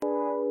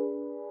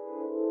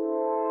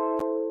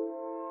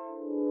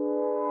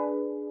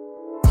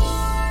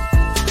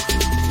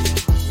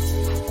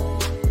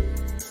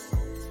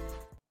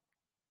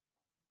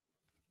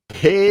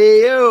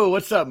Hey, yo,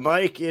 what's up,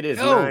 Mike? It is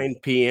Yo, 9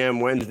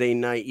 p.m. Wednesday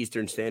night,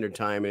 Eastern Standard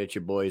Time, and it's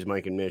your boys,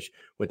 Mike and Mish,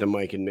 with the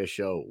Mike and Mish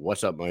Show.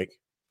 What's up, Mike?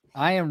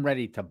 I am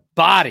ready to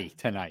body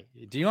tonight.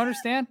 Do you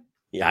understand?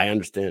 Yeah, I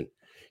understand.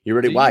 You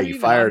ready? Do Why? you You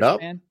even fired up?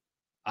 understand?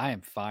 I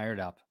am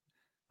fired up.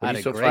 What I are had you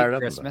a so great fired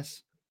up about?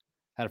 Christmas.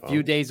 Had a few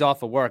Oh, days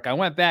off of work. I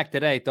went back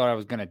today, thought I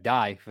was going to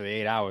die for the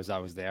 8 hours I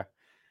was there.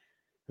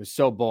 It was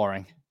so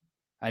boring.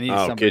 I needed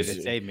oh, somebody kids.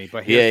 to save me,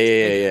 but Yeah, here's the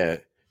yeah, thing. yeah, yeah.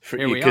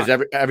 Here we Because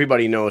are.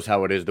 everybody knows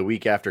how it is. The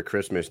week after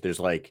Christmas,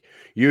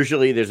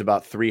 usually there's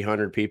about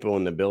 300 people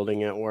in the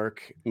building at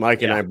work.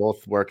 Mike and Yeah, I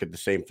both work at the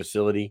same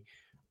facility.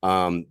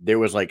 There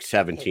was like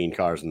 17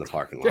 cars in the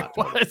parking it lot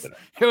total was today.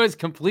 it was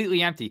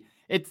completely empty.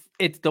 It's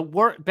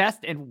the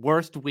best and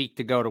worst week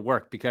to go to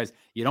work because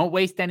you don't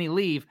waste any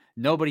leave.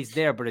 Nobody's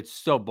there, but it's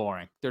so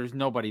boring. There's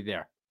nobody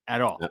there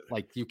at all.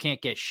 Like you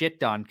can't get shit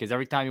done because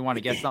every time you want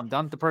to get something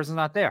done, the person's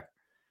not there.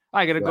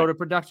 I got to go Right. to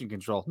production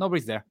control.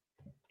 Nobody's there.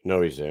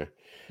 No, he's there.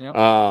 Yep.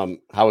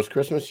 How was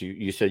Christmas?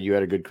 You said you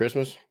had a good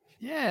Christmas?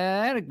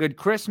 Yeah, I had a good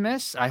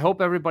Christmas. I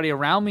hope everybody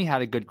around me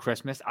had a good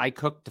Christmas. I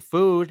cooked the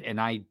food and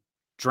I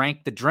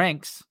drank the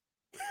drinks.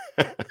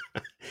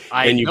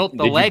 I And built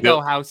the did you Lego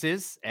build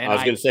houses I and was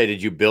I gonna say,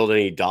 did you build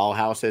any doll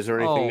houses or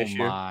anything oh this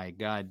year? my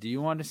god, do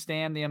you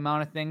understand the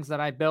amount of things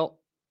that I built?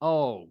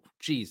 Oh,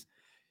 geez.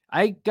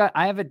 I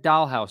have a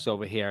dollhouse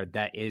over here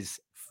that is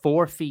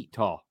 4 feet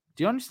tall.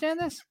 Do you understand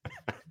this?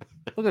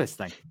 Look at this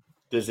thing.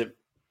 Does it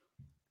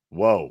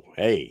Whoa,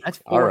 hey,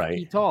 That's all 4 right.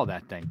 feet tall,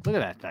 that thing. Look at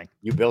that thing.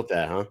 You built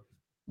that, huh?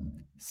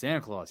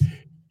 Santa Claus.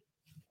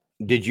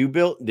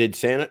 Did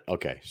Santa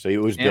Okay, so it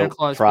was Santa built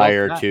Claus built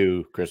prior that.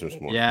 to Christmas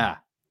morning. Yeah.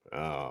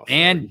 Oh, so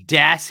And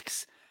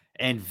desks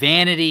and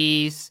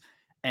vanities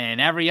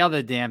and every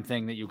other damn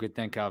thing that you could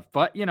think of.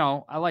 But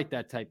I like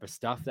that type of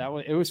stuff.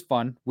 It was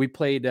fun. We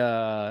played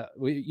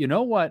you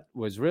know what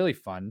was really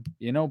fun?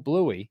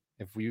 Bluey.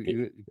 If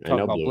you I talk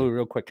know about Bluey. Bluey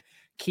real quick,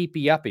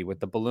 keepy uppy with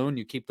the balloon.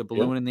 You keep the Yep,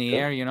 balloon in the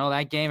yep. air,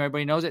 that game,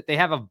 everybody knows it. They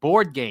have a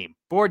board game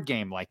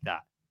like that.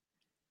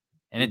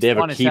 And it's They have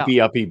a fun as hell.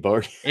 keepy uppy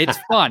board. It's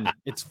fun.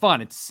 It's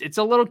fun. It's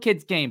a little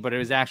kid's game, but it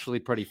was actually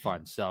pretty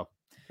fun. So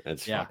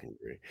That's yeah. fucking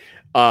great.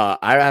 I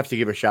have to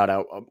give a shout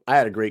out. I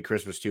had a great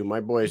Christmas too.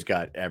 My boys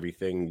got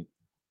everything.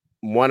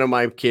 One of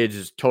my kids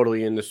is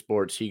totally into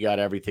sports. He got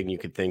everything you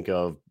could think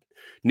of.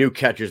 New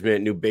catcher's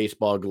mitt, new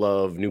baseball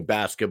glove, new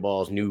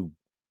basketballs, new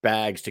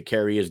bags to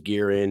carry his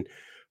gear in.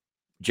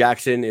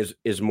 Jackson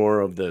is more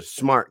of the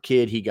smart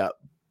kid. He got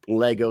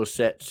Lego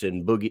sets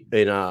and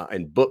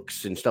and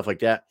books and stuff like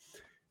that.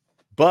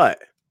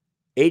 But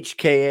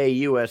HKA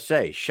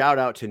USA, shout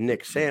out to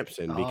Nick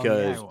Sampson Oh yeah.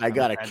 because I I was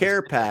got a had to care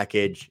say that.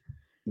 package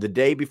the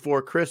day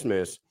before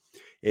Christmas.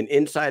 And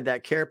inside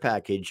that care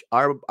package,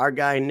 our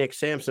guy Nick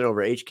Sampson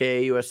over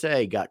HKA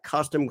USA got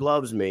custom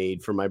gloves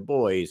made for my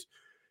boys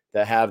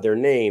that have their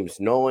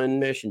names, Nolan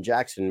Mish and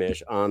Jackson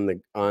Mish, on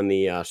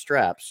the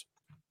straps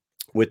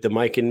with the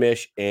Mike and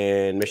Mish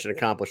and Mission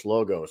Accomplished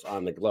logos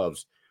on the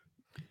gloves.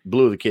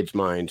 Blew the kids'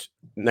 minds.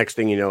 Next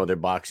thing you know, they're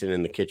boxing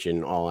in the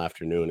kitchen all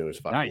afternoon. It was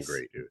fucking Nice.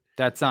 great, dude.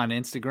 That's on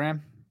Instagram.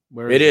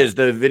 Where It is is.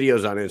 The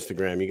video's on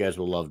Instagram. You guys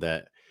will love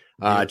that.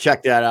 Beautiful.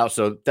 Check that out.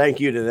 So thank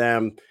you to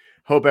them.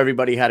 Hope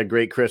everybody had a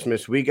great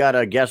Christmas. We got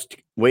a guest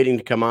waiting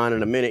to come on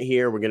in a minute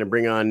here. We're going to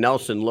bring on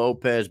Nelson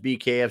Lopez,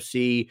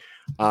 BKFC,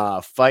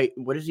 fight.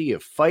 What is he? A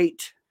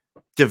fight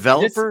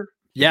developer?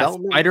 Yes,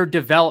 Development? fighter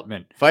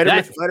development.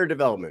 Fighter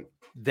development.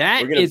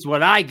 That is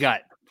what I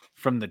got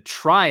from the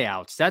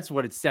tryouts. That's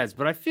what it says.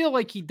 But I feel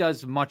like he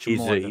does much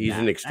more. He's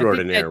an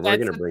extraordinaire. We're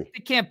going to bring.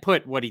 You can't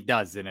put what he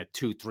does in a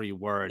 2-3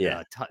 word.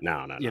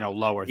 No.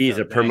 Lower. He's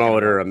a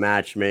promoter, a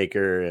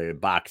matchmaker, a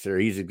boxer.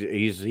 He's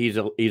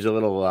a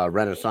little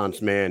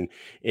Renaissance man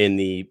in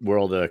the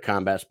world of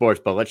combat sports.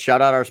 But let's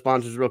shout out our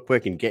sponsors real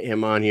quick and get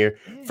him on here.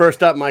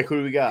 First up, Mike, who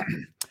do we got?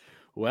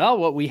 Well,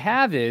 what we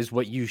have is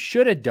what you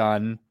should have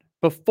done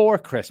before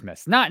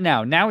Christmas. Not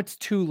now. Now it's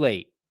too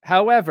late.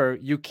 However,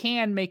 you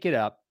can make it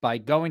up by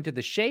going to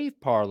the shave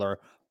parlor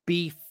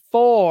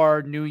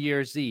before New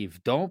Year's Eve.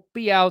 Don't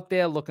be out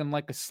there looking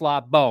like a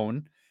slop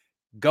bone.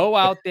 Go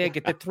out there,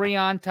 get the 3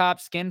 on top,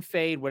 skin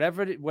fade,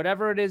 whatever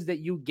it is that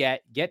you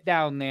get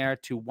down there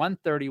to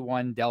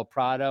 131 Del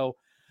Prado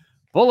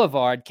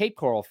Boulevard, Cape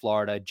Coral,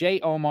 Florida. Jay,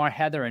 Omar,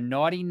 Heather, and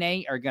Naughty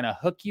Nate are going to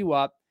hook you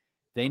up.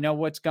 They know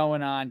what's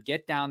going on.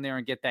 Get down there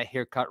and get that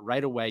haircut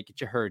right away. Get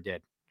your hair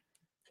did.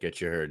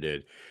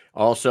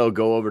 Also,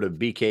 go over to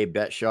BK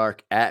Bet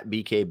Shark at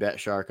BK Bet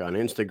Shark on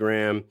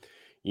Instagram.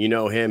 You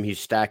know him. He's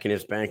stacking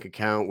his bank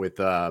account with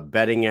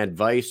betting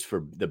advice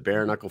for the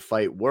bare knuckle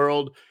fight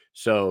world.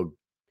 So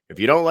if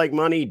you don't like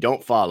money,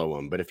 don't follow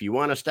him. But if you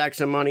want to stack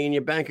some money in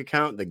your bank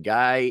account, the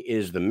guy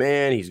is the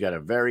man. He's got a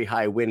very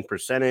high win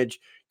percentage.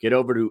 Get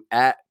over to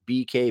at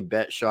BK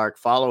Bet Shark.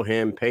 Follow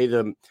him. Pay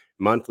the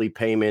monthly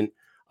payment.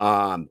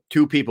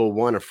 2 people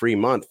won a free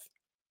month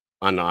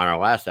on our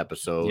last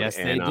episode. Yes,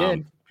 they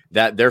did.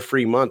 That their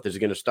free month is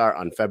going to start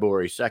on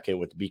February 2nd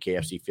with the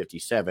BKFC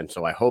 57.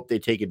 So I hope they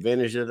take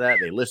advantage of that.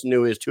 They listen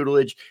to his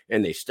tutelage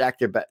and they stack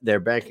their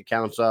bank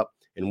accounts up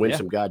and win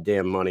some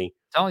goddamn money.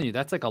 telling you,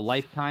 that's like a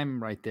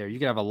lifetime right there. You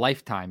could have a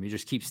lifetime. You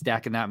just keep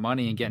stacking that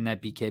money and getting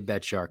that BK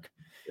Bet Shark.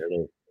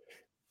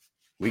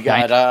 We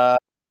got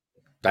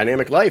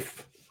Dynamic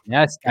Life.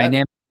 Yes,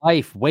 Dynamic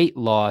Life, weight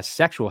loss,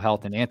 sexual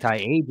health, and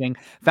anti-aging.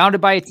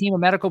 Founded by a team of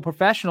medical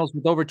professionals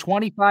with over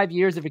 25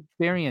 years of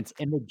experience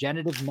in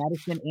regenerative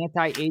medicine,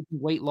 anti-aging,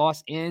 weight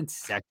loss, and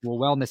sexual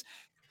wellness.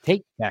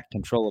 Take back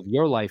control of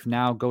your life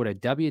now. Go to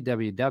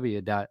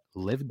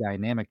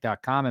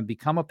www.livedynamic.com and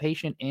become a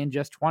patient in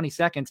just 20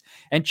 seconds.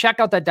 And check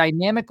out the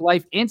Dynamic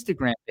Life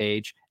Instagram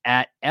page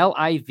at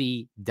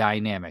LIV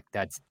Dynamic.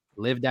 That's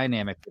Live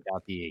Dynamic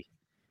without the E.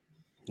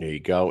 There you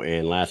go.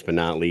 And last but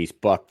not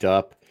least, Bucked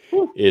Up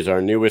is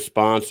our newest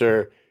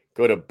sponsor.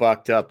 Go to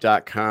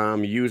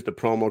buckedup.com, use the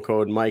promo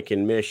code Mike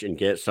and Mish, and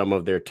get some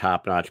of their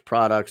top-notch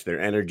products,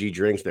 their energy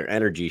drinks, their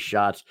energy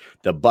shots.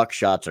 The Buck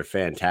shots are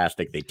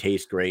fantastic. They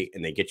taste great,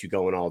 and they get you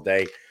going all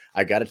day.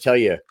 I got to tell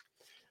you,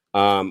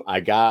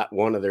 I got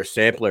one of their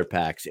sampler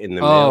packs in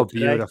the mail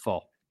today.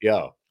 Beautiful.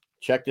 Yo,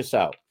 check this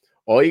out.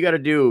 All you got to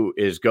do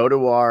is go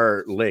to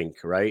our link,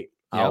 right?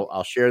 Yep.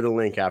 I'll share the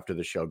link after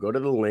the show. Go to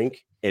the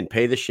link and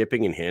pay the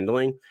shipping and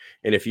handling.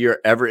 And if you're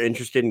ever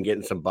interested in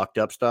getting some Bucked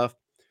Up stuff,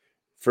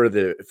 for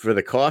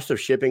the cost of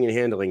shipping and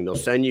handling, they'll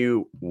send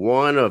you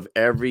one of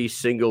every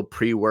single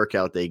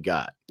pre-workout they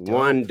got.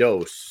 One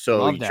dose.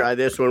 So you try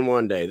this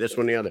one day, this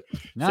one the other.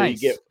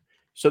 Nice.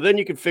 So then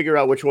you can figure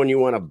out which one you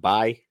want to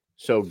buy.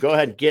 So go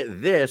ahead,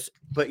 get this,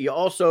 but you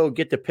also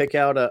get to pick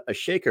out a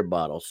shaker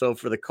bottle. So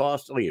for the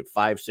cost, $5,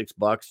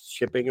 $6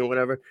 shipping or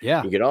whatever,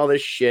 you get all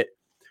this shit.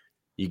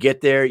 You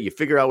get there, you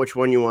figure out which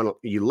one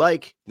you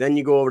like, then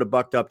you go over to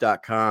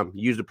buckedup.com,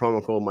 use the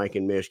promo code Mike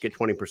and Mish, get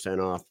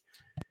 20% off.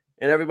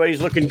 And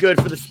everybody's looking good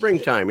for the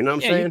springtime. You know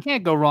what I'm saying? You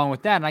can't go wrong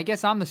with that. And I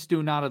guess I'm the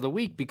student out of the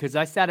week because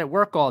I sat at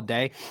work all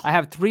day. I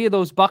have 3 of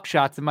those buck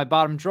shots in my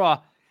bottom drawer,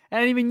 and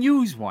I didn't even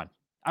use one.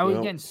 I was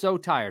getting so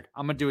tired.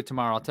 I'm going to do it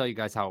tomorrow. I'll tell you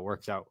guys how it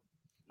works out.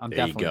 I'm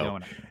definitely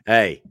doing it.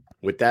 Hey,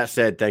 with that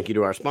said, thank you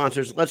to our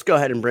sponsors. Let's go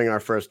ahead and bring our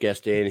first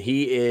guest in.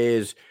 He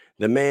is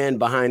the man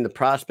behind the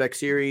Prospect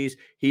Series.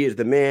 He is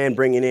the man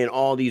bringing in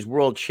all these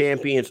world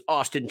champions.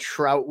 Austin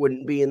Trout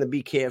wouldn't be in the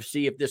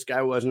BKFC if this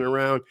guy wasn't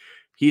around.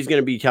 He's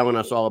going to be telling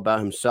us all about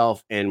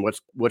himself and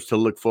what's to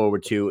look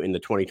forward to in the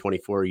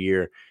 2024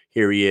 year.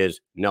 Here he is,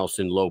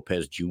 Nelson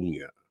Lopez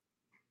Jr.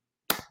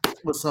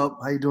 What's up?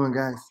 How you doing,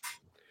 guys?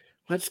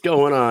 What's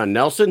going on,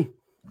 Nelson?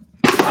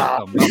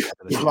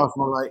 Just lost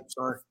my light.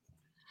 Sorry.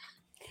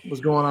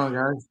 What's going on,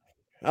 guys?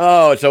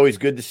 Oh, it's always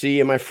good to see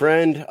you, my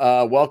friend.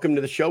 Welcome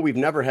to the show. We've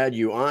never had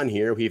you on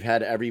here. We've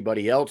had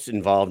everybody else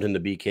involved in the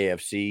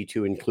BKFC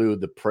to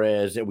include the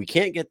Prez. We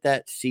can't get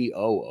that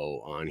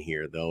COO on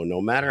here, though. No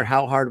matter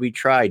how hard we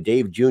try,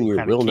 Dave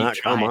Jr. will not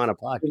come on a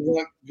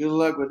podcast. Good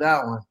luck with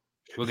that one.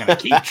 We're going to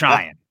keep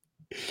trying.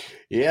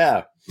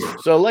 Yeah.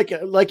 So like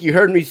you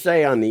heard me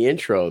say on the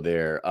intro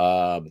there,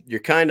 you're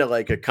kind of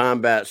like a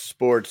combat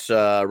sports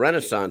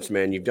renaissance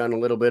man. You've done a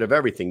little bit of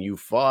everything. You've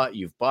fought,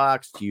 you've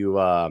boxed,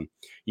 you've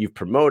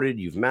promoted,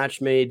 you've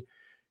match made.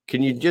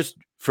 Can you just,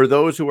 for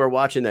those who are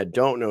watching that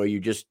don't know, you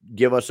just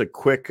give us a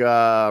quick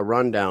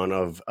rundown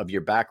of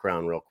your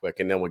background real quick,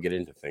 and then we'll get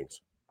into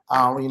things.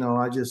 I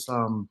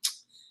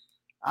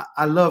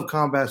love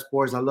combat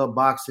sports. I love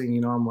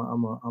boxing.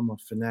 I'm a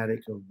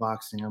fanatic of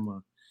boxing.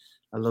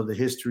 I love the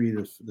history,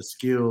 the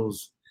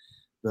skills,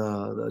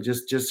 the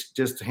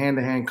just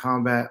hand-to-hand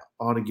combat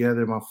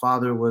altogether. My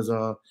father was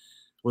a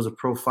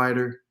pro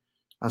fighter.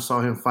 I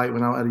saw him fight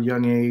when I was at a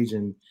young age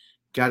and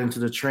got into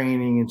the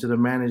training, into the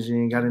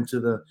managing, got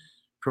into the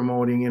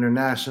promoting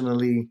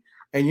internationally.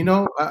 And,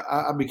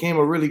 I became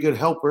a really good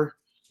helper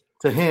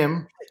to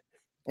him.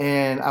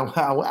 And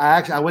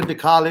I went to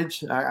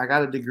college. I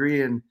got a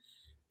degree in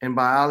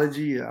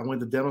biology. I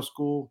went to dental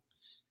school.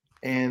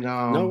 And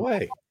no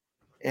way.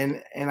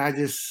 And I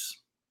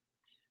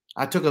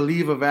took a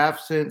leave of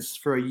absence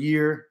for a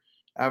year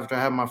after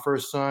I had my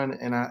first son,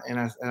 and I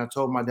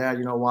told my dad,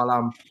 while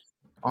I'm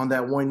on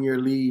that 1 year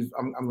leave,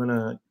 I'm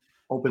gonna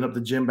open up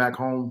the gym back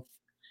home.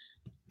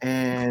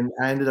 And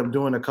I ended up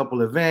doing a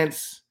couple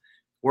events,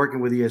 working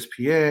with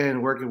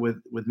ESPN, working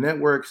with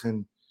networks,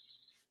 and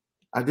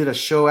I did a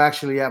show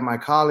actually at my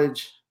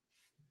college.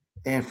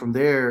 And from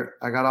there,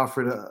 I got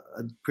offered a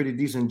pretty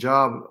decent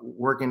job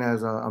working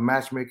as a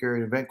matchmaker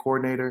and event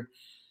coordinator.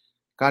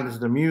 Got into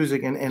the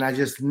music, and I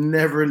just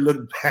never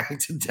looked back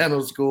to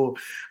dental school.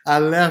 I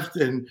left,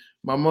 and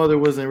my mother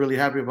wasn't really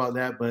happy about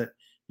that. But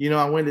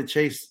I went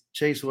to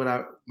chase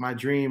what my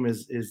dream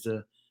is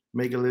to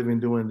make a living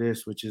doing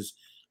this, which is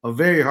a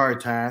very hard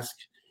task.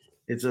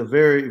 It's a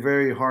very,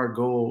 very hard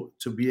goal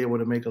to be able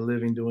to make a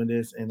living doing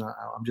this, and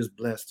I'm just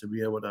blessed to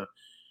be able to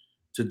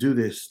do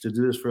this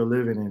for a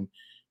living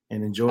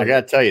and enjoy it. I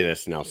got to tell you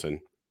this,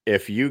 Nelson.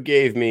 If you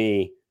gave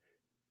me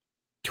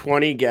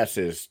 20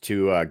 guesses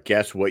to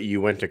guess what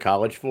you went to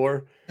college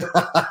for,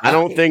 I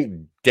don't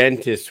think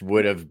dentist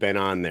would have been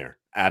on there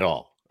at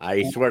all.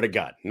 I swear to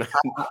God.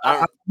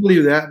 I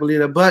believe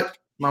that. But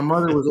my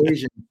mother was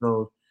Asian,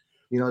 so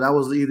that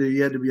was either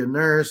you had to be a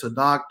nurse, a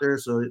doctor.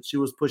 So she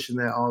was pushing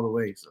that all the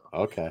way. So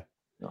okay.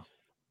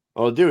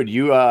 Oh, dude,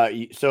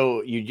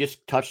 so you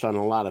just touched on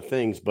a lot of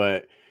things,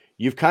 but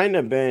you've kind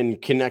of been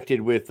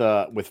connected with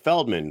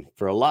Feldman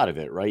for a lot of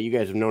it, right? You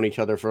guys have known each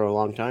other for a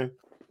long time.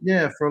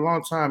 Yeah, for a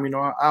long time.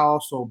 I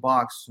also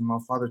boxed. My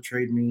father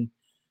trained me.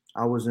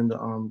 I was in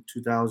the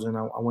 2000.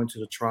 I went to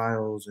the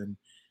trials and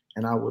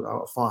I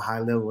fought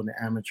high level in the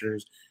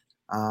amateurs.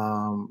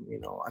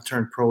 I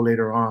turned pro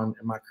later on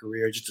in my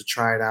career just to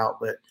try it out,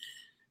 but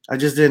I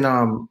just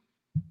didn't.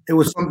 It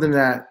was something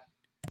that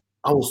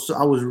I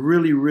was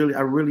really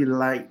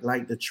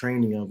liked the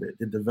training of it,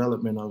 the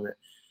development of it.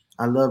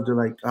 I loved it.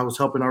 Like I was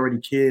helping already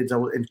kids. I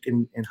was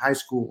in high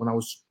school when I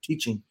was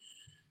teaching.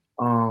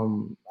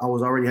 I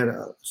was already had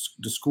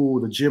the school,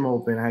 the gym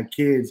open. I had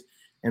kids,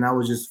 and I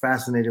was just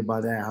fascinated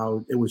by that.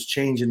 How it was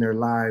changing their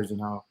lives,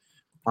 and how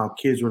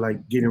kids were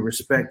like getting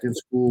respect in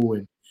school,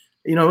 and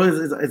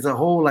it's a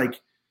whole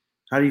like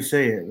how do you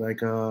say it?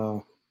 Like I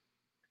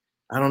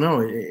don't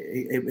know.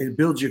 It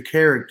builds your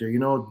character.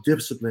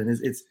 Discipline.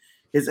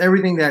 It's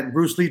everything that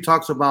Bruce Lee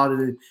talks about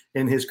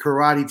in his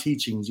karate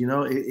teachings.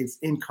 It's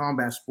in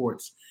combat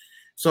sports.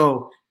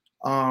 So,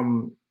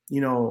 um,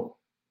 you know,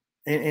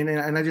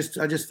 and I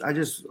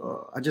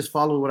just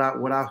followed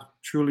what I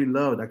truly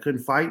loved. I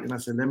couldn't fight, and I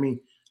said, let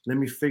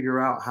me figure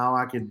out how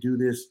I could do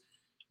this,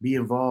 be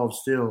involved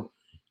still.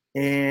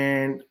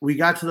 And we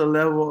got to the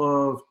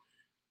level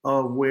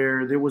of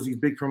where there was these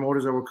big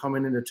promoters that were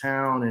coming into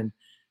town,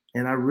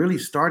 and I really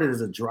started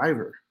as a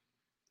driver.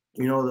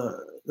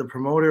 The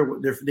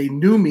promoter, they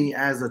knew me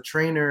as a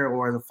trainer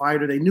or as a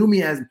fighter. They knew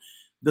me as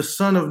the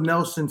son of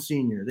Nelson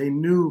Sr. They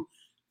knew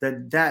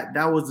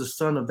that was the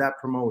son of that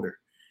promoter.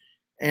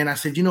 And I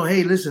said,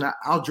 hey, listen,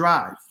 I'll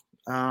drive.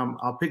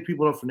 I'll pick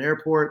people up from the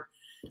airport.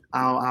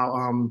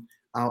 I'll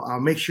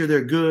make sure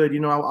they're good.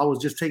 I was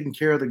just taking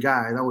care of the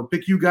guys. I would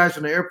pick you guys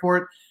from the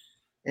airport,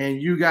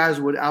 and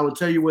I would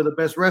tell you where the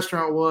best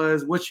restaurant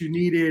was, what you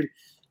needed.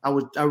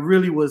 I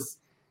really was,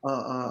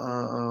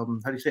 how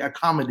do you say,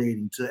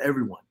 accommodating to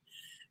everyone.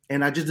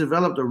 And I just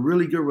developed a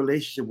really good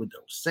relationship with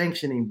those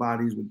sanctioning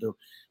bodies,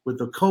 with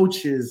the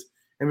coaches.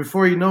 And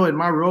before you know it,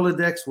 my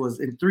Rolodex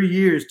was in 3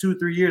 years,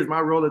 2-3 years,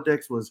 my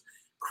Rolodex was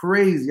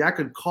crazy. I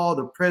could call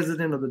the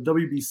president of the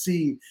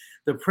WBC,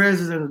 the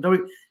president of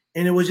the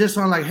and it was just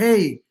on like,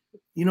 hey,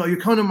 you're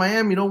coming to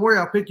Miami, don't worry,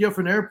 I'll pick you up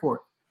from the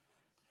airport.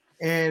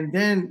 And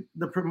then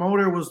the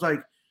promoter was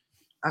like,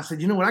 I said,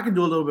 you know what, I can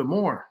do a little bit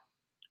more.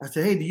 I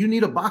said, hey, do you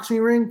need a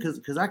boxing ring?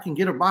 Because I can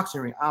get a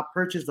boxing ring. I'll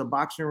purchase the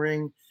boxing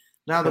ring.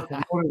 Now the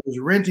promoter was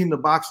renting the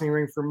boxing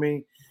ring for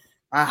me.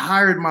 I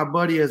hired my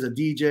buddy as a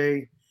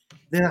DJ.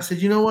 Then I said,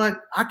 you know what,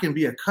 I can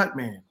be a cut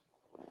man.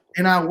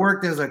 And I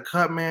worked as a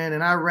cut man,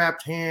 and I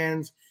wrapped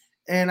hands,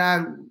 and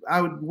I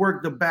would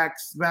work the back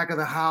of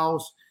the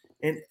house,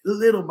 and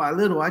little by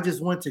little, I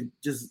just went to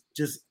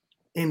just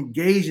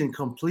engaging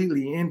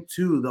completely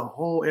into the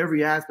whole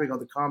every aspect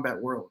of the combat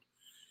world.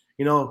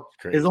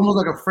 It's almost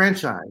like a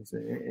franchise.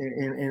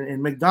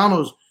 In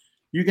McDonald's,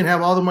 you can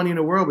have all the money in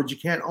the world, but you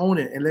can't own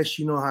it unless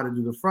you know how to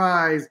do the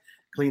fries,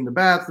 clean the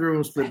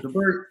bathrooms, flip the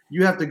bird.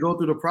 You have to go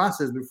through the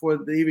process before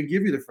they even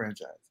give you the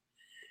franchise.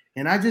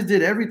 And I just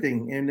did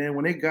everything. And then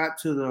when it got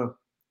to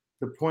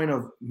the point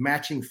of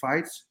matching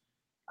fights,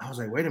 I was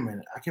like, wait a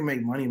minute, I can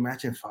make money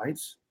matching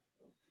fights.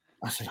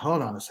 I said,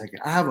 hold on a second.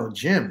 I have a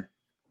gym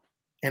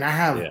and I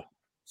have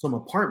some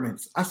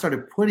apartments. I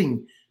started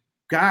putting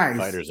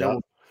fighters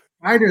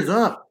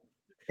up.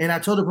 And I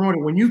told the promoter,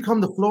 when you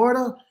come to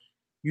Florida,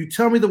 you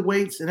tell me the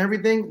weights and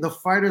everything, the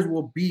fighters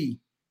will be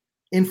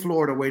in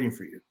Florida waiting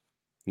for you.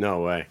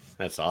 No way.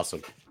 That's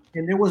awesome.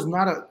 And there was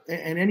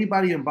and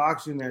anybody in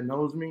boxing that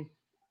knows me,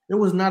 there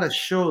was not a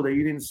show that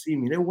you didn't see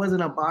me. There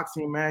wasn't a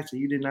boxing match that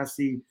you did not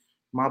see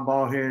my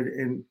bald head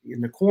in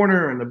the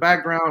corner or in the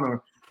background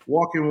or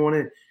walking on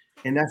it.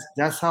 And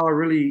that's how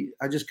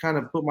I just kind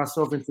of put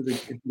myself into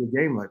the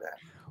game like that.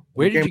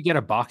 Where did you get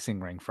a boxing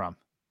ring from?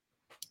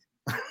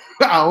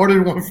 I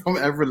ordered one from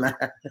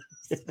Everlast.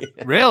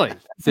 Really?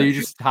 So you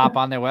just hop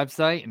on their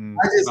website and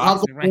I just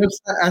hopped on the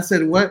website. I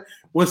said,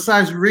 what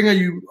size ring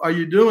are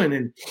you doing?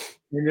 And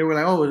they were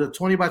like, oh, it's a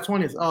 20 by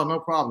 20. Said, oh, no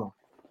problem.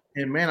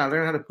 And man, I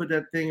learned how to put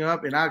that thing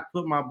up, and I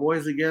put my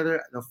boys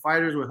together. The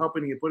fighters were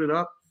helping me put it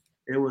up.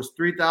 It was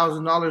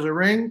 $3,000 a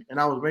ring, and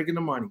I was making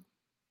the money.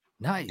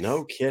 Nice.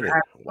 No kidding. I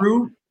had a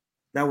crew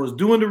that was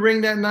doing the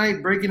ring that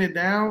night, breaking it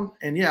down.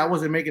 And yeah, I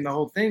wasn't making the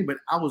whole thing, but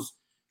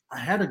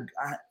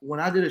when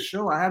I did a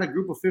show, I had a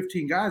group of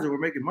 15 guys that were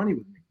making money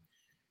with me.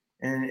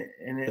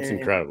 And it's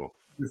incredible.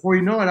 Before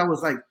you know it, I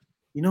was like,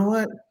 you know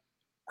what?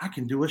 I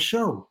can do a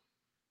show.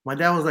 My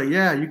dad was like,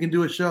 yeah, you can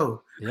do a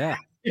show. Yeah.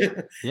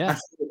 Yeah.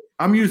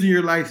 I'm using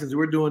your license.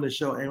 We're doing the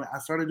show. And I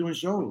started doing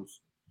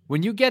shows.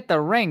 When you get the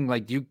ring,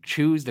 like, do you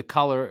choose the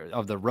color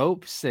of the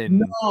ropes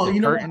and the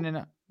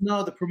curtain?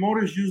 No, the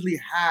promoters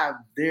usually have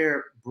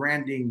their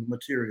branding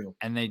material.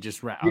 And they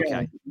just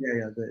okay.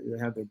 Yeah, they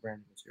have their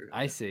branding material.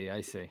 I see.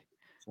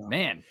 So,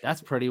 man,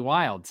 that's pretty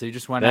wild. So you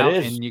just went out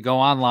and you go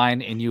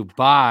online and you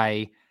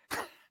buy.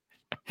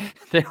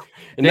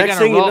 Next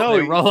thing you know,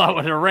 they roll out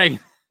with a ring.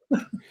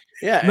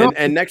 Yeah, No,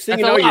 and next thing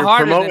That's you a know, lot you're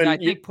harder than promoting. I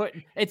think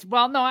putting it's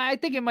well, no, I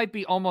think it might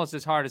be almost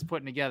as hard as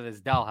putting together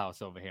this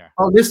dollhouse over here.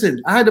 oh, listen,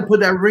 I had to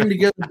put that ring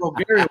together in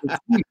Bulgaria with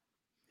G.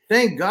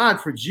 Thank God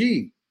for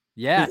G.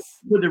 Yes.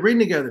 Put the ring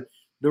together.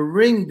 The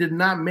ring did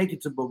not make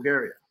it to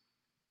Bulgaria.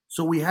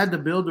 So we had to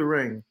build the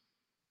ring.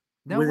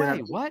 No within, I way.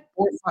 think, What?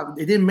 4 or 5.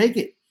 It didn't make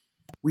it.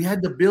 We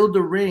had to build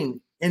the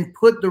ring and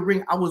put the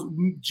ring.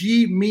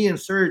 Me, and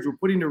Serge were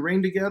putting the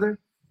ring together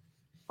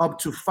up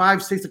to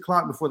 5, 6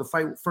 o'clock before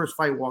the first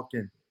fight walked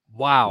in.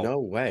 Wow. No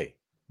way.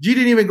 G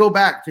didn't even go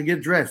back to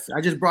get dressed.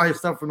 I just brought his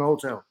stuff from the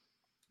hotel.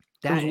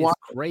 That is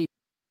crazy.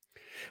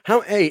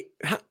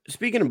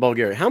 Speaking of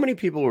Bulgaria, how many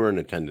people were in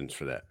attendance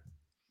for that?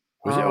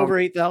 Was it over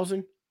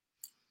 8,000?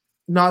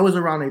 No, it was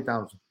around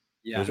 8,000.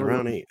 It was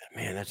around 8.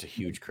 Man, that's a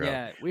huge crowd.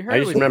 Yeah, we heard I it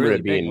just was remember really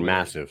it being big over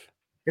massive.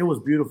 It was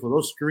beautiful.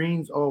 Those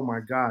screens, oh my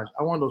gosh.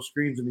 I want those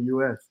screens in the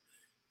US.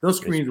 Those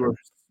screens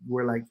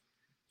were like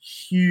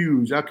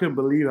huge. I couldn't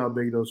believe how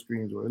big those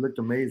screens were. It looked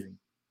amazing.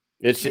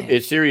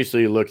 It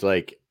seriously looked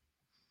like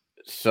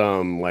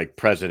some like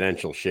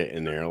presidential shit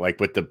in there, like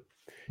with the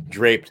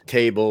draped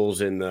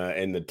tables and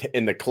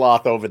the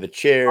cloth over the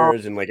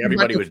chairs, and like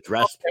everybody was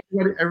dressed.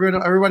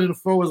 Everybody on the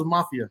floor was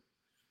mafia.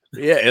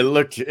 Yeah,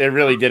 it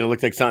really did. It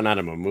looked like something out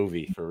of a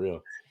movie for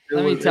real.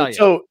 Let me tell you.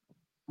 So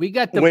we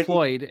got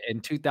deployed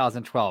in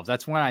 2012.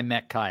 That's when I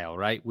met Kyle,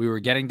 right? We were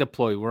getting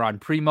deployed. We're on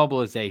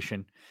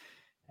pre-mobilization.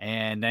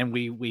 And then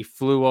we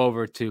flew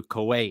over to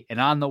Kuwait. And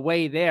on the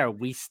way there,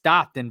 we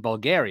stopped in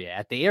Bulgaria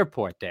at the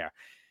airport there.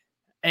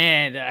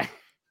 And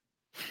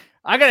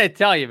I got to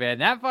tell you, man,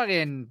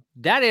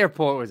 that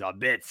airport was a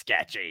bit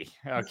sketchy,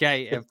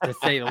 okay, to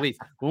say the least.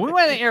 When we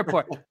went to the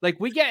airport, like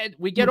we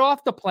get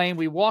off the plane,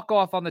 we walk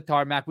off on the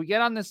tarmac, we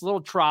get on this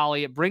little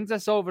trolley, it brings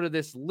us over to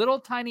this little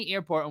tiny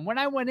airport. And when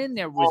I went in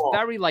there, it was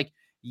very like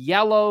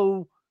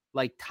yellow,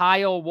 like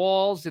tile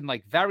walls and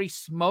like very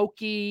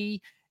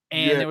smoky.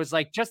 And there was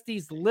like just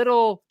these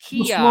little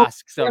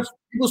kiosks of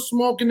people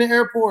smoking in the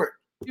airport.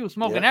 People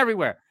smoking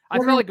everywhere. I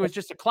felt like it was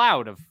just a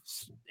cloud of,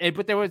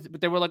 but they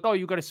were like, oh,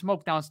 you got to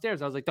smoke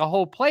downstairs. I was like, the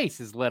whole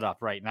place is lit up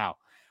right now.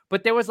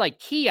 But there was like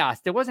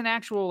kiosks. There wasn't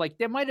actual, like,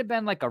 there might have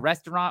been like a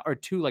restaurant or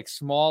two, like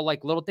small,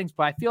 like little things.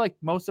 But I feel like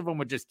most of them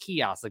were just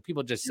kiosks. Like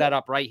people just set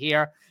up right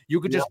here.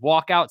 You could just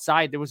walk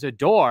outside. There was a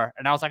door.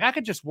 And I was like, I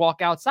could just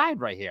walk outside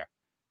right here,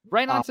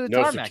 right onto the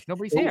tarmac.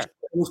 Nobody's here. It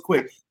was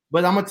quick.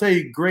 But I'm going to tell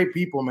you, great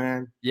people,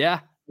 man. Yeah.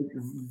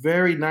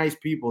 Very nice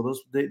people.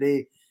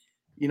 They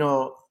you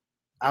know,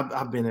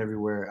 I've been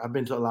everywhere. I've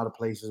been to a lot of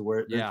places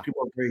where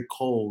people are very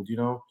cold, you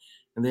know,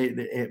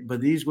 and but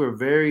these were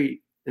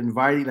very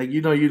inviting. Like,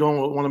 you know, you don't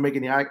want to make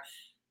any eye.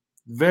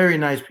 Very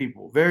nice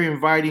people, very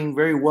inviting,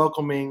 very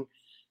welcoming.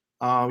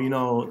 You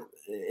know,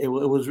 it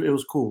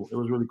was cool. It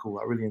was really cool.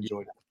 I really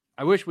enjoyed it.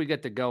 I wish we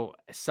get to go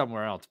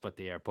somewhere else but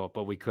the airport,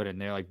 but we couldn't.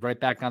 They're like right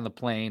back on the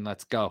plane.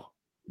 Let's go.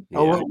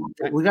 Oh,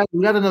 we got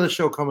another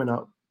show coming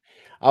up.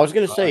 I was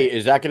gonna say,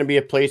 is that gonna be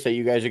a place that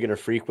you guys are gonna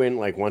frequent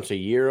like once a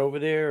year over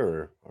there,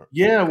 or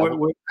yeah,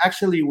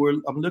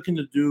 I'm looking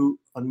to do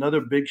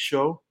another big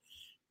show,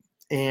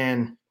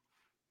 and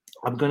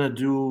we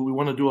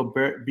want to do a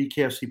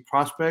BKFC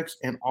prospects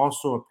and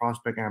also a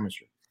prospect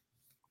amateur.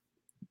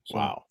 So,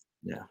 wow,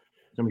 yeah,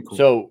 it's gonna be cool.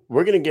 So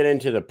we're gonna get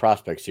into the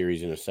prospect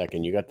series in a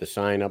second. You got the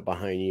sign up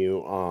behind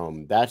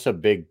you. That's a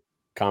big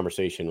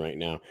conversation right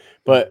now,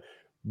 but.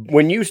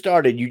 When you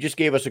started, you just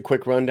gave us a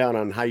quick rundown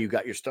on how you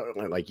got your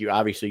start. Like you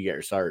obviously got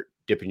your start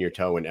dipping your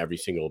toe in every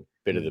single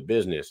bit of the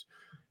business.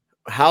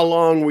 How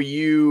long were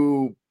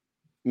you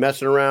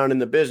messing around in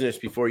the business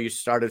before you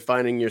started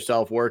finding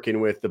yourself working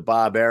with the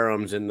Bob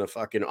Arams and the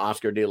fucking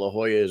Oscar De La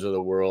Hoyas of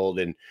the world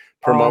and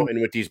promoting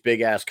with these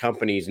big ass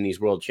companies and these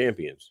world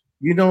champions?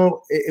 You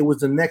know, it was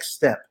the next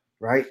step,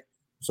 right?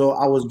 So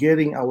I was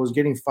getting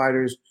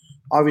fighters.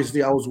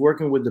 Obviously, I was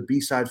working with the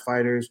B-side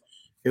fighters.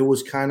 It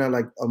was kind of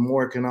like a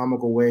more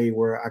economical way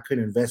where I could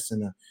invest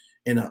in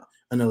an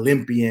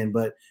Olympian,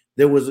 but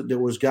there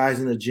was guys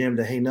in the gym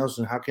that, hey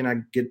Nelson, how can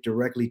I get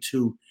directly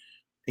to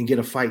and get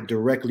a fight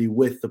directly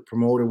with the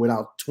promoter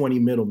without 20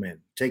 middlemen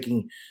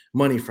taking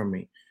money from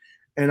me?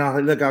 And I was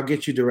like, look, I'll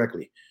get you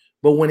directly.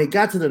 But when it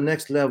got to the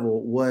next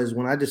level was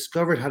when I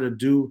discovered how to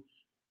do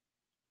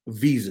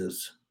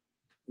visas.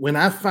 When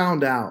I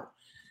found out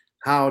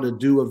how to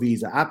do a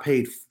visa, I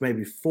paid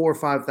maybe $4,000 or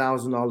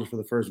 $5,000 for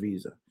the first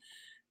visa.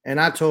 And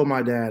I told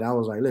my dad, I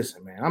was like,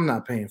 listen, man, I'm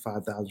not paying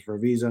 $5,000 for a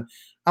visa.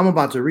 I'm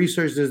about to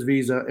research this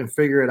visa and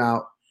figure it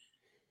out.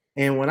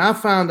 And when I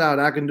found out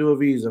I can do a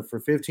visa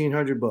for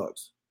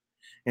 $1,500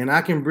 and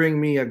I can bring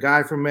me a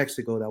guy from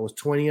Mexico that was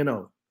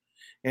 20-0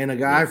 and a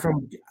guy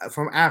from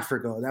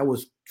Africa that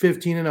was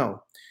 15-0.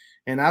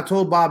 And I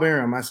told Bob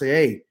Arum, I say,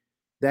 hey,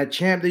 that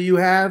champ that you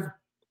have,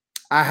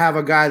 I have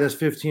a guy that's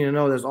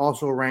 15-0 that's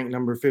also ranked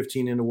number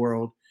 15 in the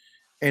world.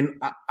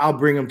 And I'll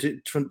bring him to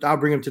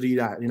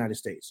the United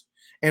States.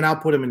 And I'll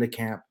put him in the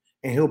camp,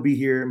 and he'll be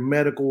here,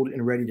 medicaled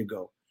and ready to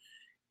go.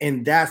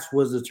 And that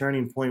was the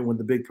turning point when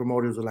the big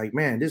promoters were like,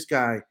 man, this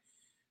guy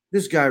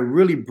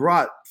really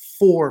brought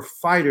 4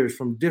 fighters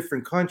from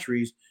different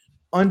countries,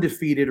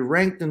 undefeated,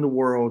 ranked in the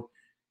world,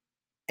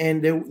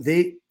 and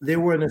they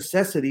were a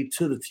necessity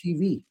to the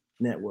TV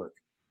network.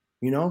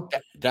 You know,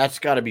 That's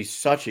got to be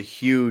such a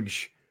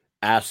huge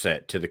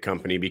asset to the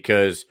company,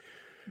 because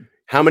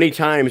how many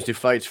times do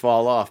fights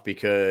fall off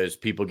because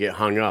people get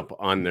hung up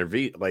on their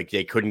like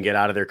they couldn't get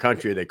out of their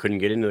country, or they couldn't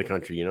get into the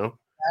country, you know?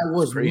 that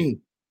was me.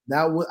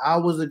 I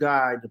was the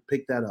guy to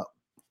pick that up.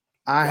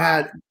 I Wow.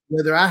 had,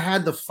 whether I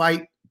had the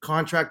fight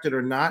contracted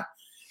or not,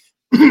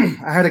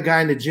 I had a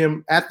guy in the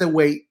gym at the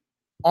weight,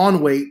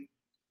 on weight,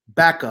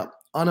 backup,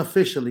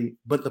 unofficially,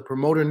 but the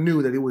promoter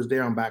knew that it was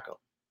there on backup.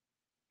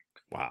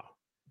 Wow.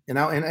 And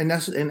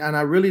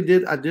I really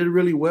did. I did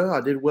really well.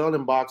 I did well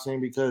in boxing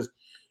because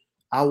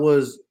I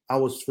was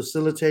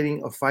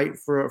facilitating a fight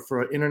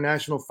for an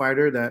international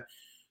fighter that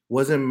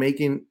wasn't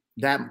making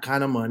that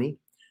kind of money.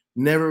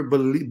 Never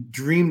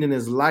dreamed in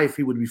his life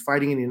he would be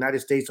fighting in the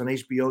United States on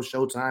HBO,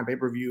 Showtime,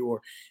 pay-per-view,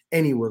 or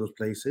any of those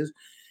places.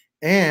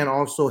 And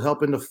also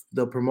helping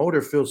the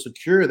promoter feel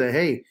secure that,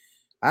 hey,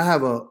 I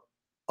have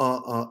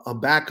a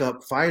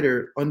backup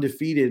fighter,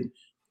 undefeated,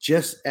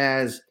 just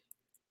as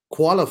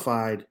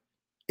qualified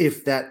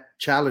if that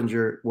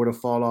challenger were to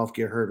fall off,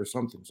 get hurt, or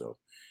something. So,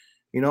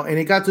 and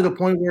it got to the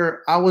point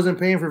where I wasn't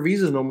paying for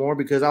visas no more,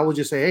 because I would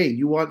just say, hey,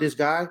 you want this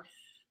guy?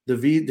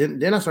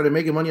 Then I started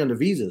making money on the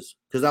visas,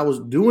 because I was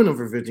doing them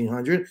for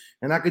 $1,500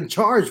 and I can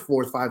charge $4,000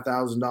 or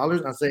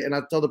 $5,000.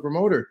 I tell the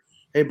promoter,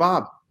 hey,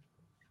 Bob,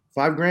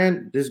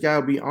 $5,000, this guy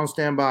will be on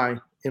standby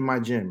in my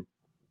gym.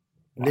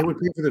 And they would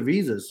pay for the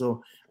visas.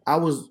 So I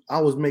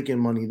was making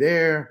money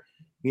there.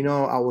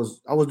 I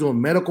was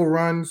doing medical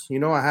runs.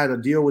 I had a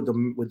deal with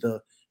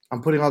the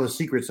I'm putting all the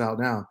secrets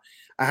out now.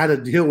 I had a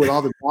deal with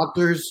all the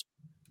doctors.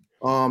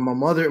 My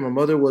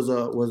mother was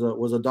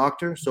a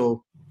doctor,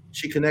 so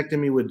she connected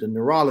me with the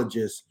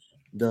neurologist,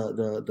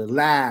 the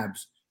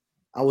labs.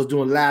 I was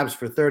doing labs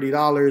for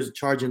 $30,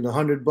 charging the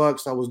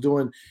 $100. I was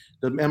doing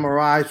the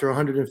MRIs for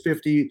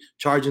 $150,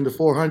 charging the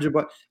 $400.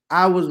 But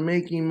I was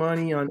making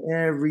money on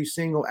every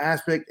single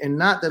aspect, and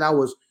not that I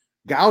was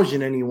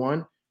gouging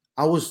anyone.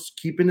 I was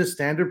keeping the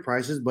standard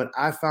prices, but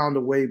I found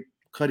a way,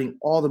 cutting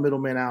all the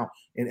middlemen out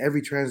in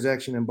every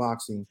transaction in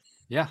boxing.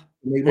 Yeah.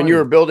 And you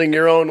were building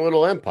your own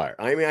little empire.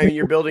 I mean,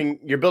 you're building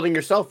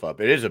yourself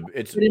up. You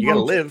got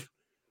to live.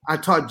 I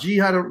taught G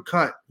how to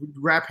cut,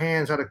 wrap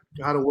hands, how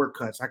to work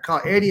cuts. I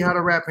taught Eddie how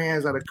to wrap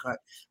hands, how to cut.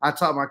 I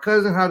taught my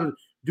cousin how to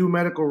do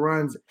medical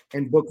runs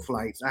and book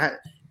flights. I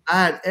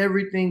had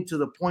everything, to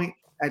the point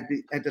at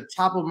the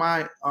top of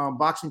my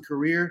boxing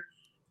career.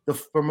 The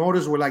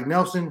promoters were like,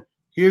 Nelson,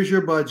 here's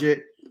your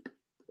budget.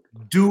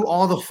 Do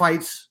all the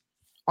fights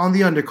on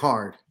the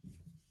undercard.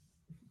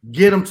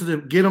 Get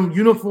them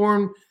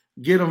uniform,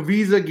 get them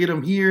visa, get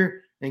them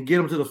here, and get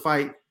them to the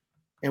fight,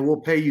 and we'll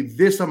pay you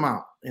this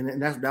amount.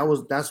 And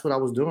that's what I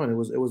was doing. It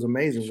was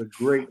amazing. It was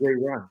a great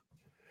run.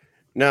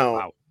 Now,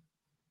 wow.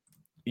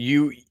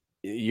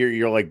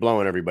 You're like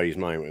blowing everybody's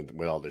mind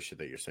with all this shit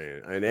that you're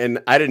saying, and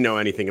I didn't know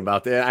anything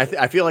about that.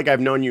 I feel like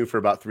I've known you for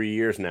about 3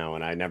 years now,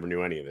 and I never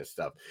knew any of this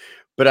stuff.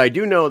 But I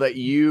do know that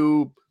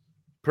you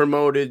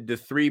promoted the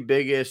 3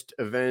 biggest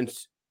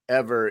events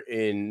ever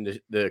in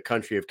the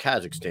country of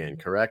Kazakhstan,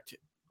 correct?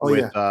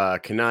 With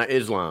Kanat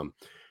Islam.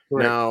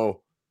 Correct. Now,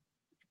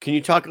 can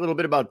you talk a little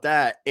bit about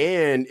that?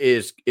 And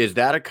is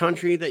that a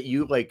country that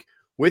you, like,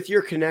 with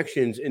your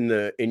connections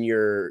in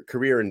your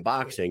career in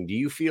boxing, do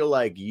you feel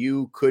like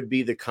you could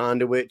be the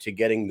conduit to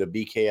getting the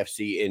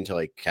BKFC into,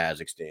 like,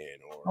 Kazakhstan?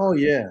 Oh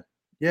yeah.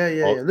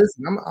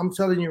 Listen, I'm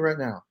telling you right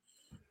now,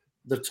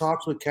 the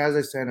talks with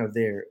Kazakhstan are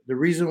there. The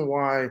reason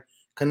why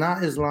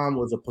Kanat Islam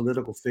was a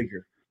political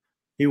figure,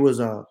 he was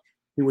a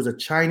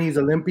Chinese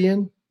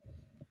Olympian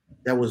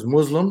that was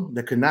Muslim,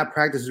 that could not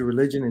practice his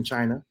religion in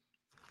China.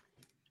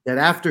 That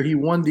after he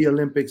won the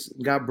Olympics,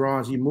 got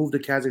bronze, he moved to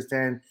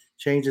Kazakhstan,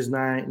 changed his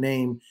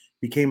name,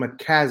 became a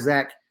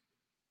Kazakh,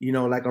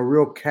 like a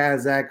real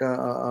Kazakh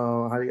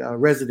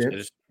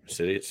resident.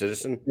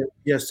 Citizen?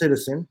 Yeah,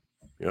 citizen.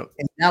 Yep.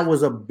 And that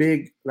was a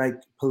big, like,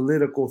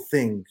 political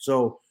thing.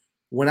 So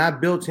when I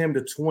built him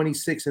to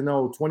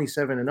 26-0,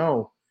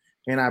 27-0,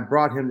 and I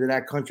brought him to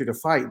that country to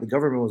fight, the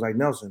government was like,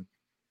 Nelson,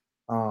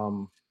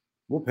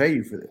 we'll pay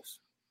you for this.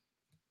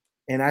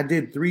 And I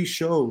did 3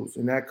 shows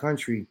in that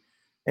country.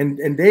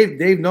 And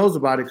Dave knows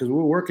about it because we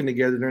were working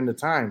together during the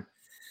time.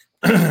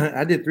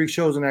 I did 3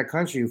 shows in that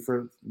country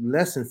for no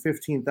less than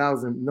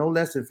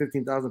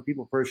 15,000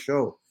 people per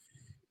show.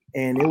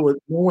 And it was,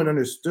 no one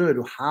understood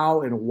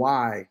how and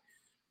why.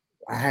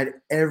 I had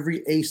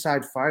every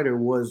A-side fighter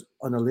was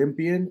an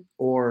Olympian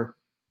or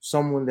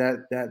someone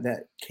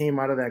that came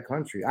out of that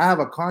country. I have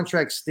a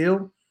contract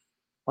still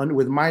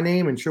with my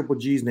name and Triple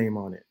G's name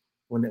on it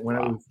when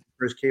I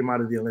first came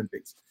out of the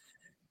Olympics.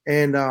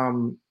 And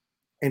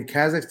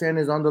Kazakhstan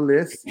is on the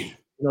list.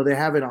 They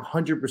haven't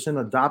 100%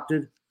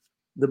 adopted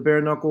the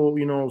bare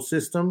knuckle,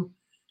 system.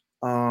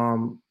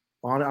 I'm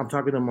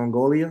talking to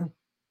Mongolia.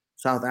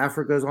 South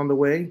Africa is on the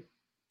way.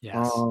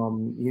 Yes.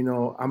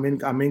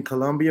 I'm in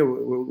Colombia.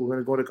 We're going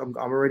to go to.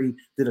 I already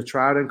did a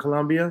tryout in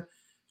Colombia.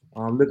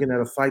 I'm looking at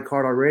a fight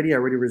card already. I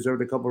already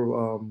reserved a couple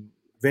of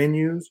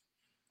venues.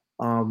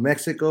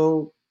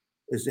 Mexico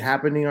is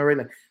happening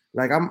already.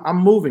 Like I'm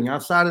moving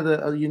outside of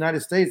the United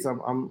States.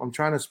 I'm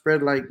trying to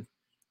spread like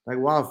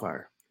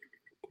wildfire.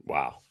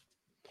 Wow.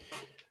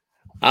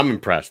 I'm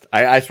impressed.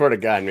 I swear to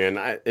God, man.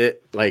 I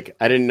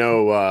didn't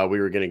know we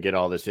were going to get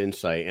all this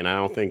insight, and I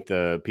don't think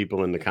the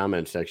people in the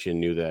comment section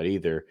knew that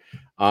either.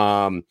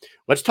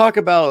 Let's talk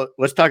about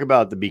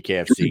the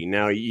BKFC.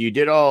 Now,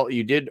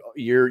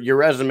 your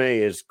resume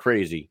is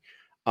crazy.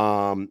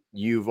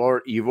 You've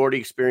already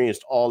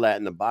experienced all that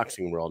in the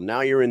boxing world.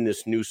 Now you're in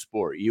this new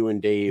sport. You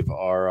and Dave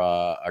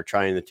are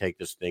trying to take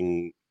this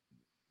thing,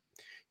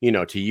 to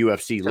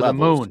UFC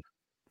levels,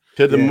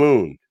 to the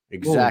moon.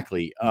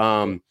 Exactly.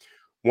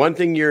 One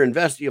thing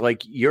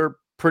you're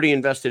pretty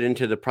invested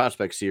into the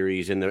prospect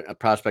series and the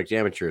prospect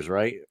amateurs,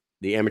 right?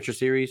 The amateur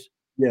series.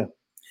 Yeah.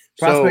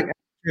 Prospect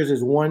amateurs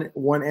is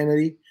one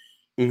entity.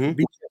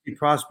 BKFC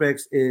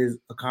Prospects is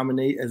a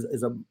combination,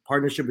 is a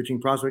partnership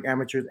between Prospect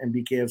Amateurs and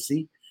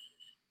BKFC.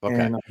 Okay.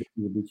 And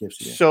BKFC,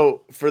 yeah.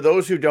 So for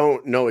those who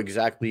don't know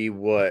exactly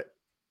what,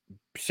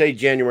 say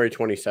January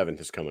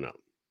 27th is coming up.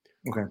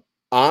 Okay.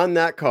 On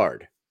that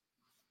card,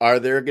 are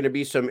there going to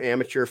be some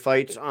amateur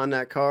fights on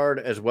that card,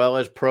 as well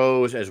as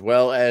pros, as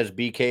well as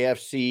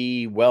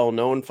BKFC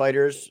well-known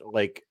fighters?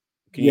 Like,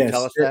 can you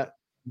tell us that?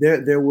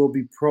 There will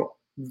be pro.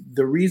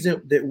 The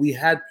reason that we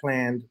had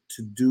planned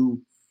to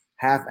do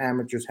half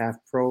amateurs, half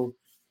pro,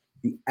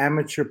 the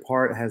amateur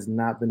part has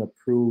not been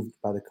approved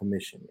by the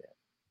commission yet.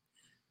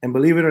 And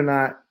believe it or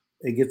not,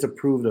 it gets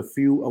approved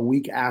a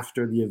week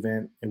after the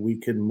event, and we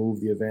couldn't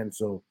move the event.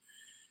 So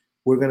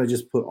we're going to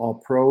just put all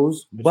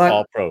pros. But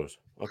all pros.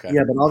 Okay.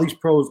 Yeah, but all these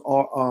pros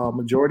are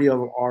majority of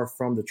them are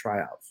from the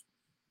tryouts.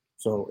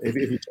 So if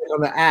you check on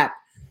the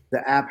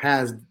app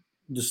has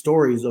the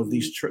stories of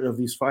these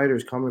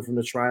fighters coming from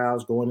the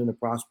tryouts, going into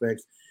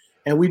prospects,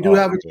 and we do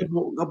have a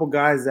couple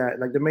guys that,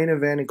 like, the main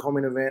event and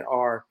co-main event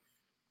are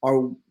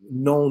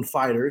known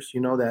fighters,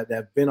 that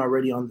have been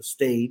already on the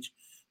stage.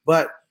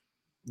 But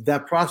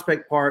that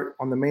prospect part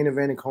on the main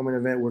event and co-main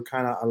event, we're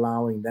kind of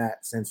allowing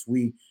that, since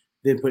we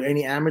didn't put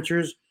any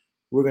amateurs.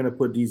 We're gonna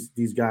put these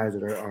guys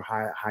that are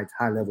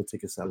high level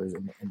ticket sellers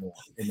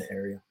in the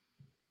area.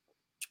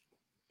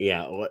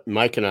 Yeah,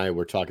 Mike and I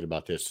were talking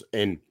about this,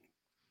 and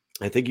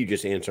I think you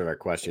just answered our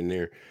question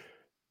there.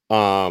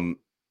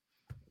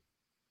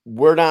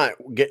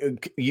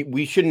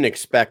 We shouldn't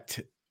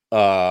expect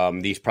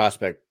these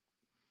prospect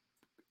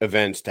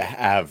events to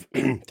have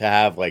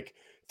like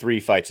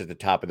 3 fights at the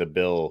top of the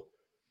bill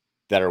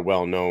that are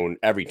well known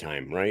every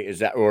time, right? Is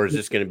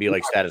this going to be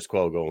like status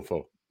quo going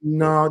forward?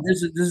 No,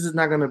 this is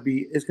not going to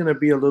be. It's going to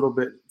be a little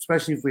bit,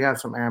 especially if we have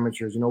some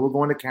amateurs. We're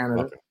going to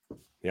Canada. Okay.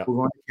 Yeah, we're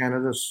going to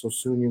Canada, so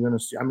soon you're going to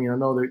see. I mean, I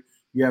know that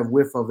you have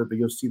whiff of it, but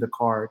you'll see the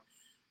card.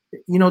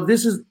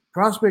 This is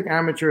prospect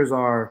amateurs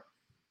are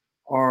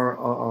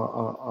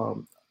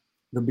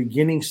the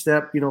beginning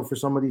step, for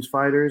some of these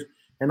fighters,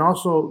 and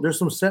also there's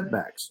some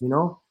setbacks.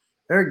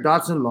 Eric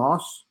Dotson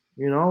lost.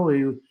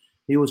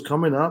 He was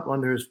coming up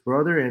under his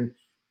brother, and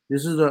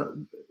this is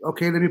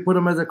okay, let me put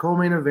him as a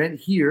co-main event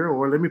here,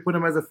 or let me put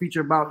him as a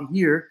feature bout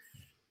here,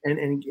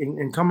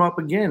 and come up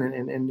again,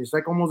 and it's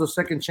like almost a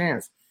second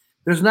chance.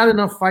 There's not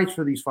enough fights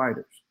for these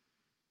fighters.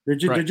 There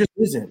just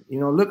isn't.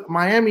 Look,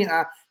 Miami,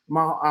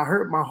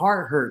 my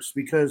heart hurts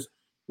because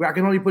I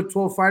can only put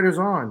 12 fighters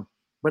on,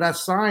 but I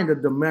signed a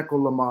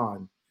Demeco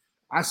Lamont.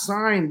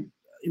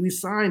 We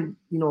signed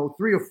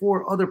 3 or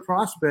 4 other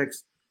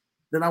prospects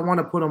that I want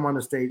to put them on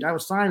the stage. I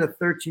signed a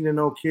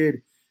 13-0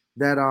 kid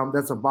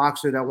that's a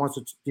boxer that wants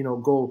to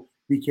go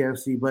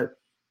BKFC, but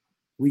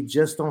we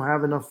just don't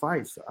have enough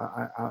fights.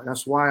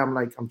 That's why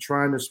I'm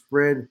trying to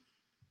spread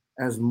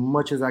as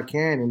much as I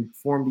can and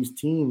form these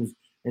teams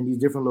in these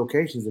different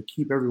locations to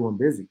keep everyone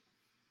busy.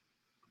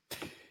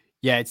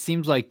 Yeah, it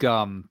seems like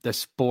the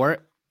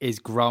sport is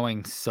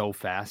growing so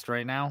fast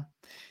right now.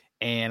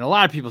 And a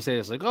lot of people say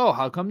this, like, oh,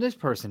 how come this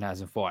person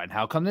hasn't fought? And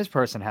how come this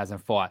person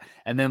hasn't fought?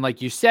 And then,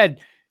 like you said,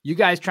 you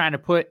guys trying to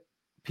put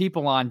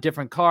people on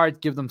different cards,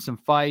 give them some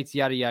fights,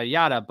 yada, yada,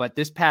 yada. But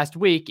this past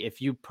week,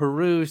 if you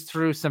peruse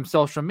through some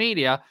social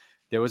media,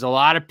 there was a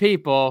lot of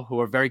people who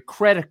were very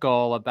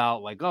critical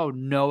about, like, oh,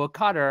 Noah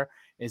Cutter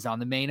is on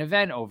the main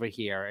event over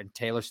here. And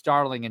Taylor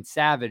Starling and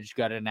Savage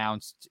got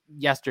announced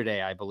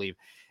yesterday, I believe.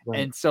 Right.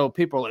 And so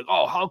people are like,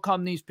 oh, how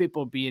come these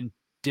people are being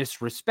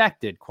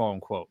disrespected, quote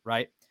unquote,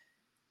 right?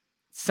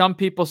 Some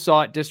people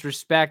saw it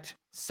disrespect.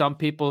 Some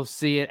people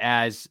see it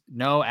as,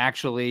 no,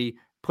 actually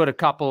put a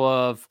couple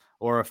of,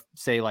 or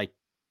say like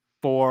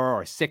 4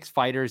 or 6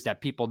 fighters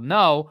that people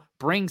know,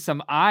 bring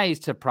some eyes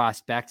to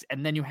prospects,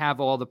 and then you have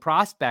all the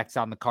prospects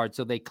on the card,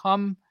 so they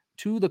come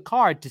to the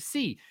card to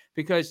see.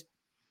 Because,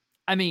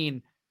 I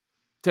mean,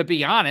 to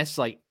be honest,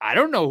 like, I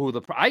don't know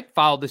I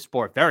follow this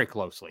sport very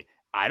closely.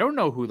 I don't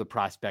know who the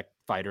prospect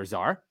fighters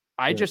are.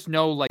 I just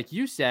know, like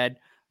you said,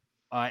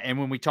 and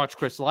when we talked to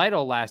Chris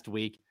Lytle last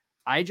week,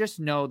 I just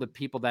know the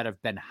people that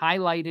have been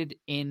highlighted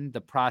in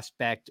the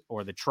prospect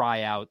or the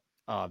tryout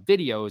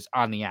videos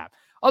on the app.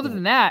 Other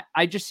than that,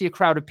 I just see a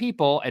crowd of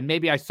people, and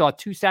maybe I saw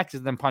 2 sexes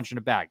of them punching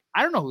a bag.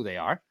 I don't know who they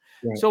are.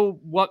 Right. So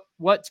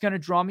what's going to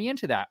draw me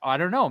into that? I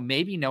don't know.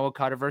 Maybe Noah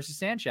Cutter versus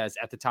Sanchez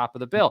at the top of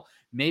the bill.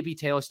 Maybe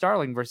Taylor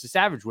Starling versus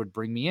Savage would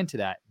bring me into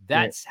that.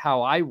 That's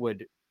how I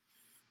would.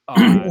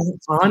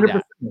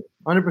 100%.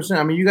 100%.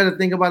 I mean, you got to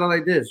think about it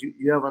like this.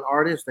 You have an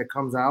artist that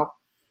comes out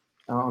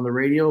on the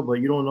radio, but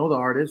you don't know the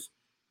artist,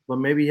 but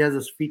maybe he has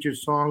a featured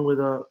song with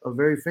a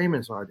very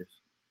famous artist.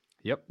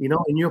 Yep. You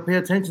know, and you'll pay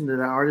attention to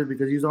that artist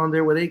because he's on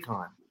there with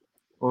Akon,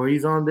 or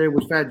he's on there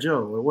with Fat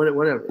Joe, or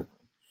whatever.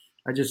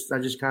 I just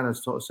kind of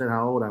said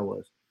how old I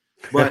was,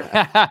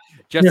 but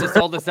just as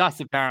old as us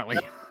apparently.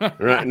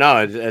 Right? No,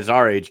 it's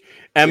our age.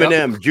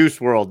 Eminem, Juice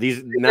WRLD.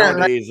 These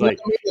nowadays, like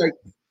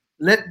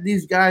let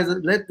these guys,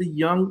 let the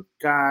young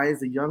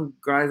guys and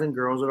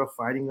girls that are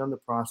fighting on the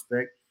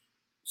prospect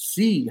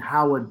see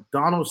how a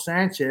Donald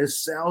Sanchez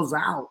sells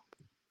out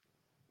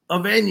a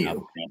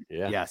venue.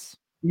 Yeah. Yes.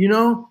 You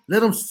know,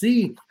 let them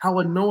see how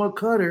a Noah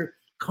Cutter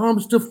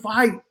comes to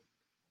fight.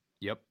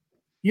 Yep.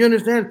 You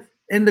understand?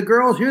 And the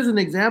girls, here's an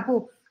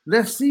example.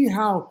 Let's see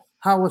how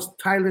a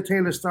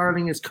Taylor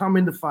Starling is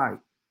coming to fight.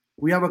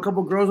 We have a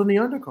couple girls on the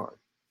undercard.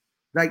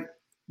 Like,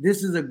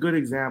 this is a good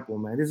example,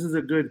 man. This is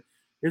a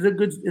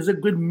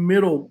good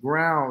middle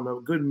ground, a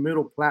good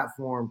middle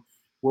platform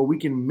where we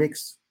can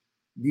mix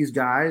these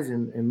guys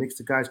and mix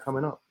the guys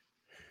coming up.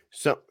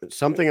 So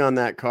something on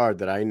that card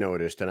that I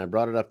noticed, and I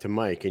brought it up to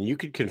Mike, and you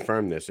could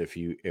confirm this if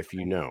you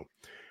know.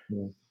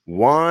 Yeah.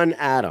 Juan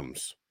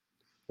Adams.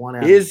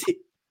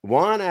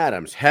 Juan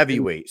Adams,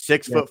 heavyweight,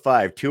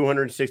 6'5",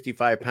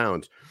 265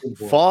 pounds,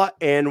 fought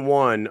and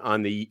won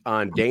on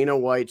Dana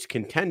White's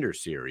Contender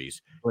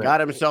Series. Right. Got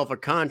himself a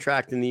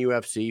contract in the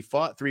UFC.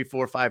 Fought 3,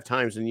 4, 5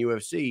 times in the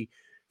UFC.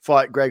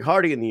 Fought Greg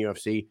Hardy in the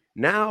UFC.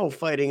 Now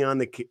fighting on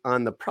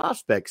the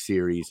Prospect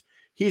Series.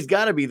 He's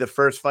got to be the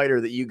first fighter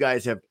that you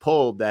guys have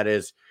pulled that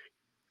is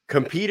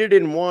competed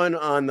and won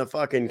on the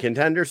fucking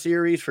Contender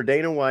Series for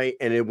Dana White,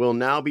 and it will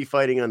now be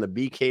fighting on the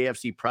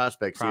BKFC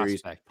Prospect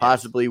Series,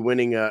 possibly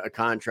winning a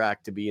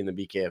contract to be in the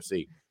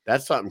BKFC.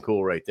 That's something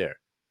cool right there.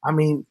 I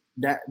mean,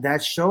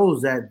 that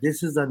shows that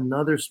this is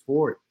another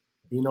sport.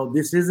 You know,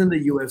 this isn't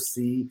the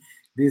UFC.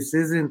 This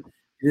isn't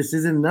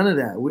none of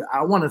that.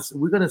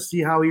 We're gonna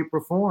see how he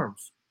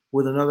performs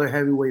with another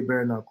heavyweight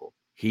bare knuckle.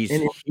 He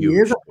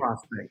is a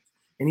prospect,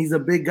 and he's a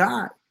big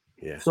guy.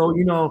 Yeah. So,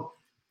 you know,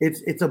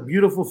 it's a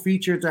beautiful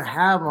feature to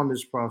have on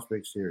this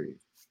Prospect Series.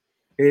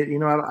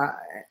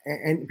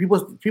 And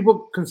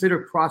people consider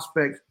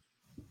Prospect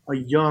a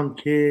young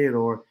kid,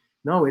 or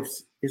no,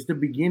 it's the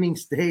beginning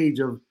stage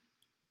of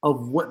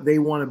what they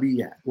want to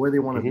be at, where they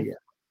want to be at.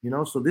 You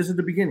know, so this is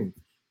the beginning.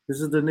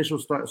 This is the initial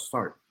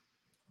start.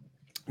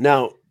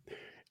 Now,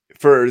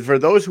 for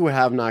those who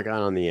have not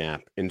gone on the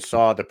app and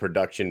saw the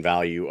production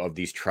value of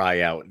these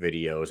tryout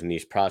videos and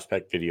these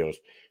prospect videos,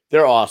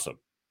 they're awesome.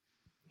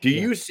 Do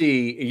you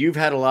see, you've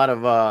had a lot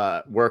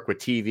of work with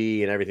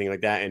TV and everything like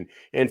that,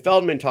 and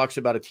Feldman talks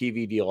about a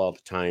TV deal all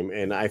the time,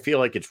 and I feel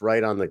like it's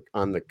right on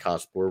the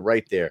cusp. We're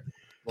right there.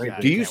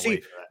 Do you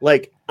see,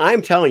 like,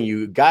 I'm telling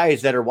you,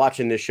 guys that are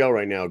watching this show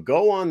right now,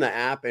 go on the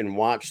app and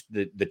watch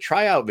the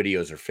tryout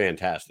videos are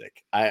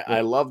fantastic.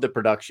 I love the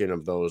production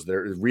of those.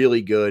 They're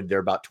really good. They're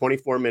about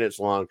 24 minutes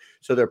long,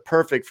 so they're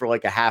perfect for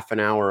like a half an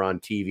hour on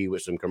TV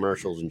with some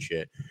commercials and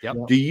shit. Yep.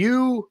 Do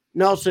you,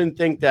 Nelson,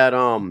 think that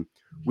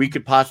we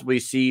could possibly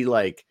see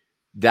like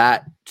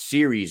that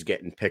series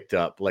getting picked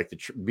up, like the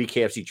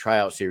BKFC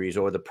tryout series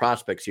or the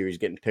prospect series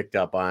getting picked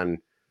up on,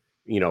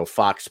 you know,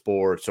 Fox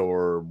Sports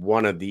or or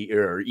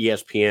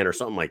ESPN or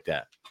something like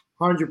that?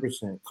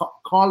 100%.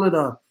 Call it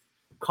a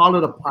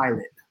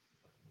pilot.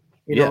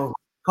 You know,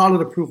 call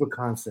it a proof of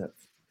concept.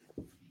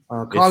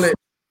 Call it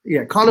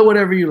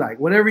whatever you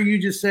like. Whatever you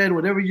just said,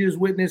 whatever you just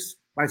witnessed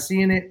by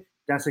seeing it,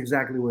 that's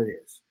exactly what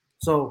it is.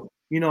 So,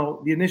 you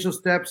know, the initial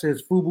steps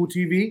is Fubu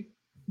TV.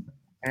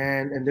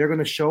 And they're going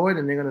to show it,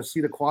 and they're going to see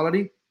the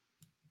quality,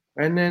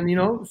 and then, you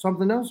know,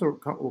 something else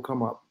will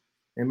come up,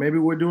 and maybe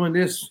we're doing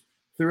this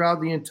throughout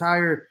the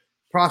entire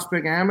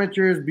Prospect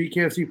Amateurs,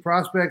 BKFC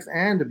Prospects,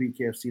 and the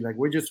BKFC. Like,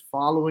 we're just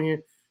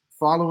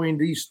following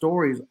these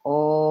stories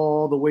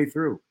all the way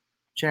through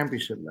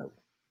championship level.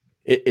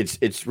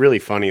 It's really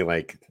funny,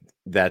 like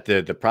that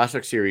the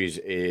Prospect Series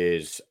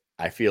is,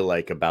 I feel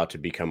like, about to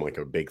become like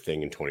a big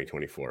thing in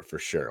 2024 for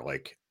sure.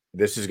 Like,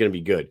 this is going to be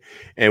good,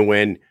 and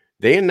when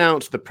they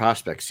announced the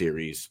Prospect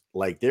Series,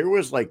 like, there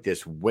was like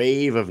this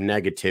wave of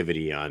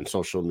negativity on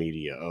social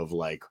media of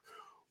like,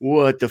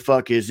 what the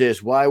fuck is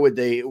this? Why would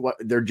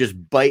they're just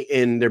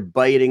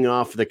biting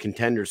off the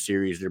Contender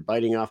Series. They're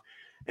biting off.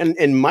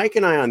 And Mike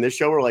and I on this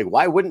show were like,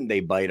 why wouldn't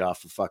they bite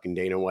off of fucking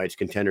Dana White's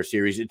Contender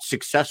Series? It's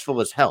successful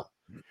as hell.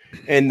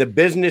 And the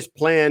business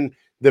plan,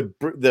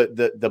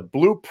 the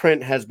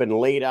blueprint has been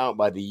laid out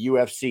by the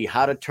UFC,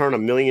 how to turn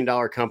 $1 million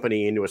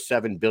company into a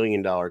 $7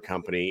 billion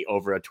company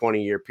over a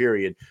 20-year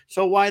period.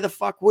 So why the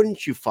fuck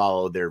wouldn't you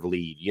follow their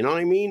lead? You know what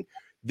I mean?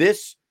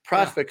 This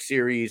Prospect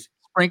Series,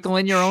 sprinkle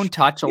in your own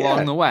touch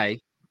along the way.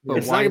 But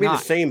it's not gonna be the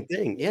same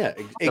thing. Yeah,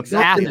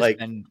 exactly. Like,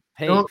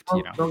 don't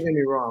get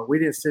me wrong. We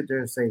didn't sit there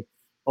and say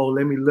oh,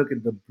 let me look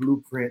at the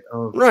blueprint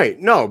of Right.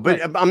 No, but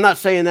Right. I'm not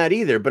saying that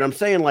either. But I'm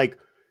saying, like,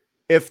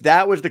 if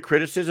that was the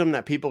criticism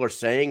that people are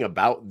saying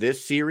about this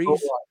so series,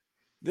 what?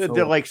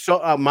 they're like,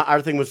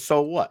 our thing was,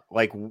 so what?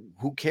 Like,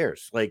 who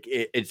cares? Like,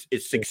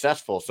 it's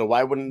successful. So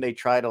why wouldn't they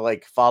try to,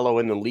 like, follow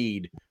in the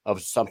lead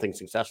of something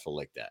successful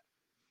like that?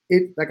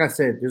 It, like I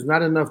said, there's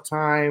not enough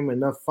time,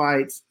 enough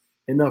fights,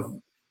 enough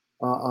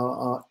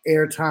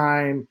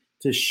airtime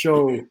to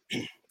show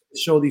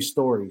these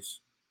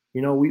stories.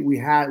 You know, we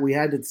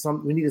needed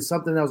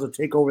something else to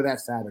take over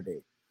that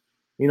Saturday.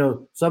 You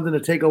know, something to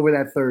take over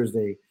that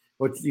Thursday.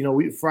 But you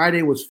know,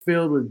 Friday was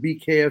filled with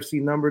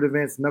BKFC numbered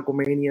events,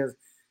 Knucklemanias,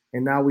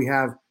 and now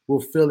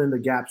we'll fill in the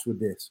gaps with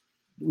this.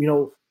 You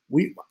know,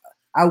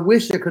 I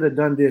wish I could have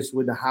done this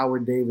with the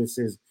Howard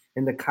Davises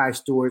and the Kai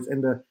Stewarts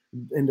and the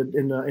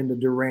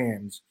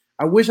Durans.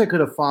 I wish I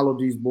could have followed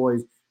these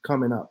boys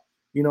coming up.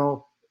 You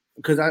know,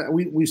 because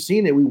we've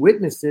seen it, we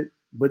witnessed it,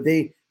 but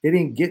they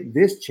didn't get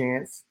this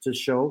chance to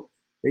show.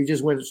 They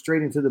just went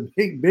straight into the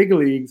big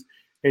leagues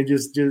and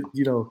just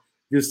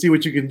see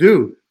what you can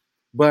do.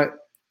 But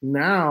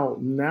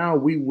now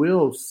we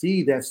will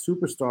see that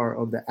superstar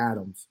of the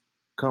Adams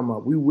come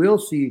up. We will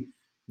see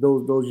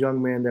those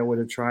young men that were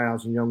the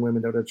tryouts and young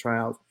women that were the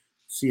tryouts,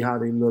 see how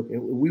they look.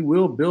 And we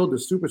will build the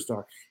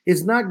superstar.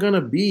 It's not going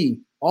to be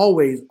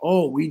always,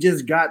 oh, we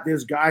just got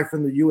this guy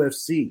from the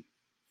UFC.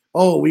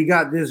 Oh, we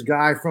got this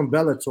guy from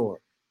Bellator.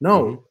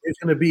 No, It's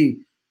going to be,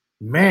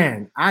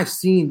 man, I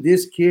seen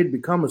this kid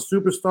become a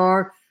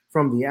superstar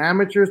from the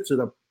amateurs to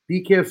the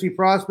BKFC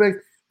prospects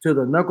to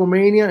the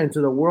Knucklemania and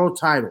to the world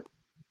title.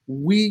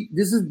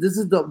 This is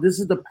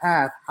the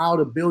path how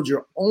to build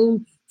your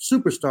own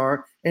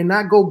superstar and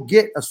not go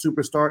get a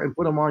superstar and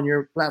put them on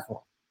your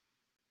platform.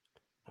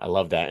 I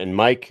love that. And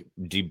Mike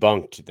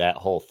debunked that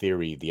whole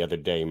theory the other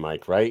day,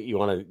 Mike, right?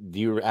 Do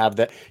you have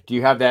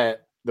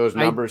those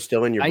numbers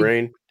still in your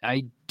brain?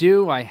 I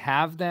do. I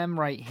have them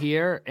right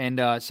here.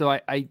 And so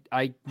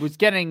I was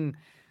getting,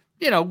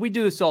 we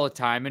do this all the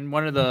time. And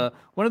one of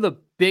the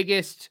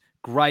biggest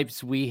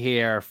gripes we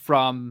hear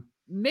from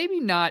maybe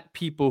not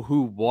people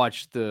who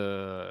watch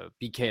the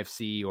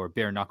BKFC or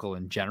bare knuckle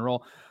in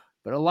general,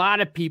 but a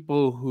lot of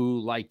people who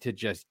like to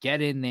just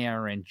get in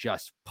there and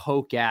just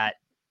poke at,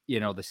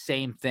 the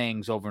same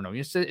things over and over.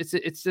 It's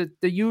the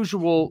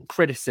usual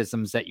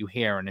criticisms that you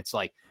hear. And it's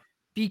like,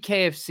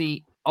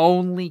 BKFC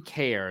only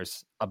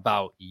cares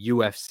about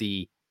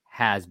UFC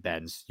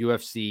has-beens,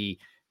 UFC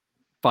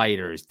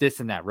fighters,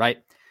 this and that, right?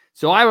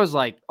 So I was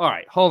like, all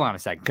right, hold on a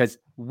second, because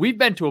we've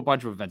been to a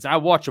bunch of events. I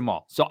watch them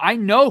all. So I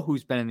know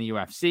who's been in the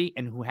UFC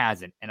and who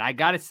hasn't. And I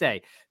got to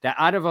say that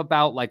out of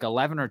about like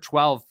 11 or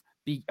 12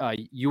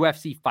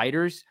 UFC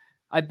fighters,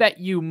 I bet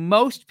you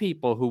most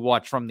people who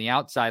watch from the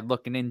outside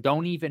looking in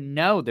don't even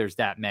know there's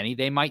that many.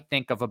 They might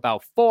think of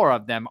about 4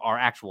 of them are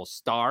actual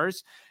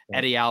stars. Yeah.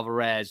 Eddie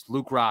Alvarez,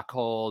 Luke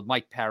Rockhold,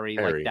 Mike Perry,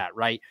 like that,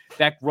 right?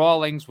 Beck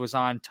Rawlings was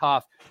on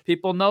Tough.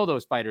 People know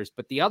those fighters,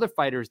 but the other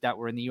fighters that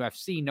were in the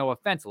UFC, no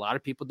offense, a lot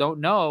of people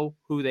don't know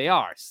who they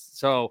are.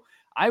 So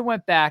I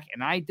went back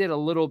and I did a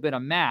little bit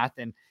of math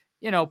and,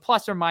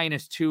 plus or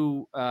minus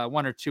 1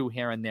 or 2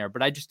 here and there,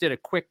 but I just did a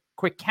quick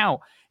count.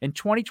 In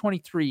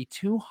 2023,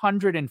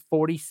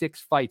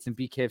 246 fights in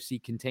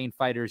BKFC contain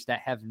fighters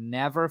that have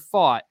never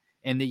fought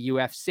in the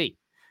UFC.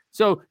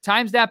 So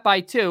times that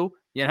by 2,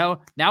 now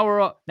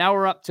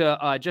we're up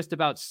to just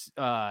about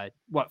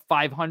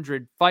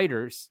 500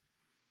 fighters.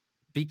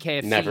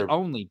 BKFC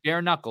only,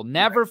 bare knuckle,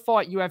 never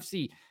fought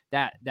UFC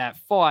that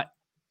fought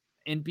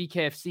in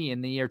BKFC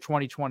in the year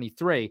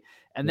 2023,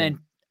 and then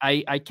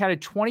I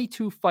counted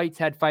 22 fights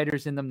had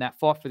fighters in them that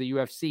fought for the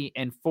UFC.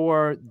 And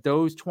for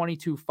those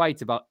 22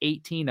 fights, about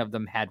 18 of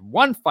them had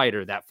one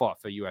fighter that fought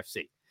for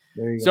UFC.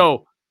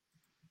 So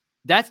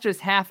that's just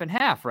half and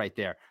half right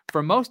there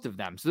for most of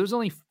them. So there's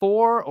only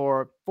 4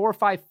 or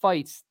 5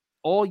 fights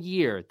all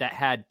year that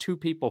had 2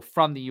 people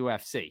from the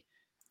UFC.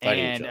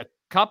 And a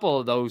couple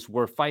of those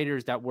were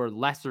fighters that were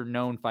lesser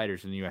known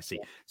fighters in the UFC.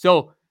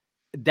 So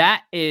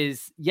that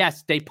is,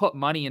 yes, they put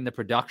money in the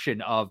production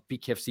of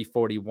BKFC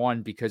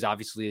 41 because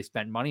obviously they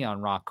spent money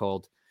on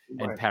Rockhold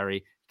and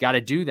Perry. Got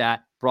to do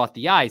that. Brought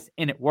the eyes,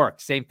 and it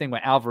works. Same thing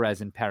with Alvarez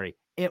and Perry.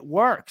 It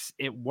works.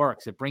 It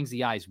works. It brings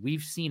the eyes.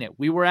 We've seen it.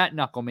 We were at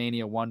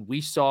Knucklemania 1.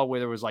 We saw where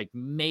there was like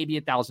maybe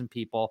 1,000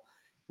 people.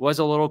 Was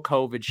a little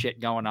COVID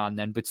shit going on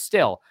then, but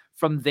still,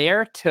 from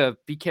there to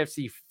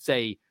BKFC,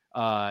 say,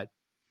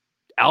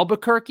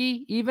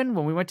 Albuquerque, even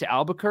when we went to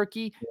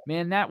Albuquerque,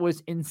 man, that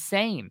was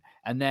insane.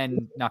 And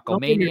then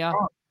Knucklemania.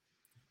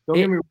 Don't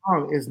get me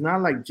wrong. It's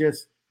not like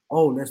just,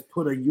 oh, let's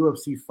put a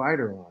UFC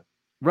fighter on.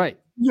 Right.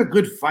 These are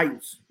good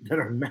fights that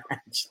are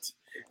matched.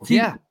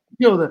 Yeah.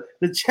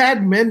 The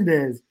Chad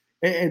Mendez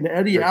and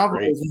Eddie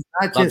Alvarez is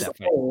not just,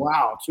 oh,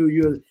 wow, 2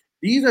 years.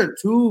 These are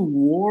 2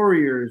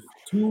 warriors,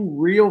 2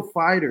 real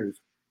fighters.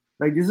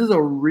 Like, this is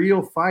a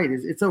real fight.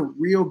 It's a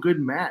real good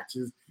match.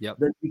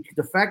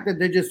 The fact that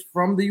they're just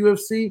from the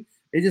UFC,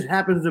 it just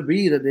happens to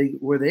be that they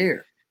were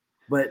there.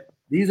 But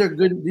these were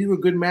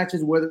good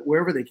matches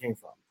wherever they came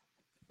from.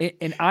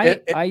 And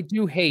I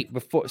do hate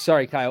before.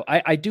 Sorry, Kyle.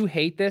 I do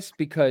hate this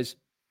because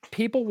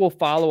people will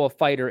follow a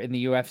fighter in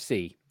the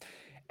UFC,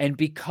 and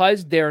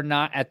because they're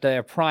not at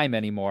their prime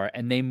anymore,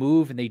 and they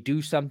move and they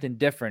do something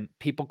different,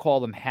 people call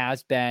them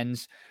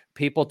has-beens.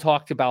 People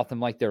talked about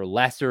them like they're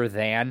lesser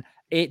than.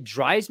 It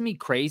drives me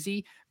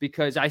crazy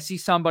because I see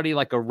somebody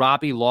like a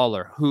Robbie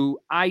Lawler, who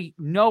I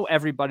know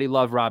everybody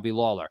loved Robbie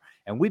Lawler,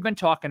 and we've been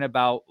talking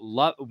about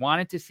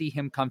wanted to see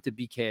him come to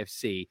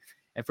BKFC.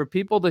 And for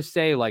people to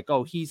say like,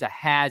 oh, he's a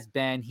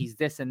has-been, he's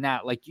this and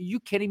that, like, you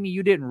kidding me?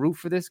 You didn't root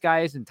for this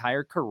guy his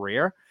entire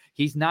career.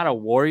 He's not a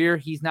warrior.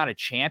 He's not a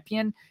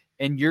champion.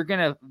 And you're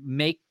going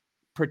to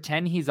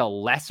pretend he's a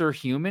lesser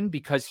human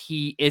because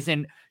he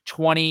isn't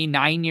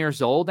 29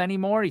 years old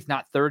anymore. He's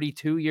not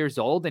 32 years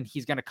old, and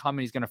he's going to come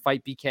and he's going to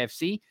fight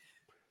BKFC.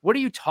 What are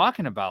you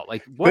talking about?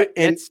 Like, what?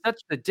 It's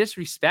such the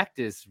disrespect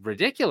is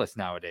ridiculous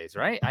nowadays,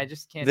 right? I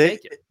just can't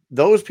take it.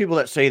 Those people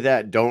that say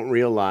that don't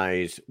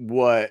realize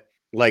what,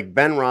 like,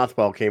 Ben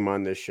Rothwell came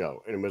on this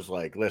show and was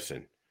like,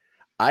 listen,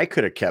 I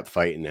could have kept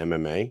fighting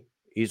MMA.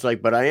 He's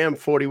like, but I am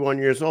 41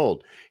 years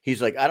old.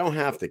 He's like, I don't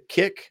have to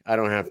kick. I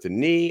don't have to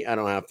knee. I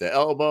don't have to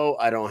elbow.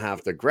 I don't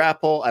have to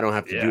grapple. I don't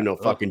have to do no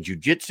fucking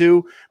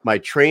jujitsu. My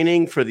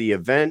training for the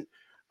event,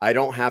 I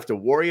don't have to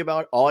worry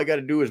about. All I got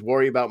to do is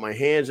worry about my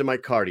hands and my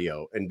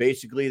cardio. And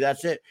basically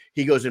that's it.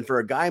 He goes, and for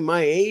a guy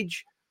my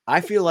age,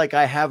 I feel like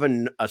I have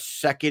a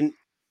second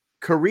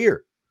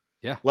career.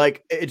 Yeah.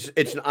 Like it's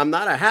I'm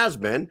not a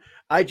has-been.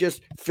 I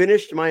just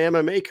finished my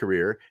MMA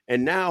career,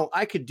 and now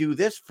I could do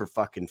this for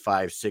fucking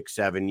 5, 6,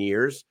 7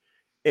 years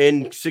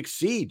and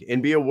succeed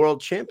and be a world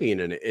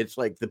champion in it. It's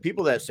like the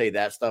people that say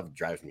that stuff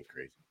drives me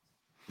crazy.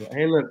 Yeah.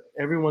 Hey, look,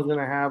 everyone's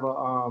gonna have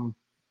an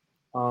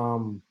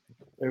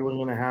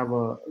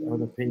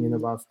opinion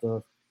about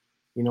stuff.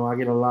 You know, I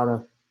get a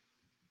lot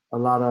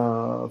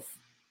of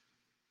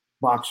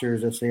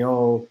boxers that say,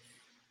 "Oh,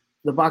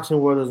 the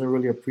boxing world doesn't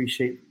really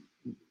appreciate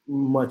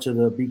much of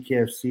the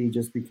BKFC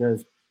just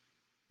because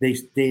they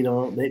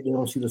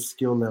don't see the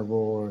skill level,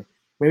 or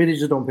maybe they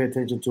just don't pay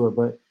attention to it."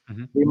 But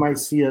they might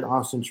see an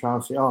Austin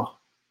Trout, say, "Oh,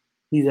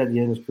 he's at the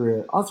end of his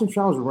career." Austin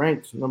Trout's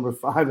ranked number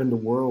 5 in the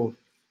world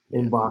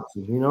in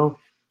boxing. You know,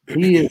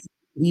 he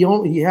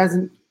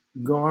hasn't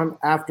gone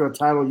after a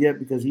title yet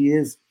because he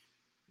is,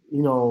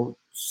 you know,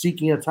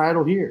 seeking a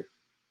title here.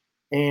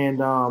 And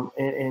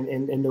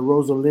the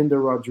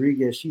Rosalinda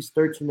Rodriguez, she's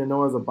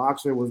 13-0 as a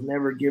boxer, was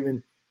never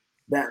given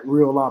that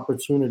real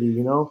opportunity.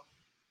 You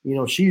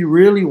know, she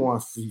really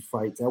wants to see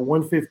fights at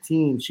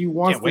 115. She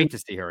wants. Can't wait to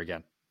see her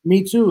again.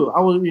 Me too.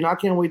 I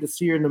can't wait to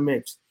see her in the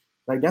mix.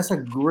 Like, that's a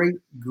great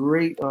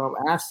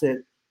asset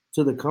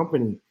to the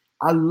company.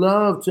 I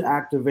love to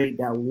activate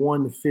that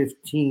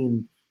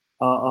 115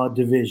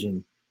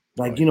 division.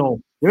 Like, you know,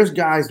 there's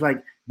guys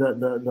like there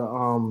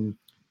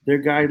are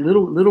guys,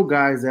 little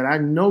guys that I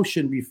know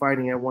shouldn't be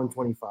fighting at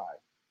 125.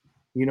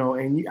 You know,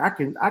 and I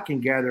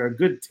can gather a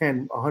good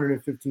 10,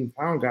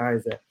 115-pound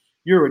guys that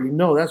you already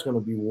know that's going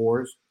to be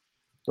wars.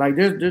 Like,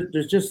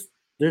 there's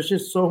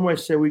just so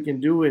much that we can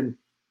do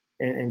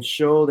and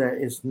show that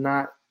it's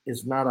not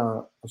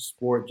a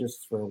sport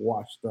just for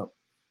washed up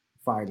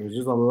fighters.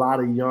 There's a lot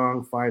of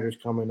young fighters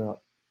coming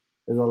up.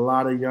 There's a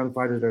lot of young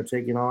fighters that are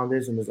taking on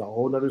this, and there's a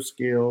whole other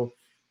skill.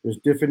 There's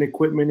different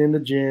equipment in the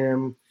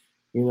gym.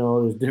 You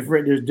know,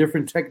 there's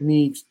different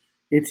techniques.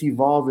 It's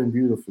evolving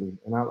beautifully,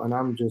 and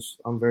I'm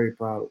very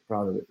proud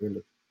of it,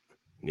 really.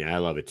 Yeah, I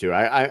love it too.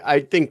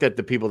 I think that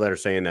the people that are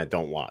saying that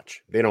don't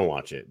watch. They don't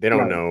watch it. They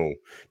don't know.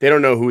 They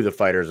don't know who the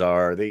fighters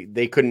are.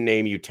 They couldn't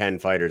name you 10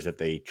 fighters that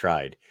they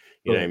tried.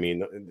 You know what I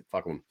mean?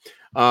 Fuck them.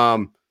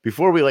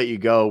 Before we let you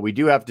go, we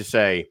do have to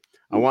say,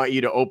 I want you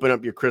to open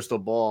up your crystal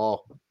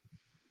ball.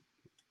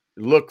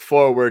 Look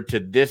forward to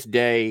this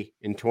day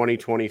in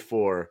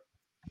 2024.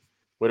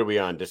 What are we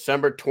on?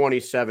 December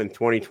 27th,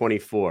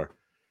 2024.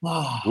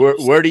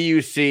 Where do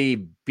you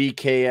see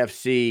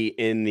BKFC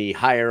in the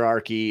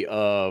hierarchy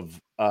of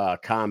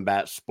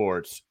combat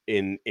sports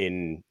in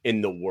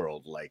the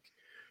world? Like,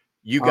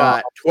 you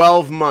got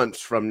 12 months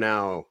from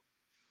now,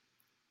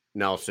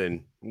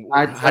 Nelson.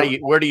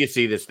 Where do you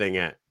see this thing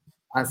at?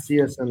 I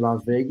see us in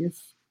Las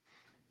Vegas,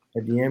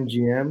 at the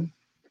MGM,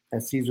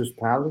 at Caesar's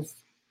Palace.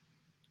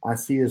 I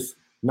see us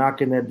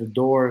knocking at the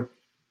door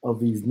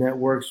of these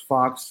networks: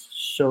 Fox,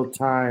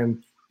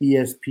 Showtime,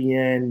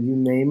 ESPN, you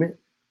name it,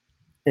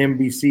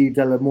 NBC,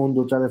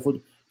 Telemundo,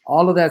 Telefoot.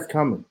 All of that's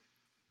coming.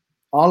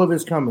 All of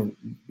it's coming.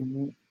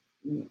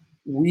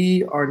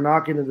 We are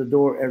knocking at the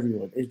door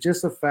everywhere. It's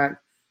just a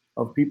fact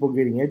of people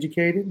getting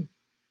educated,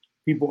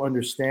 people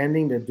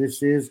understanding that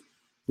this is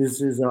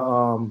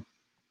in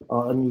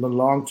the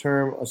long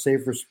term a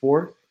safer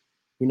sport.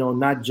 You know,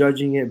 not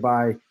judging it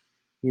by,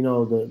 you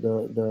know,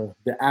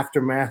 the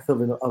aftermath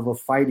of a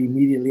fight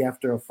immediately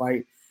after a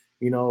fight.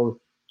 You know,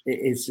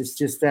 it's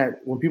just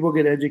that when people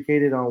get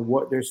educated on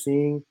what they're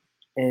seeing,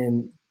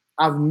 and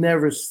I've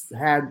never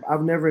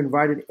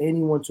invited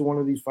anyone to one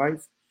of these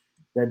fights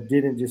that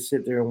didn't just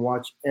sit there and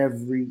watch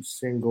every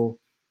single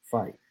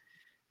fight.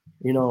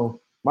 You know,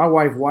 my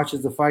wife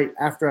watches the fight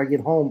after I get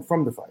home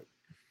from the fight.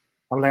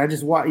 I'm like, I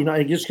just watch,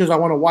 just because I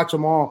want to watch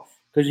them all,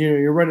 because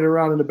you're running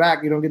around in the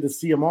back, you don't get to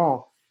see them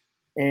all.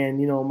 And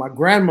my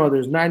grandmother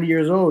is 90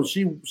 years old.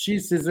 She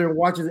sits there and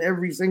watches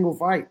every single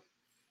fight.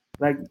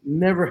 Like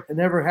never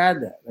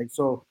had that. Like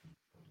so,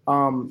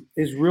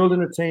 it's real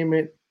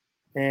entertainment,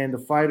 and the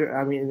fighter.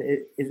 I mean,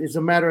 it's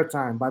a matter of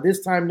time. By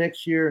this time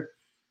next year,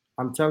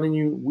 I'm telling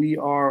you, we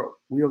are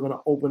going to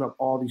open up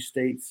all these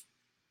states.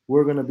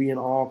 We're going to be in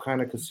all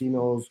kind of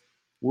casinos.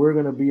 We're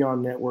going to be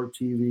on network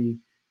TV.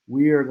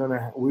 We are going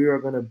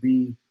to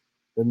be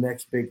the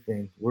next big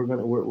thing. We're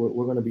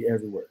going to be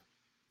everywhere.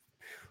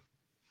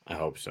 I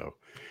hope so.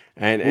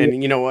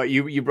 And you know what?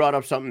 You brought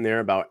up something there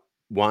about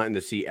wanting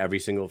to see every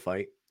single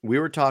fight. We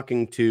were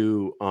talking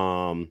to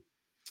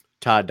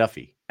Todd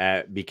Duffy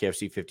at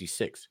BKFC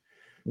 56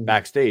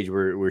 backstage.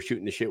 We're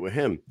shooting the shit with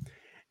him,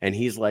 and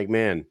he's like,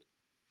 "Man,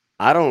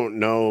 I don't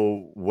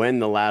know when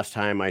the last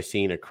time I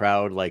seen a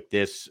crowd like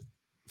this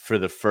for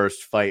the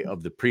first fight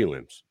of the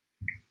prelims."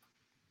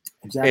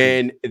 Exactly.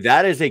 And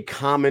that is a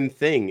common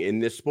thing in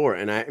this sport.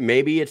 And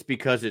maybe it's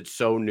because it's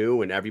so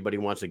new and everybody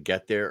wants to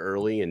get there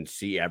early and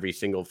see every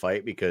single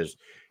fight because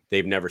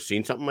they've never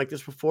seen something like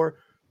this before.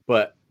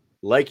 But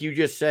like you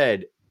just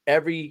said,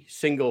 every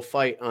single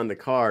fight on the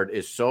card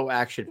is so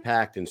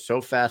action-packed and so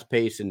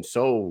fast-paced and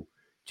so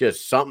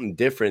just something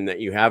different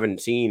that you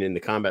haven't seen in the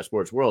combat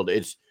sports world.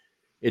 It's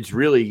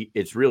really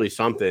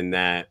something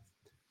that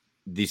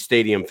the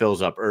stadium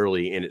fills up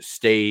early and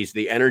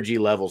the energy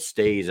level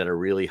stays at a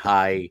really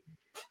high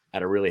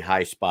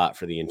spot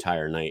for the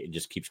entire night. It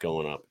just keeps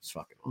going up. It's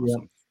fucking awesome.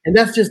 Yeah. And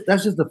that's just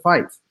the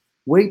fights.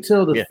 Wait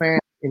till the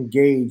fans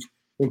engage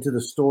into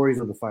the stories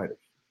of the fighters.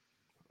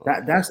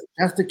 That's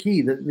the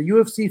key. The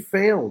UFC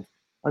failed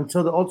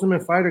until the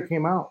Ultimate Fighter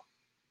came out,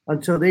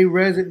 until they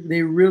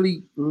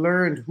really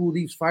learned who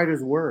these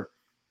fighters were,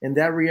 and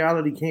that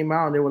reality came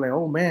out, and they were like,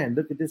 "Oh man,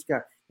 look at this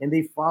guy," and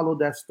they followed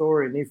that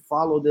story, and they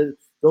followed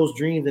those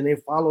dreams, and they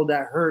followed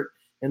that hurt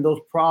and those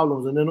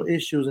problems and those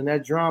issues and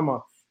that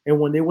drama. And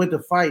when they went to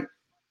fight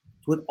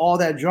with all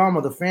that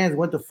drama, the fans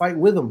went to fight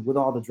with them with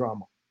all the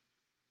drama.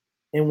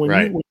 And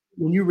when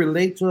you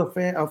relate to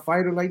a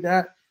fighter like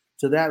that,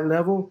 to that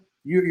level,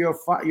 you're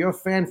a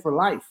fan for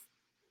life.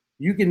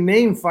 You can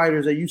name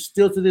fighters that you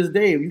still to this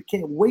day, you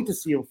can't wait to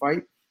see them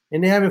fight,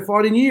 and they haven't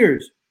fought in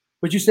years.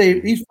 But you say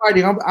he's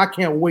fighting, I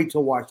can't wait to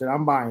watch that.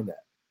 I'm buying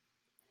that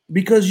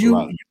because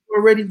you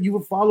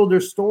followed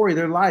their story,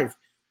 their life.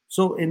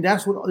 So, and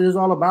that's what it is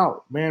all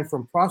about, man.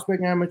 From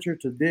prospect amateur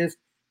to this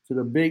to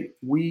the big,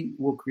 we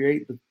will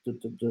create the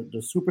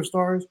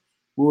superstars.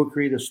 We will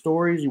create the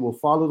stories. You will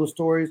follow the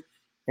stories,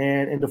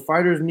 and the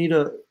fighters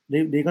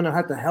they're gonna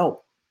have to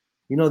help.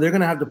 They're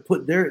gonna have to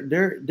put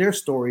their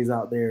stories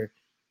out there,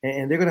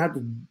 and they're gonna have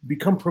to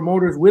become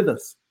promoters with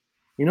us.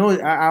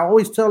 I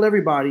always tell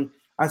everybody,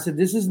 I said,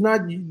 this is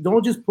not.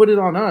 Don't just put it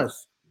on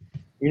us.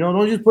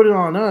 Don't just put it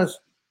on us.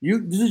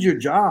 This is your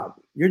job.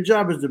 Your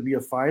job is to be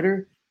a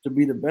fighter, to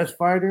be the best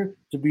fighter,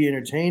 to be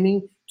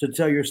entertaining, to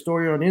tell your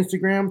story on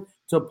Instagram,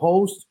 to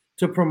post,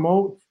 to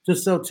promote, to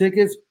sell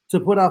tickets, to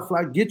put out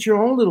flyers. Get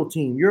your own little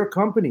team. You're a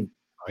company.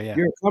 Oh, yeah.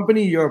 You're a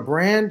company. You're a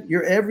brand.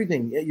 You're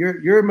everything.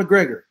 You're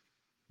McGregor.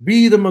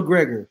 Be the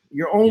McGregor.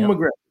 Your own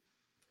McGregor.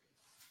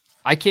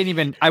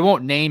 I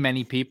won't name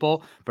any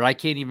people, but I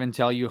can't even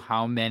tell you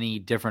how many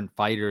different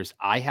fighters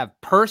I have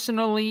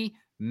personally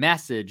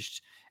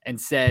messaged and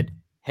said,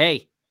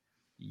 "Hey,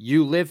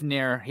 you live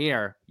near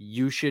here.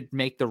 You should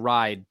make the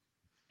ride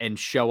and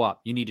show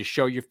up. You need to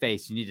show your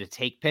face. You need to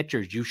take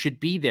pictures. You should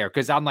be there."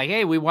 Because I'm like,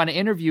 "Hey, we want to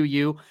interview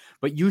you,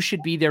 but you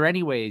should be there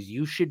anyways.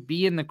 You should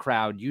be in the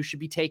crowd. You should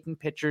be taking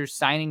pictures,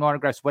 signing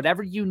autographs,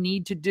 whatever you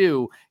need to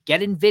do.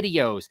 Get in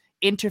videos,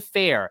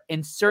 interfere,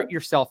 insert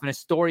yourself in a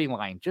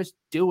storyline. Just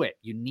do it.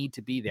 You need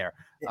to be there."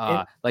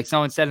 Like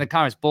someone said in the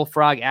comments,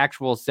 Bullfrog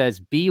Actual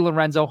says, "Be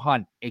Lorenzo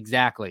Hunt."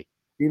 Exactly.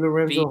 Be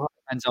Lorenzo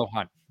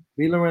Hunt.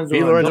 Be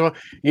Lorenzo.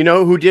 You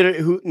know who did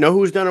it?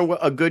 Who's done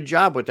a good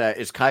job with that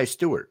is Kai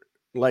Stewart.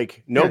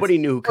 Like nobody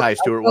knew who Kai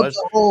Stewart was.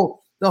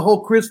 The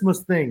whole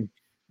Christmas thing.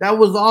 That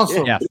was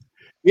awesome.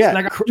 Yeah.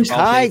 Like,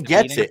 Kai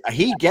gets it.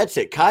 He gets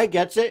it. Kai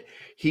gets it.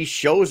 He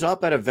shows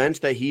up at events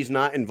that he's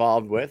not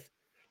involved with.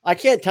 I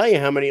can't tell you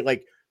how many,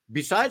 like,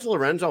 besides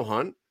Lorenzo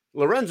Hunt,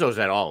 Lorenzo's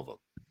at all of them.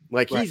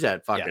 Like, he's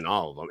at fucking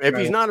all of them. If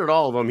he's not at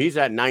all of them, he's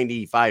at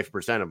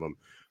 95% of them.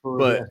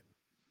 But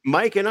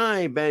Mike and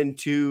I have been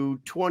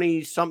to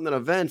 20-something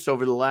events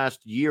over the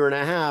last year and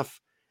a half,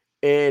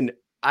 and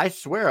I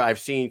swear I've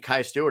seen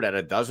Kai Stewart at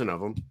a dozen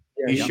of them.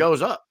 He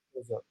shows up.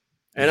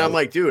 And I'm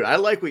like, dude, I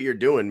like what you're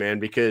doing, man,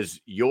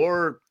 because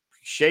you're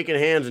shaking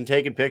hands and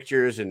taking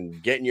pictures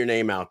and getting your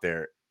name out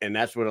there. And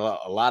that's what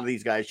a lot of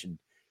these guys should,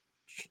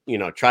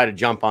 try to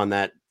jump on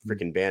that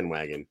freaking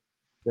bandwagon.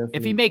 Definitely.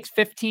 If he makes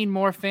 15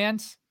 more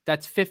fans,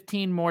 that's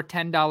 15 more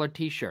 $10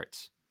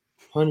 t-shirts.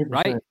 100%.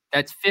 Right?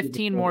 That's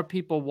 15 more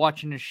people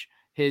watching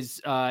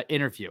his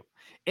interview.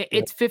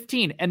 It's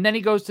 15. And then he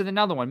goes to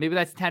another one. Maybe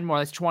that's 10 more.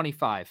 That's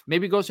 25.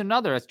 Maybe he goes to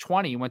another. That's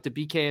 20. He went to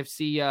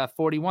BKFC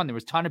 41. There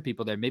was a ton of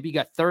people there. Maybe he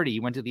got 30. He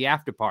went to the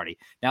after party.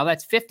 Now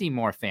that's 50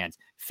 more fans.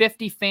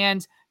 50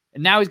 fans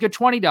And now he's got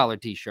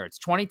 $20 t-shirts,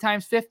 20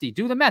 times 50.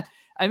 Do the math.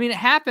 I mean, it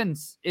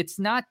happens. It's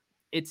not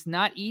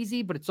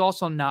easy, but it's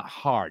also not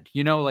hard.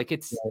 You know, like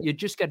you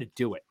just got to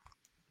do it.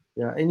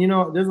 Yeah. And, you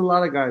know, there's a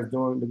lot of guys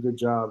doing a good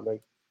job.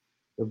 Like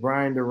the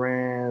Brian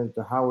Durant,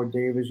 the Howard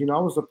Davis. You know,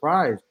 I was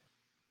surprised.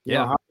 You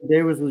know, Howard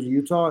Davis was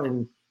Utah.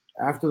 And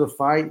after the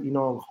fight, you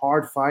know,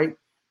 hard fight,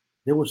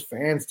 there was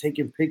fans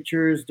taking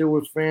pictures. There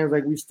was fans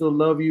like, we still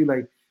love you.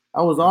 Like,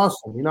 I was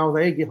awesome. You know, I was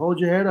like, hey, hold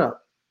your head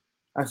up.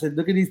 I said,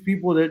 look at these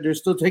people that they're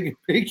still taking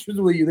pictures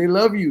with you. They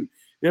love you.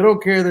 They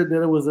don't care that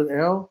it was an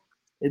L.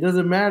 It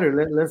doesn't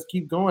matter. Let's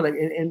keep going. Like,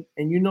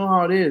 and you know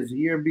how it is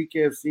here in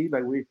BKFC.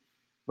 Like as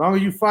long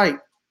as you fight,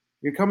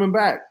 you're coming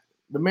back.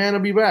 The man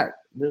will be back.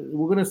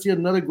 We're gonna see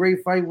another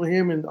great fight with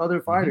him and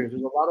other fighters.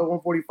 There's a lot of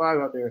 145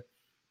 out there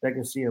that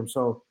can see him.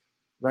 So,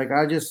 like,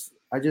 I just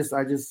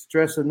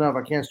stress enough.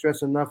 I can't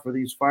stress enough for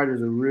these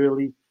fighters to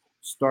really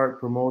start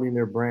promoting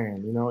their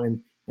brand. You know,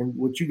 and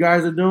what you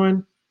guys are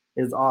doing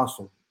is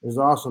awesome. It's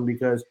awesome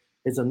because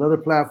it's another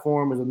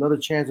platform, it's another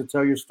chance to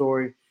tell your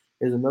story,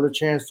 it's another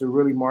chance to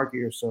really market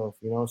yourself,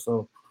 you know.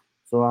 So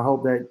I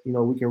hope that, you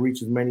know, we can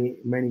reach as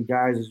many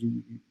guys as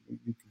you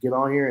can get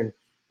on here,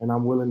 and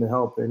I'm willing to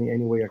help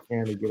any way I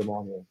can to get them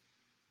on here.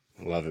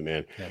 Love it,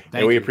 man. Yeah,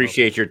 and we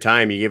appreciate your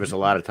time. You gave us a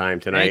lot of time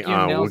tonight. Thank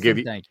you,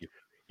 Nelson. Thank you.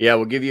 Yeah,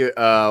 we'll give you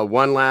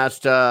one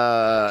last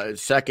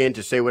second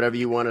to say whatever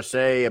you want to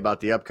say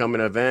about the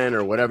upcoming event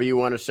or whatever you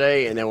want to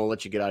say, and then we'll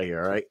let you get out of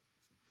here. All right.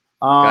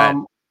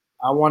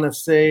 I want to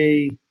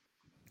say,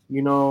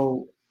 you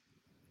know,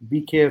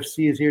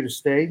 BKFC is here to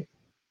stay.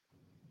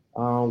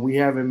 We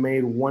haven't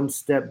made one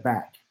step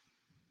back.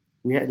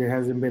 There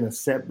hasn't been a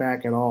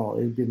setback at all.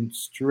 It's been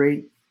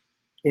straight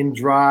in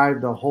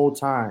drive the whole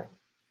time.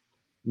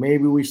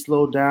 Maybe we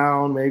slow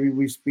down, maybe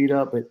we speed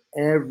up, but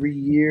every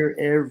year,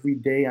 every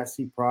day, I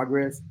see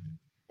progress,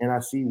 and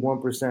I see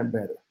 1%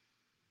 better.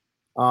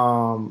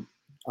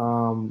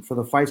 For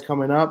the fights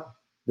coming up,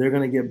 they're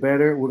going to get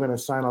better. We're going to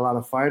sign a lot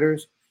of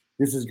fighters.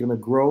 This is going to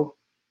grow,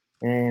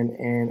 and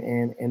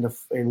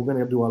we're going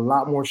to do a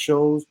lot more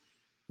shows.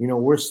 You know,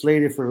 we're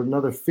slated for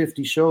another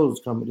 50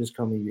 shows this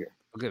coming year.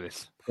 Look at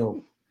this.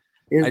 So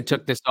I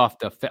took this off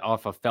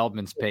of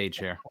Feldman's page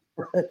here.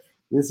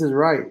 This is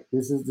right.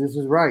 This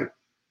is right.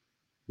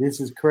 This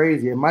is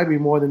crazy. It might be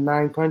more than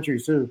 9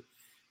 countries too.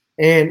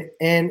 And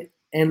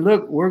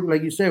look, we're,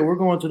 like you said, we're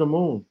going to the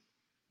moon.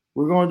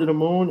 We're going to the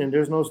moon, and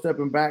there's no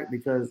stepping back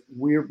because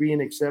we're being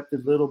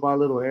accepted little by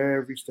little,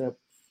 every step,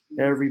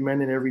 every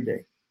minute, every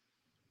day.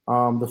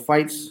 The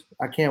fights,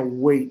 I can't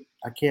wait.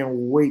 I can't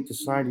wait to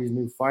sign these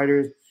new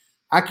fighters.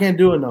 I can't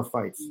do enough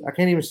fights. I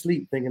can't even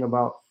sleep thinking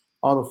about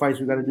all the fights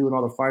we got to do and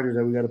all the fighters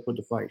that we got to put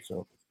to fight.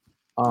 So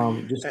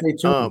just stay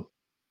tuned.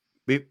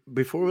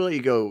 Before we let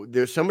you go,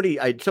 there's somebody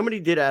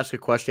did ask a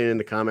question in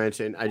the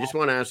comments, and I just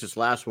want to ask this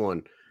last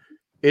one.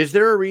 Is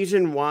there a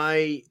reason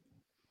why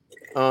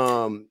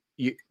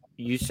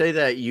you say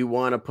that you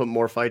want to put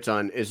more fights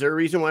on? Is there a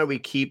reason why we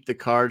keep the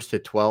cards to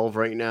 12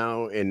 right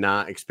now and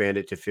not expand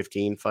it to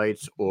 15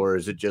 fights, or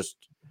is it just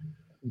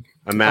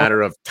a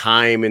matter of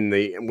time? In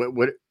the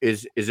what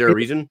is there a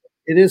reason?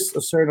 It is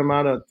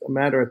a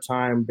matter of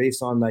time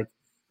based on like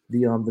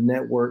the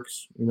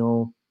networks, you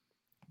know,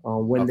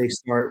 when they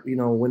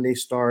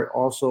start.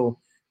 Also,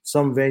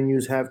 some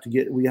venues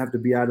we have to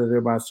be out of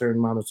there by a certain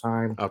amount of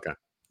time. Okay.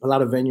 A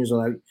lot of venues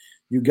are like,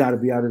 you got to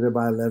be out of there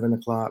by 11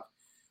 o'clock.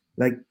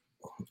 Like,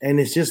 and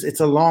it's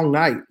a long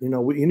night. You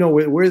know,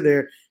 we're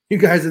there. You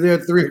guys are there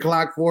at 3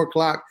 o'clock, 4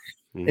 o'clock,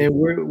 and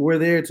we're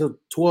there till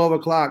 12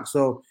 o'clock.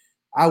 So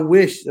I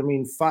wish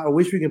we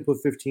can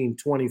put 15,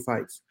 20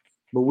 fights,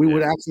 but we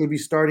would actually be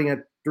starting at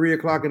 3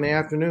 o'clock in the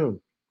afternoon,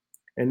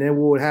 and then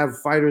we would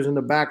have fighters in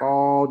the back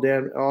all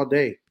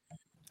day.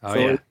 Oh,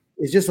 so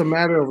it's just a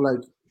matter of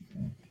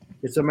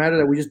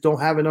that we just don't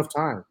have enough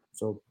time.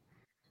 So.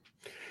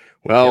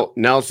 Well,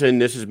 Nelson,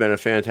 this has been a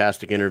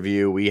fantastic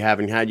interview. We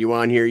haven't had you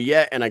on here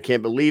yet, and I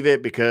can't believe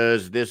it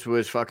because this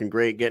was fucking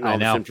great getting all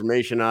this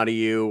information out of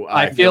you.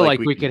 I feel like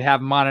we could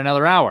have him on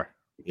another hour.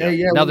 Yeah,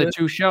 another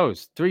 2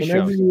 shows, 3 shows.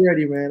 Whenever you're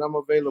ready, man, I'm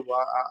available.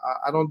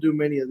 I don't do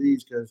many of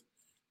these because,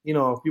 you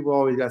know, people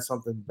always got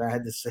something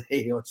bad to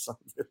say or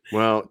something.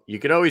 Well, you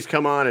could always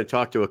come on and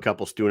talk to a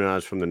couple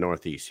Stunas from the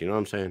Northeast. You know what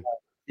I'm saying?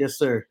 Yes,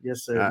 sir.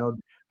 Yes, sir. All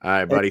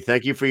right, buddy.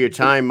 Thank you for your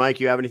time. Mike,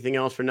 you have anything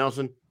else for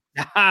Nelson?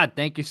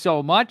 Thank you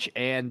so much.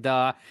 And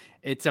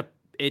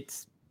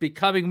it's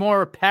becoming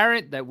more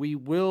apparent that we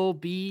will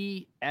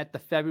be at the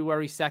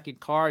February 2nd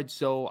card.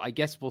 So I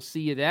guess we'll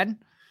see you then.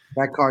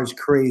 That card's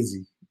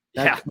crazy.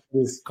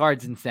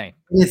 Card's insane.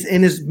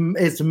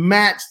 It's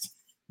matched.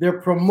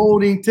 They're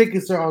promoting.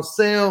 Tickets are on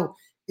sale.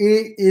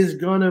 It is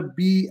gonna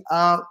be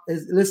out.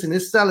 Listen,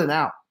 it's selling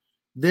out.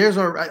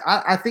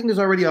 I think there's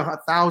already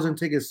 1,000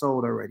 tickets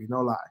sold already.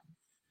 No lie.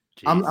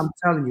 I'm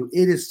telling you,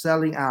 it is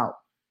selling out.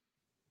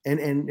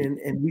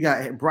 And we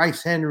got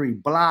Bryce Henry,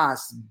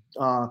 Blas,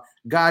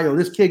 Gallo.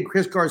 This kid,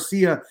 Chris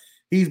Garcia,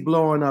 he's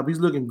blowing up. He's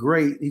looking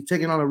great. He's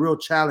taking on a real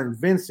challenge.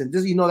 Vincent,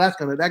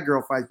 that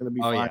girl fight's gonna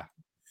be fun.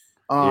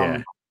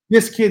 Yeah.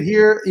 This kid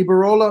here,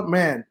 Ibarola,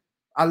 man,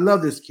 I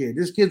love this kid.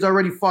 This kid's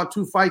already fought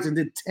 2 fights and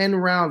did 10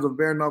 rounds of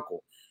bare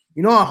knuckle.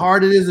 You know how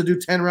hard it is to do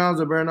 10 rounds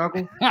of bare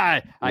knuckle?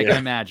 I can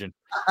imagine.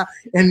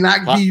 And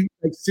not be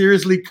like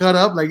seriously cut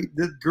up. Like,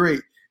 that's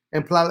great.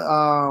 And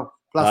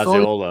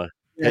Plaziola,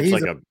 it's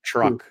like a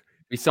truck.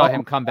 We saw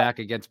him come back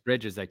against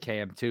Bridges at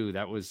KM2.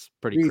 That was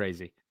pretty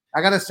crazy.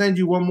 I gotta send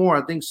you one more.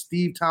 I think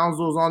Steve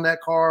Townsend's on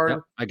that card.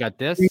 Yep, I got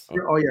this.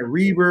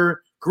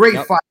 Reber. Great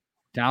fight.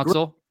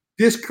 Townsend.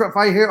 This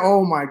fight here,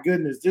 oh my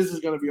goodness, this is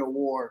gonna be a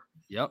war.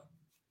 Yep.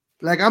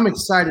 Like, I'm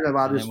excited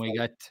about this. And we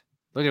got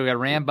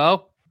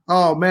Rambo.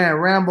 Oh man,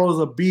 Rambo's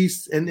a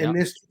beast, and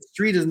this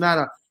street is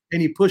not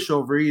any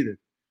pushover either.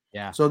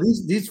 Yeah. So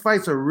these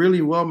fights are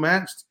really well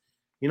matched.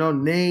 You know,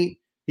 Nate,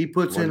 he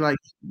puts in like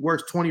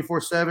works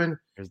 24/7.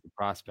 Here's the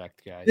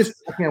prospect, guys.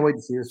 I can't wait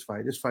to see this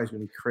fight. This fight's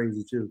gonna be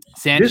crazy too.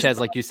 Sanchez,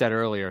 like you said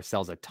earlier,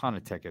 sells a ton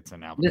of tickets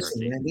in Albuquerque.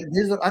 Listen,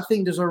 man, I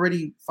think there's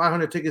already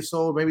 500 tickets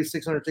sold, maybe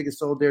 600 tickets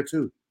sold there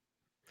too.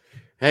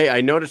 Hey,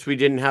 I noticed we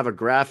didn't have a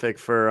graphic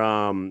for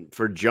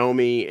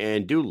Jomi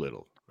and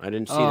Doolittle. I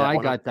didn't see that. I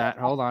got that.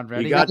 Hold on,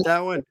 ready? You got that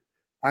one?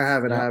 I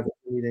have it. Yeah. I have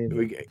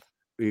it.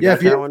 If you have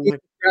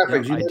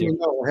graphics, you let me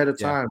know ahead of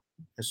time.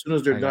 As soon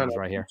as they're done,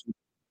 right here.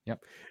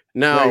 Yep.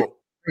 Now,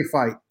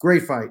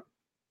 great fight.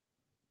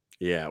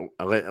 Yeah,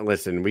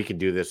 listen, we could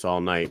do this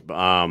all night.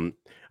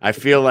 I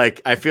feel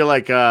like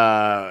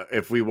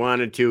if we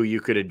wanted to, you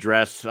could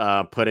address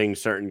putting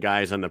certain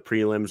guys on the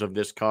prelims of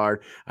this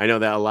card. I know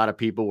that a lot of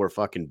people were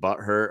fucking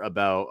butthurt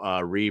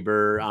about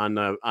Reber on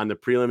the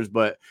prelims,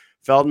 but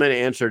Feldman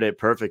answered it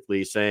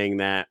perfectly, saying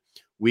that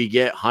we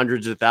get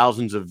hundreds of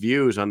thousands of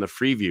views on the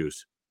free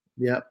views.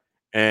 Yep.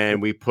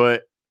 And we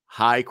put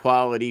high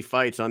quality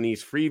fights on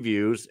these free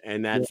views,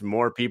 and that's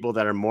more people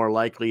that are more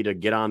likely to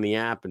get on the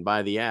app and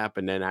buy the app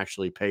and then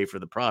actually pay for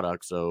the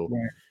product. So,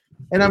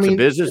 and it's a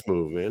business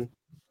move, man.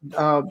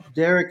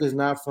 Derek is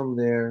not from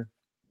there.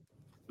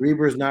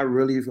 Reber is not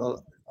really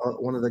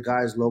one of the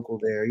guys local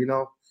there, you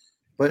know.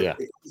 But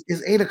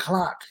it's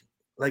 8:00.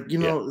 Like, you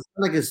know, it's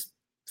not like it's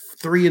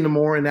 3 in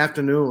the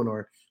afternoon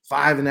or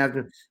 5 in the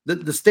afternoon.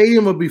 The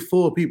stadium will be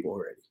full of people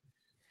already.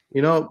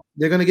 You know,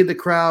 they're going to get the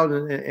crowd,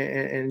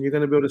 and you're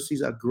going to be able to see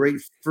a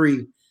great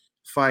free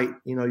fight.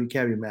 You know, you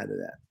can't be mad at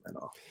that at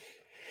all.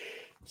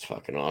 It's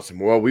fucking awesome.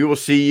 Well, we will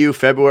see you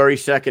February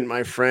 2nd,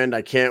 my friend.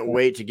 I can't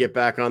wait to get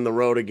back on the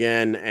road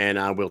again,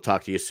 and we'll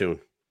talk to you soon.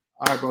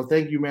 All right, bro.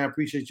 Thank you, man.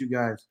 Appreciate you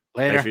guys.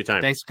 Later. Thanks for your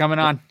time. Thanks for coming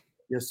on.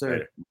 Yes,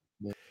 sir.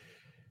 Later.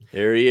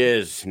 There he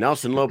is.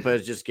 Nelson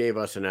Lopez just gave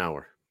us an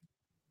hour.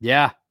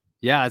 Yeah.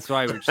 Yeah, that's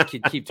why we just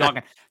keep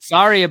talking.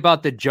 Sorry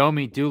about the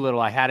Jomi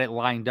Doolittle. I had it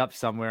lined up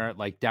somewhere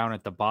like down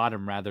at the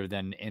bottom rather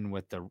than in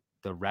with the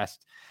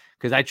rest.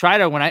 Because I try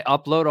to, when I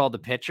upload all the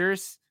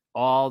pictures,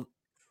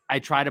 I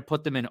try to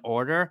put them in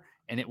order,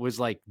 and it was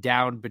like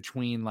down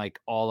between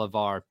like all of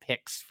our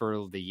picks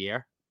for the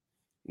year.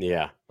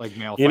 Yeah. Like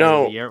male fighter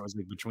of the year. It was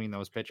like between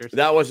those pictures.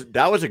 That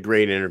was a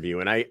great interview.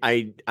 And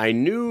I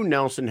knew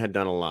Nelson had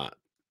done a lot,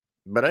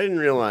 but I didn't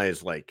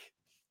realize like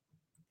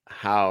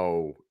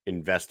how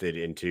invested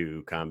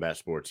into combat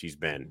sports he's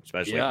been,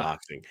 especially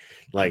boxing.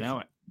 Like, I know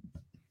it.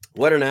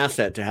 What an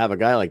asset to have a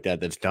guy like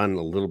that that's done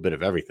a little bit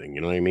of everything.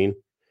 You know what I mean?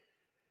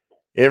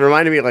 It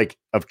reminded me like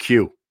of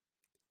Q.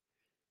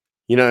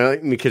 You know,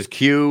 because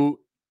Q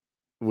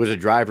was a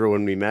driver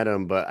when we met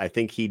him, but I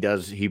think he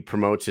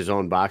promotes his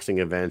own boxing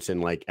events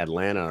in like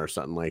Atlanta or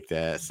something like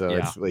that. So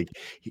it's like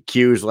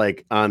Q's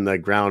like on the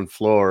ground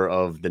floor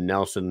of the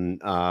Nelson,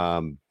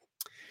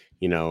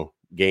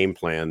 game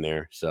plan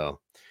there. So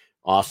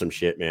awesome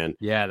shit, man.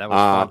 Yeah, that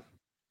was fun.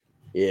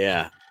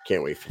 Yeah,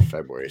 can't wait for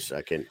February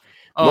 2nd.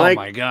 Oh, Mike,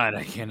 my God,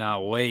 I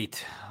cannot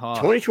wait.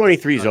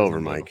 2023 is over,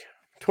 Mike.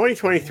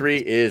 2023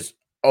 is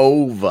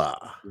over.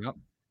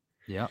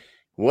 Yep.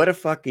 What a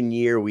fucking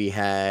year we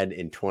had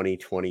in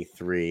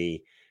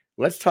 2023.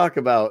 Let's talk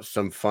about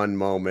some fun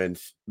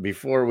moments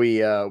before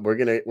we're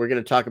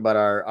gonna talk about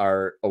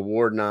our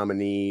award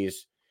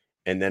nominees,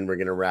 and then we're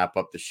gonna wrap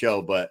up the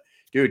show. But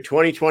dude,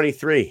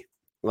 2023,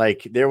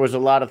 like there was a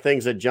lot of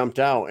things that jumped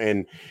out,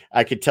 and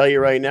I could tell you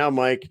right now,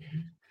 Mike,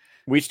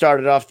 we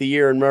started off the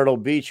year in Myrtle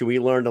Beach and we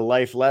learned a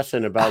life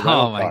lesson about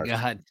rental cars.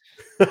 God.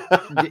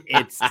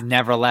 It's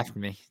never left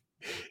me.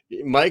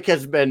 Mike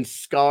has been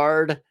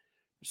scarred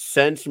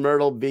since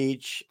Myrtle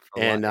Beach,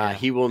 and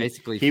he will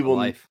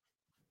life.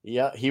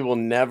 Yeah, he will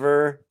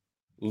never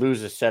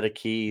lose a set of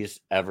keys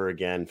ever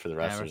again for the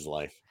rest of his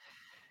life.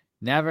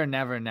 Never.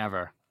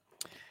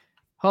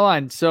 Hold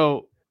on.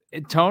 So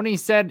Tony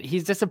said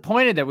he's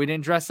disappointed that we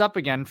didn't dress up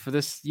again for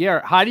this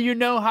year. How do you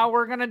know how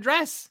we're gonna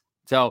dress?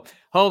 So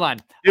hold on.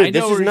 Dude,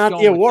 this is not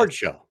the award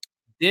show.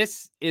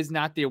 This is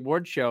not the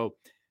award show.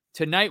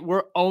 Tonight,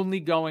 we're only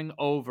going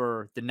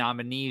over the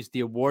nominees. The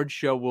award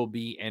show will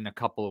be in a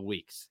couple of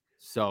weeks.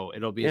 So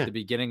it'll be at the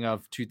beginning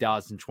of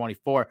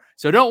 2024.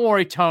 So don't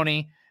worry,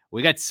 Tony.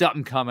 We got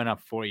something coming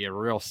up for you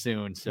real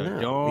soon. So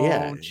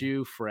don't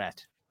you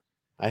fret.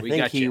 I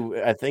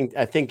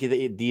think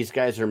these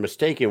guys are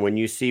mistaken when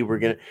you see we're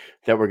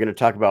gonna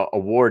talk about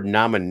award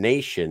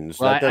nominations.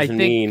 Well, that doesn't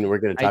mean we're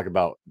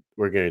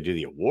gonna do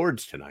the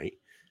awards tonight.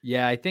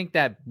 Yeah, I think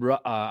that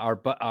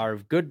our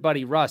good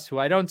buddy Russ, who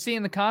I don't see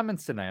in the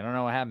comments tonight, I don't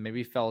know what happened. Maybe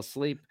he fell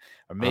asleep,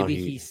 or maybe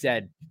he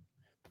said,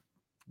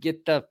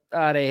 "Get the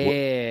out of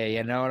here."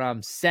 You know what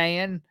I'm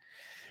saying?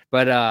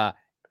 But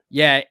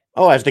yeah.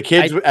 Oh, as the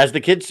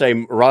kids say,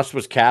 Russ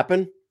was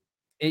capping.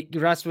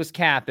 Russ was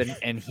capping,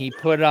 and he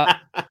put up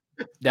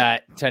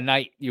that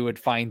tonight you would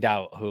find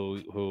out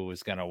who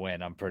was going to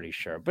win. I'm pretty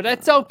sure, but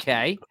that's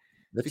okay.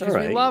 That's because all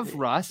right. We love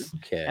Russ.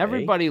 Okay.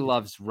 Everybody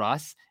loves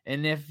Russ.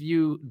 And if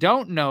you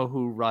don't know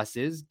who Russ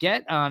is,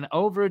 get on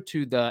over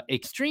to the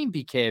Extreme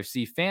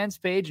BKFC fans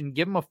page and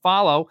give them a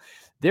follow.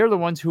 They're the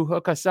ones who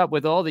hook us up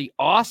with all the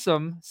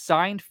awesome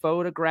signed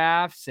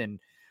photographs and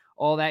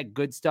all that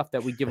good stuff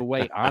that we give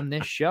away on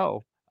this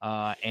show.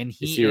 And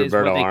he is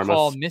what they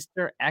call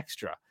Mr.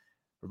 Extra.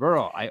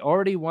 Roberto, I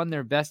already won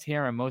their best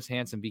hair and most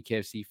handsome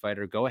BKFC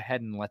fighter. Go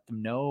ahead and let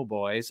them know,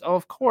 boys. Oh,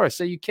 of course.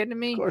 Are you kidding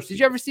me? Did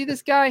you ever see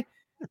this guy?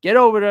 Get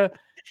over to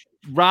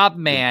Rob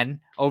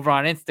Man over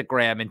on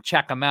Instagram and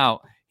check him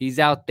out. He's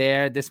out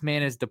there. This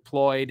man is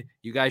deployed.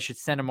 You guys should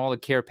send him all the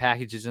care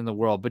packages in the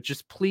world, but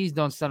just please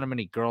don't send him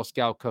any Girl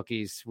Scout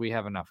cookies. We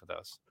have enough of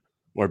those.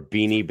 Or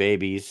Beanie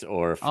Babies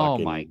or fucking. Oh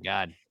my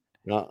God.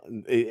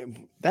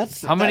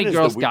 That's how many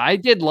Girl Scout. I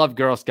did love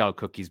Girl Scout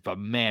cookies, but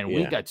man,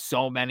 we got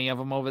so many of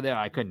them over there.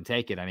 I couldn't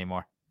take it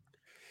anymore.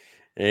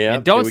 Yeah.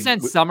 And don't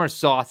send summer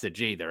sausage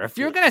either. If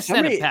you're gonna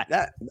send a pack,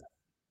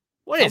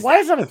 why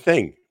is that a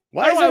thing?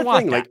 Why is that a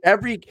thing?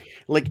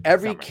 Like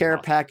every care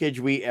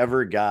package we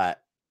ever got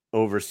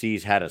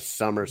overseas had a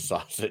summer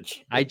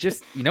sausage. I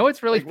just,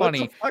 what's really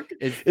funny?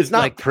 It's not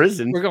like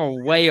prison. We're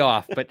going way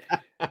off, but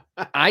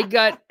I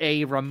got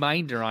a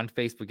reminder on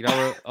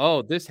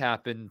Facebook. This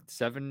happened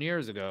 7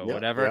 years ago,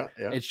 whatever.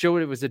 Yeah. It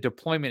showed it was a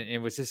deployment. And it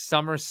was a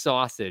summer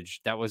sausage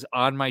that was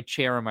on my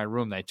chair in my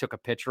room that I took a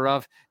picture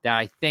of that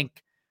I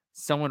think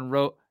someone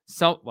wrote.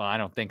 I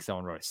don't think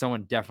someone wrote it.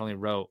 Someone definitely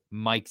wrote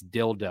Mike's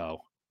dildo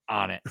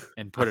on it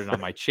and put it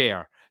on my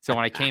chair. So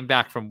when I came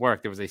back from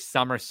work, there was a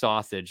summer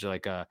sausage,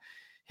 like a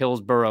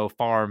Hillsborough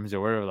Farms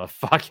or whatever the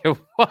fuck it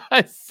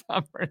was.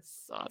 Summer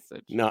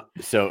sausage. No,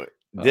 so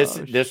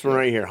this one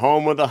right here,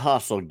 home of the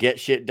hustle,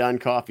 get shit done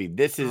coffee.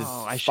 This is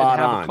I should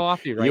have a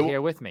coffee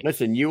here with me.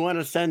 Listen, you want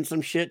to send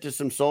some shit to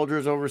some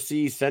soldiers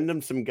overseas? Send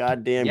them some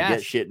goddamn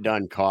get shit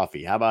done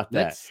coffee. How about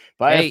that?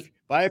 Buy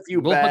a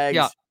few bags. Hook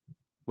you up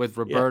with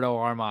Roberto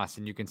Armas,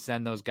 and you can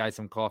send those guys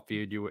some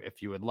coffee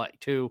if you would like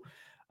to.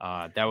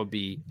 That would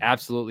be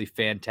absolutely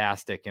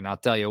fantastic. And I'll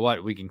tell you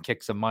what, we can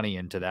kick some money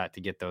into that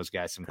to get those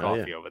guys some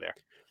coffee over there.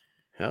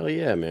 Hell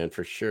yeah, man.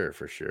 For sure.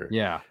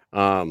 Yeah.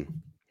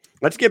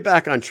 Let's get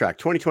back on track.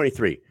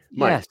 2023.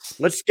 Mike,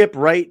 let's skip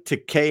right to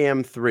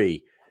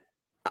KM3.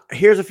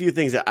 Here's a few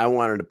things that I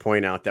wanted to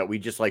point out that we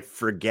just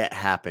forget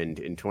happened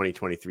in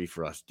 2023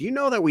 for us. Do you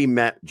know that we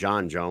met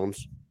John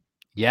Jones?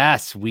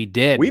 Yes, we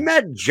did. We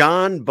met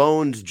John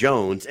Bones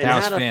Jones and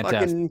had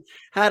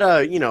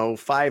a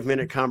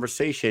 5-minute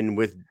conversation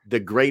with the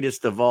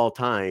greatest of all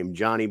time,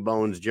 Johnny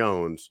Bones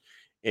Jones,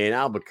 in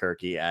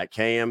Albuquerque at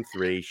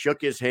KM3. Shook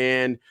his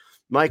hand.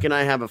 Mike and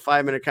I have a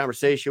 5-minute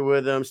conversation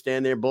with him,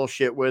 stand there,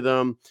 bullshit with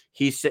him.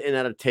 He's sitting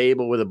at a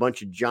table with a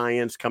bunch of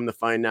giants. Come to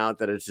find out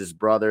that it's his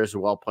brothers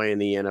who all play in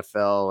the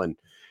NFL.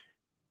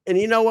 And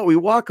you know what? We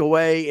walk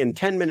away, and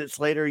 10 minutes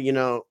later,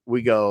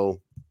 we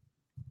go,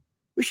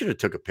 we should have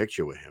took a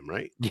picture with him,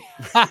 right?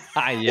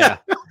 Yeah.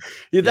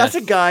 That's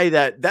a guy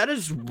that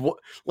is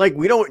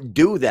we don't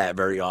do that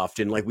very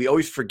often. We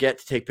always forget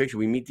to take pictures.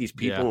 We meet these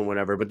people and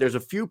whatever, but there's a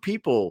few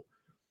people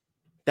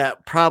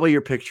that probably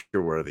are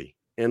picture worthy.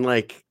 And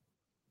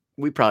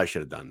we probably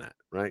should have done that,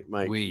 right,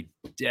 Mike? We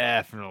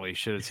definitely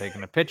should have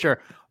taken a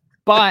picture,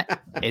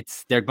 but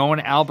they're going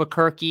to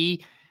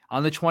Albuquerque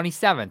on the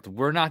 27th.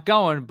 We're not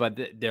going, but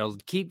they'll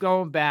keep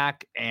going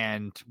back,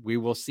 and we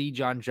will see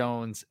John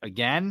Jones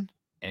again.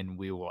 And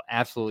we will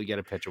absolutely get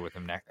a picture with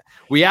him next.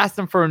 We asked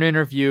him for an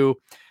interview.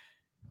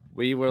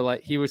 He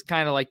was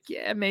kind of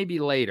yeah, maybe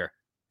later.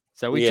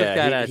 So we took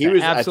that as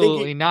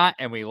absolutely not,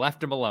 and we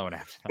left him alone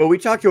after that. But we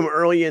talked to him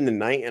early in the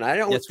night, and I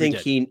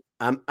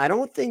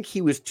don't think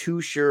he was too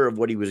sure of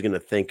what he was going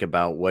to think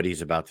about what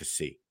he's about to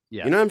see.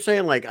 Yeah. You know what I'm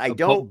saying?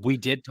 But we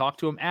did talk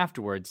to him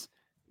afterwards.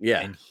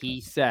 Yeah. And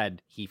he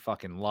said he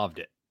fucking loved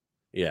it.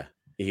 Yeah.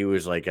 He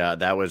was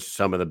that was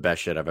some of the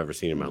best shit I've ever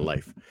seen in my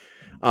life.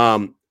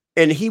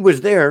 And he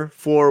was there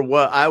for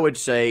what I would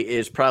say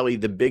is probably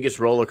the biggest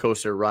roller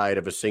coaster ride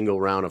of a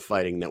single round of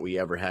fighting that we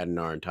ever had in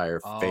our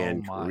entire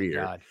fan career.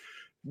 God.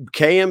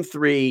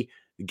 KM3,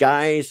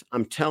 guys,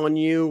 I'm telling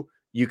you,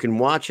 you can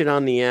watch it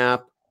on the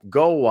app.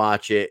 Go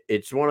watch it.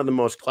 It's one of the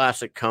most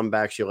classic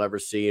comebacks you'll ever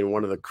see and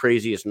one of the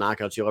craziest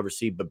knockouts you'll ever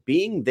see. But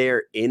being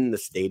there in the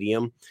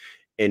stadium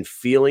and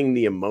feeling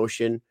the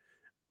emotion,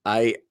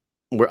 I'm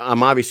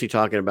obviously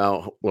talking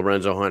about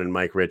Lorenzo Hunt and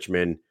Mike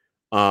Richmond.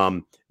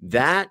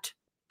 That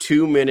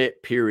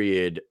 2-minute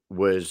period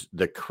was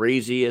the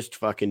craziest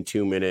fucking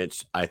 2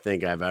 minutes I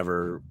think I've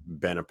ever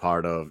been a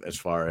part of as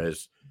far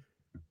as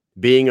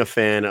being a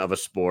fan of a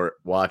sport,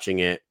 watching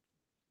it.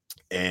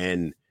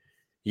 And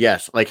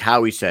yes, like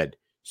Howie said,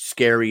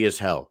 scary as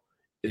hell.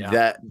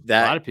 Yeah.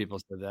 A lot of people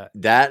said that.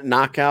 That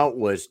knockout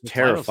was The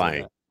title said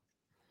terrifying. that.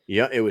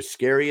 Yeah, it was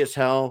scary as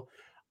hell.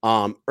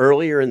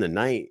 Earlier in the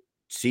night,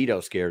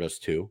 Cito scared us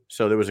too.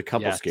 So there was a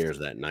couple Yes. scares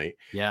that night.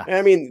 Yeah.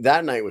 I mean,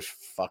 that night was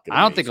fucking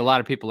I don't think a amazing.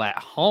 lot of people at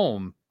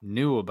home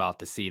knew about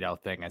the Cito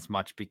thing as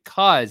much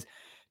because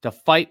the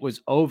fight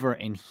was over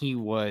and he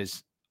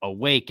was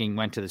awake and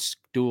went to the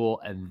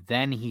stool and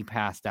then he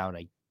passed out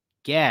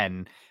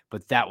again,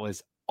 but that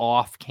was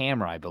off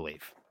camera, I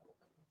believe.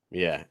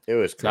 Yeah, it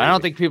was So crazy. I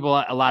don't think a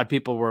lot of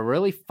people were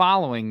really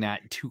following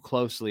that too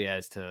closely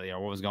as to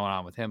what was going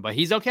on with him, but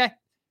he's okay.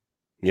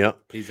 Yep.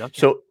 He's okay.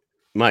 So,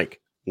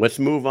 Mike, let's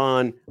move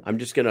on. I'm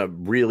just going to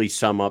really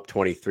sum up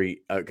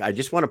 23. I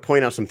just want to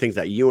point out some things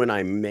that you and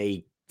I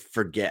may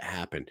forget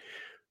happened.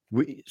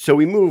 So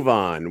we move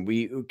on.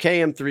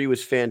 KM3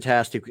 was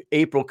fantastic.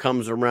 April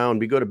comes around.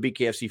 We go to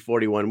BKFC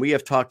 41. We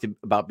have talked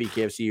about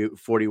BKFC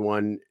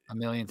 41 a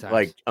million times.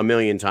 Like a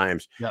million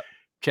times. Yep.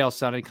 Chael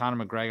Sonnen,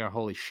 Conor McGregor.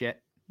 Holy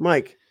shit.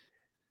 Mike,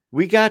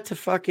 we got to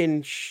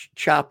fucking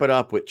chop it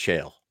up with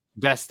Chael.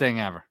 Best thing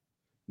ever.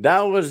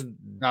 That was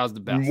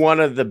the best. One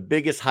of the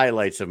biggest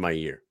highlights of my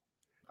year.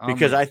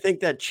 Because I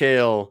think that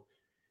Chael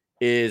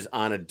is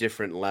on a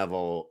different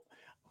level.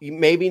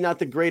 Maybe not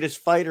the greatest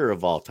fighter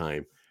of all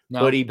time. No,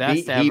 but he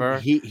best beat ever.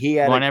 He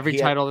had won every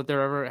title that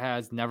there ever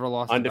has, never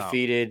lost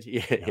undefeated.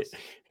 Yes.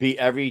 Beat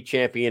every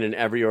champion in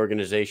every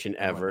organization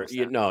ever.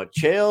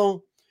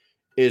 Chael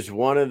is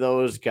one of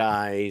those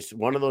guys,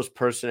 one of those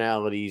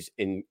personalities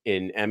in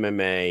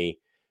MMA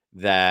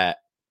that,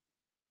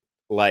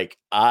 like,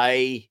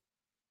 I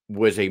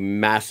was a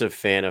massive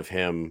fan of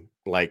him,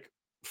 like,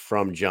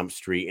 from Jump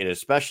Street, and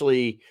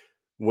especially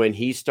when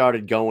he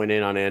started going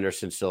in on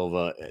Anderson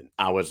Silva,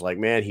 I was like,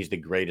 man, he's the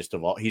greatest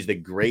of all. He's the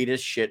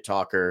greatest shit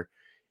talker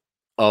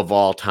of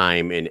all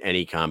time in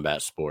any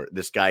combat sport.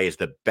 This guy is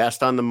the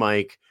best on the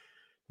mic.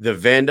 The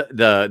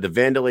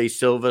Vanderlei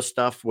Silva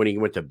stuff when he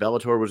went to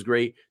Bellator was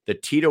great. The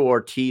Tito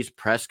Ortiz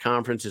press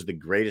conference is the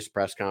greatest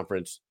press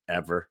conference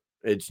ever.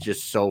 It's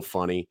just so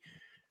funny.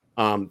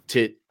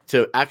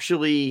 To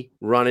actually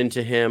run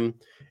into him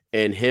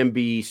and him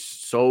be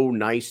so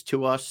nice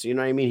to us, you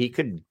know what I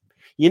mean?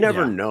 You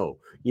never know.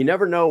 You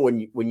never know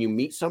when you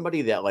meet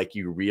somebody that, like,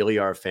 you really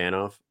are a fan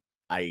of.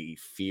 I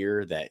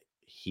fear that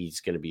he's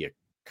going to be a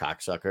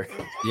cocksucker.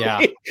 Yeah.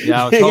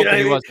 I was hoping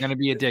he was going to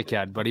be a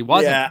dickhead, but he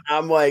wasn't. Yeah,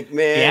 I'm like,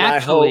 man, he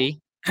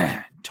actually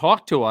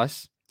talked to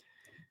us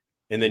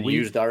and then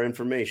used our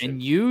information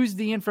and used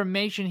the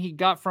information he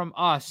got from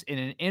us in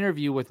an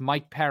interview with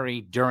Mike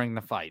Perry during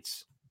the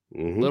fights.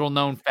 Little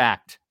known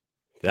fact.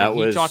 When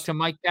he talked to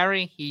Mike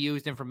Perry, he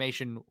used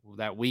information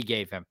that we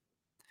gave him.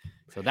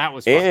 So that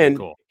was fucking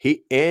cool.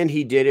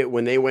 He did it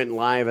when they went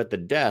live at the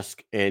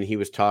desk, and he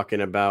was talking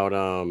about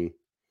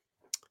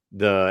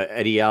the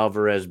Eddie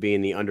Alvarez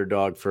being the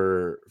underdog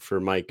for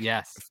Mike.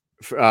 Yes.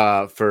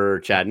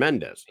 For Chad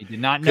Mendes. He did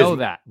not know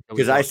that.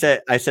 Because I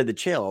said to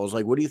Chael, I was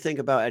like, what do you think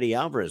about Eddie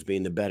Alvarez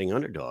being the betting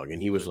underdog?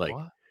 And he was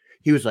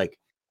like,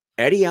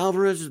 Eddie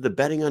Alvarez is the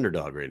betting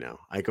underdog right now.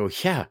 I go,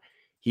 yeah,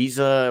 he's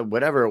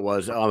whatever it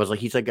was. I was like,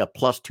 he's like a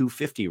plus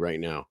 250 right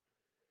now.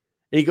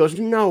 And he goes,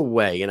 no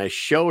way. And I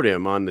showed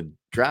him on the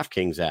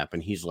DraftKings app,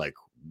 and he's like,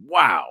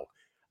 wow.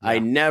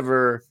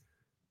 Yeah.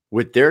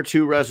 With their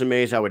two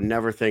resumes, I would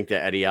never think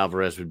that Eddie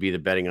Alvarez would be the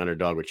betting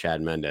underdog with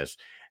Chad Mendes.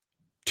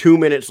 2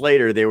 minutes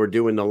later, they were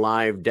doing the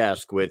live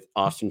desk with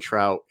Austin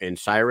Trout and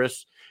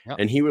Cyrus. Yep.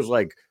 And he was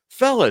like,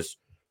 fellas,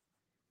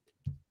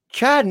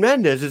 Chad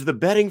Mendes is the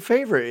betting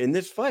favorite in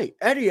this fight.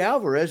 Eddie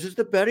Alvarez is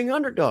the betting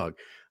underdog.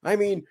 I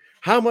mean,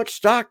 how much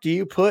stock do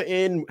you put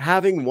in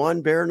having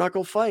one bare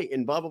knuckle fight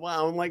and blah, blah,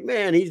 blah. I'm like,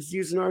 man, he's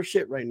using our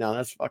shit right now.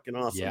 That's fucking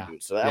awesome,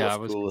 dude. So that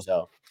was cool as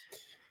hell.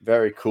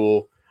 Very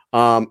cool.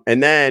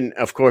 And then,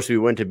 of course, we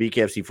went to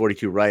BKFC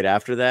 42 right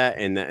after that.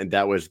 And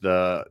that was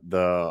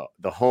the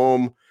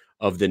home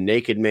of the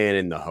Naked Man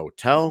in the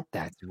Hotel.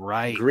 That's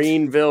right.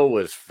 Greenville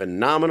was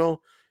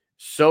phenomenal.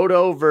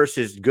 Soto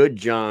versus Good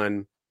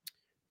John.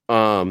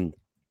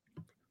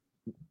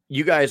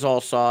 You guys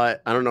all saw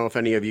it. I don't know if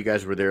any of you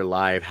guys were there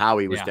live.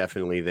 Howie was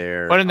definitely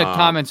there. Put in the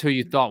comments who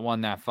you thought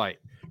won that fight.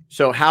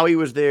 So Howie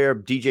was there.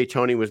 DJ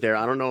Tony was there.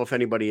 I don't know if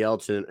anybody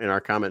else in our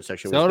comment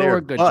section was there. Soto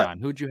or Good John?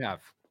 Who'd you have?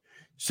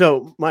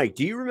 So, Mike,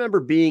 do you remember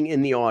being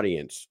in the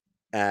audience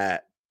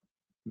at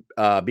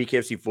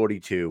BKFC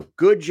 42?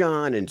 Good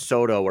John and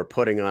Soto were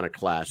putting on a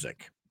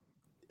classic.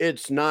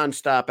 It's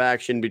nonstop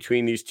action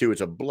between these two. It's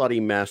a bloody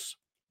mess.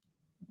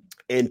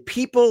 And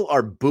people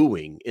are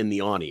booing in the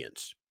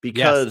audience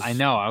because I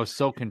know. I was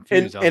so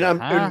confused.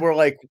 And we're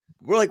like,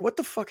 what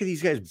the fuck are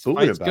these guys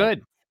booing about?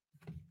 Good.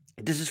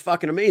 This is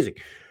fucking amazing.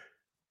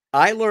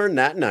 I learned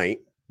that night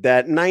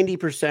that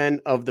 90%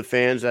 of the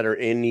fans that are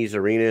in these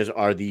arenas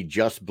are the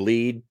Just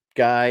Bleed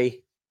guy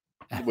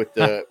with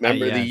the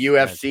the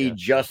UFC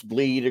Just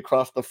Bleed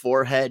across the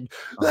forehead.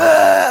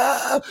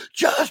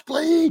 Just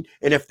Bleed.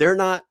 And if they're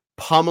not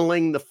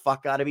pummeling the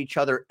fuck out of each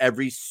other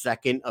every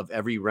second of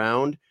every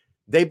round,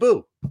 they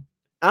boo.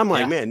 I'm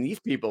like, man, these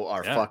people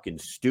are fucking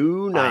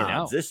stew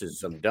knobs. This is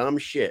some dumb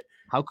shit.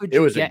 How could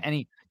you get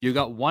any? You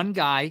got one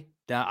guy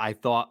that I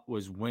thought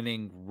was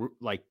winning,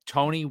 like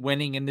Tony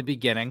winning in the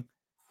beginning.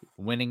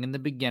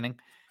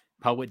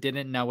 Poet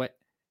didn't know it.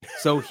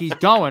 So he's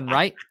going,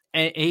 right?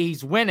 And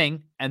he's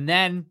winning. And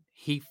then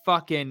he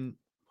fucking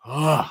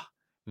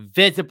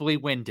visibly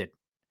winded.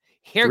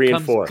 Here 3 and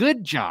comes 4.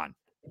 Good John.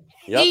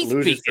 Yep, He's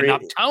loses beating 3.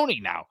 up Tony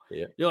now.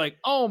 Yeah. You're like,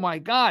 oh my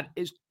God,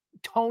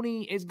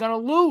 Tony is gonna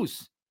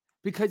lose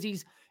because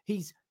he's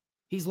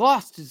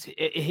lost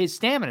his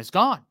stamina is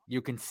gone.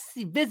 You can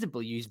see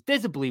visibly, he's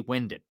visibly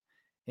winded.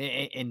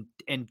 And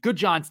Good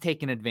John's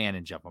taking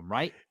advantage of him,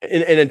 right?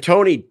 And then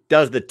Tony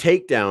does the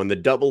takedown, the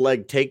double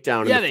leg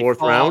takedown in the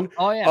 4th round.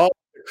 Oh yeah. Oh,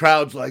 the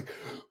crowd's like,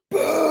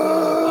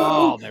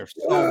 oh, they're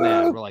so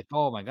mad. We're like,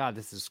 oh my God,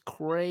 this is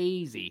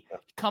crazy.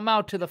 Come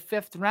out to the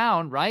 5th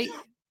round, right?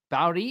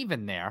 About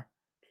even there.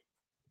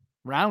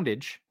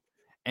 Roundage.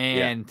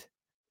 And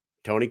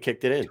Tony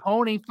kicked it in.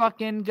 Tony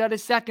fucking got a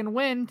second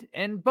wind,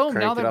 and boom,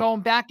 now they're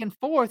going back and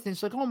forth. And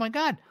it's like, oh my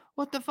God,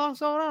 what the fuck's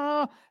going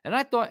on? And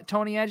I thought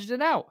Tony edged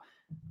it out.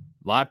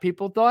 A lot of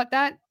people thought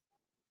that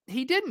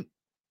he didn't.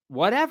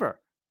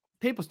 Whatever.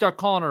 People start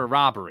calling it a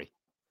robbery.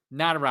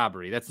 Not a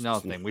robbery. That's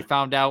another thing. We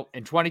found out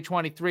in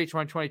 2023,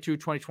 2022,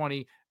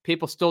 2020,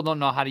 people still don't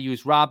know how to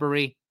use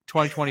robbery.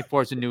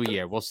 2024 is a new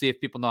year. We'll see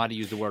if people know how to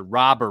use the word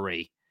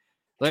robbery.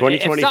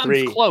 2023, if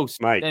something's close,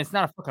 Mike, then it's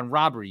not a fucking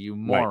robbery, you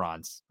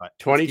morons. But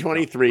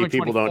 2023,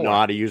 people don't know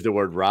how to use the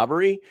word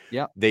robbery.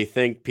 Yep. They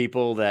think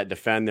people that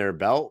defend their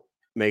belt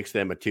makes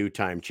them a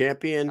 2-time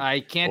champion. I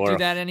can't do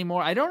that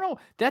anymore. I don't know.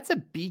 That's a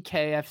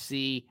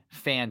BKFC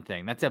fan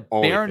thing. That's a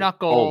bare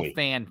knuckle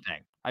fan thing.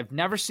 I've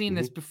never seen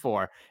this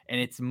before, and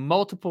it's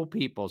multiple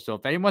people. So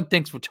if anyone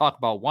thinks we're talking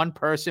about one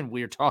person,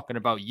 we are talking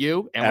about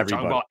you, and we're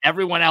talking about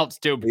everyone else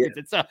too, because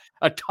it's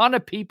a ton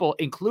of people,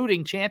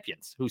 including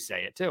champions, who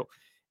say it too.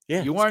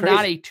 Yeah, you are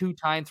not a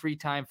 2-time,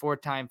 3-time,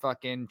 4-time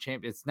fucking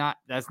champion.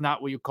 That's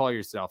not what you call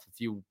yourself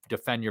if you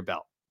defend your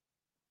belt.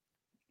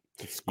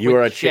 You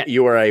are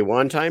a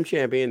 1-time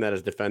champion that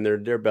has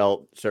defended their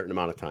belt a certain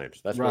amount of times.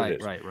 That's what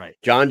it is. Right.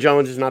 John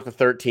Jones is not the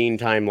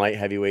 13-time light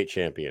heavyweight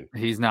champion.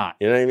 He's not.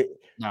 You know what I mean?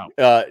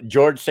 No.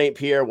 George St.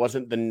 Pierre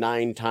wasn't the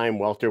 9-time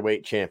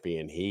welterweight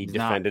champion. He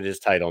defended his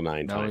title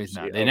 9 times. No, he's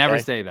not. They never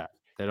say that.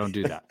 They don't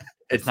do that.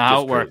 It's not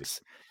how it works.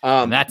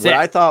 That's what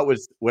I thought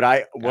was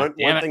one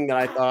thing that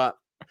I thought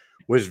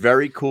was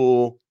very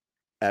cool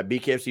at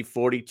BKFC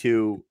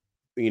 42.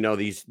 You know,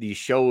 these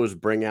shows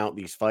bring out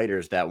these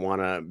fighters that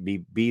want to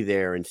be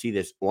there and see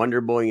this.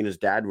 Wonder Boy and his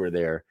dad were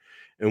there.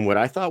 And what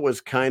I thought was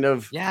kind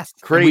of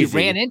crazy.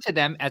 We ran into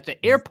them at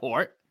the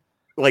airport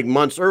like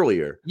months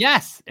earlier.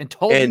 Yes. And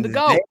told them to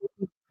go.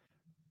 They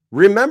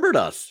remembered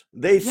us.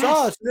 They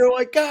saw us. They're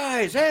like,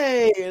 guys,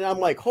 hey. And I'm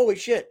like, holy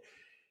shit.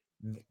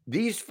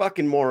 These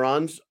fucking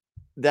morons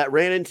that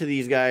ran into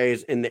these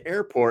guys in the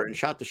airport and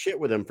shot the shit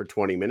with them for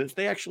 20 minutes.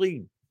 They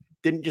actually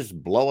didn't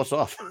just blow us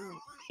off.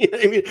 You know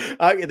what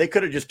I mean? They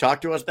could have just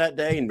talked to us that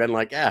day and been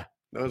like,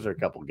 those are a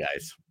couple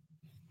guys.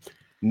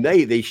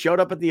 They showed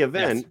up at the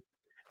event. Yes.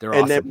 They're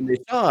awesome. Then when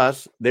they saw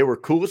us, they were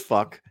cool as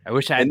fuck. I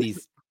wish I had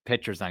these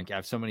pictures on. I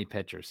have so many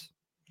pictures.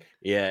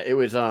 Yeah, it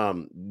was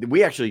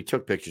we actually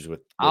took pictures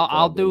with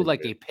I'll do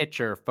like a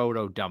picture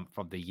photo dump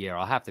from the year.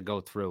 I'll have to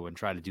go through and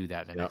try to do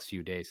that in the next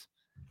few days.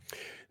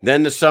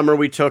 Then the summer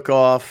we took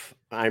off.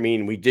 I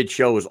mean, we did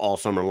shows all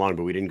summer long,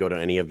 but we didn't go to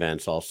any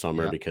events all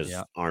summer because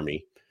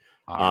Army.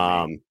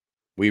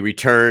 We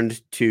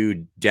returned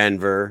to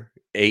Denver,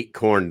 ate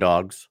corn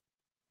dogs.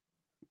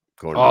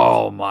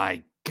 Oh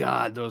my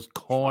God, those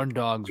corn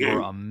dogs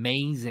were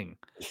amazing.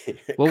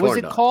 What was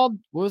it called?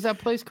 What was that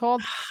place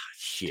called?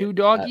 Two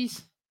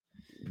Doggies?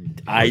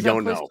 I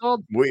don't know.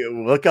 We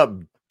look up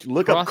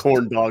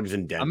corn dogs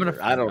in Denver.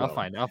 I'll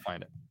find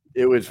it.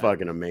 It was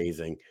fucking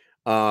amazing.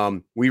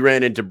 We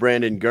ran into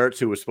Brandon Gertz,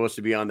 who was supposed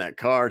to be on that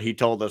card. He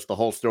told us the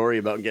whole story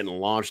about getting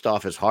launched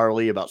off his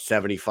Harley about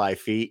 75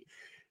 feet,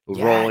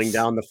 rolling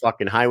down the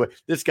fucking highway.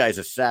 This guy's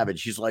a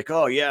savage. He's like,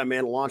 oh yeah,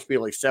 man, launched me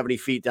like 70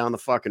 feet down the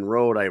fucking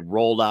road. I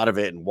rolled out of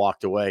it and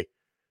walked away.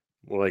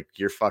 We're like,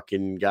 you're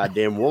fucking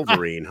goddamn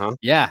Wolverine, huh?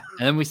 Yeah.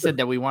 And then we said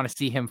that we want to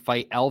see him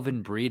fight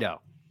Elvin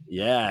Brito.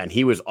 Yeah, and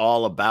he was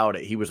all about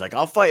it. He was like,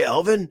 I'll fight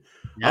Elvin.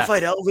 I'll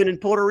fight Elvin in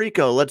Puerto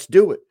Rico. Let's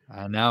do it.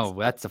 I know.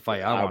 That's the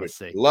fight I want to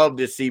see. Love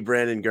to see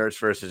Brandon Gertz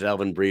versus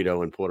Elvin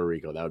Brito in Puerto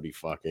Rico. That would be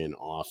fucking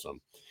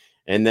awesome.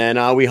 And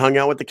then we hung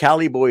out with the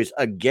Cali boys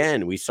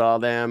again. We saw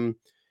them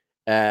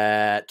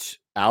at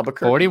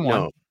Albuquerque.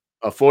 41.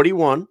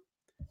 41.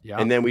 Yeah.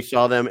 And then we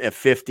saw them at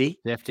 50.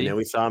 50. And then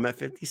we saw them at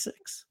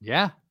 56.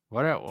 Yeah.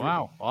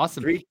 Wow.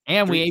 Awesome. We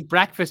ate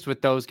breakfast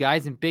with those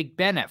guys in Big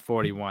Ben at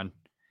 41.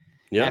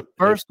 Yeah. At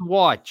first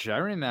watch. I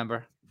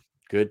remember.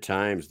 Good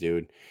times,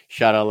 dude.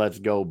 Shout out, let's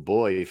go,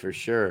 boy, for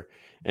sure.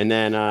 And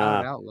then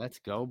shout out, let's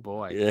go,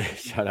 boy. Yeah,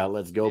 shout out,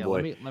 let's go,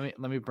 boy. Let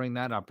me bring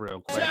that up real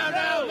quick. Shout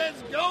out,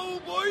 let's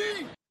go,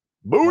 boy.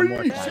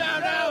 Boy.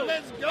 Shout out,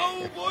 let's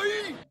go,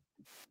 boy.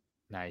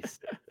 Nice.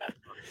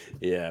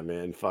 Yeah,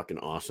 man, fucking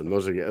awesome.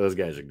 Those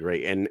guys are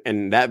great.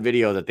 And that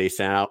video that they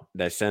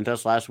sent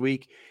us last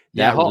week,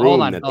 that room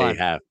that they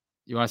have.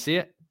 You want to see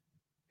it?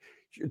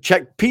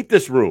 peep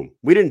this room.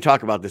 We didn't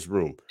talk about this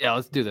room. Yeah,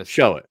 let's do this.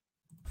 Show it.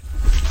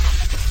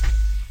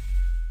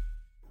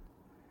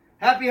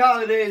 Happy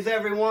holidays,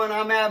 everyone.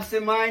 I'm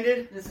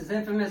absent-minded. This is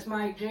infamous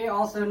Mike G,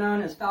 also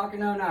known as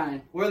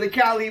Falcon09. We're the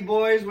Cali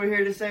Boys. We're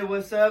here to say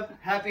what's up.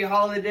 Happy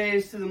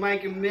holidays to the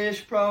Mike and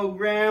Mish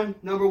program.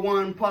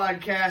 #1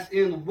 podcast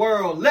in the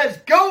world. Let's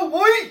go,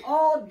 boy!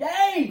 All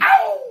day!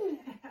 Ow!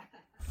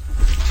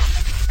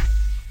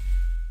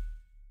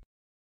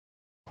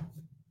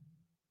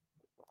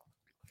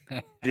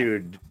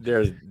 Dude,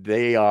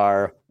 they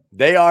are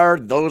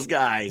those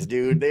guys,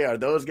 dude. They are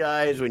those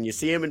guys. When you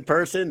see them in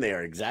person, they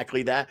are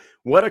exactly that.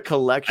 What a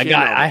collection!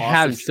 I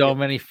have awesome so shit.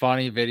 many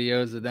funny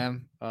videos of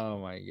them. Oh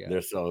my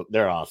god,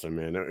 They're awesome,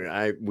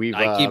 man. We've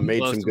keep made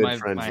close some to good my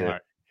friends there.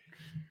 heart.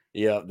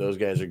 Yeah, those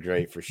guys are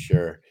great for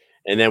sure.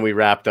 And then we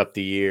wrapped up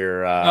the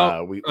year.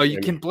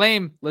 You can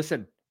blame.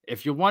 Listen,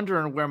 if you're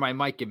wondering where my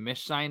Mike and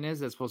Mish sign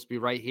is, it's supposed to be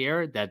right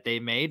here that they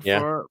made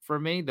for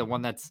me. The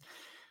one that's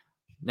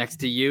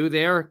next to you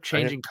there,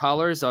 changing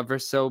colors ever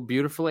so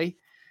beautifully.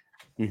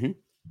 Mm-hmm.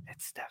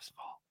 It's Steph's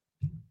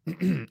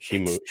fault. She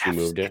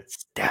moved it.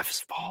 It's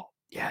Steph's fault.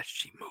 Yeah,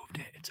 she moved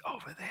it. It's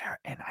over there,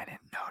 and I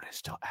didn't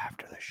notice till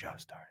after the show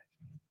started.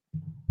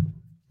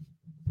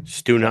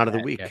 Stune out of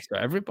the week. Yeah, so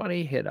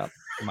everybody hit up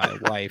my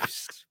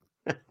wife's,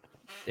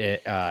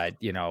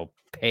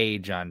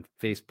 page on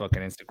Facebook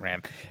and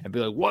Instagram and be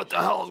like, "What the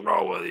hell's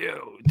wrong with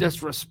you?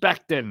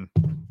 Disrespecting,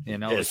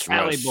 the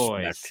Cali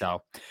boys."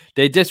 So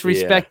they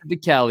disrespected the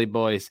Cali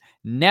boys.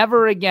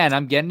 Never again.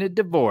 I'm getting a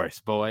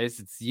divorce,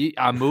 boys.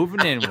 I'm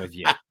moving in with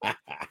you.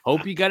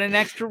 Hope you got an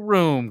extra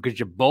room because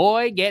your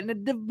boy getting a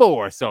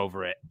divorce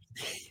over it.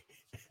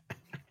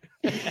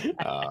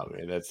 Oh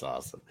man, that's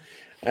awesome.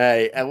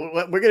 Hey,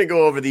 we're going to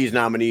go over these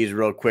nominees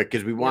real quick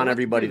because we want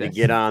everybody to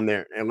get on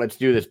there, and let's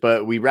do this.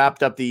 But we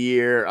wrapped up the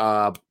year.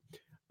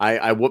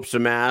 I whooped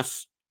some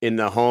ass in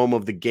the home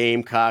of the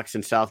Gamecocks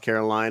in South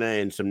Carolina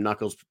and some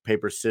knuckles,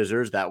 paper,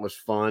 scissors. That was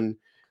fun.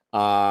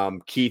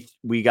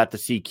 We got to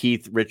see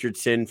Keith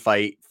Richardson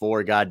fight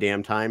 4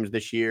 goddamn times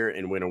this year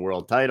and win a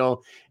world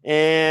title.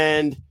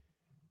 And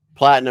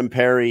Platinum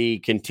Perry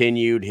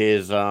continued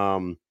his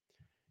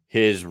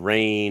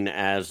reign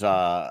as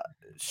a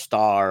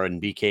star in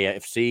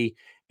BKFC.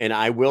 And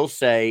I will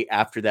say,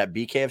 after that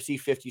BKFC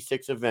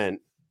 56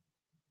 event,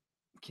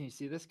 can you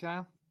see this,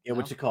 Kyle? Yeah,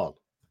 what's it called?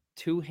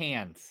 2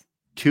 hands.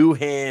 2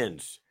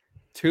 hands.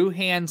 2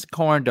 hands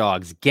corn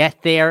dogs.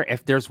 Get there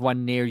if there's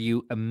one near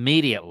you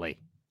immediately.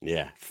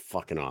 Yeah,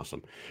 fucking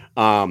awesome.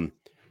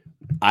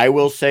 I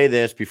will say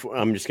this before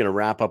I'm just going to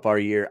wrap up our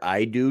year.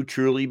 I do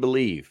truly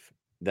believe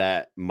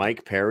that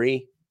Mike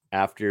Perry,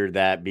 after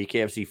that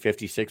BKFC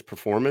 56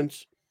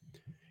 performance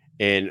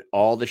and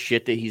all the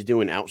shit that he's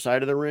doing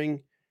outside of the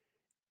ring,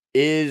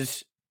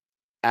 is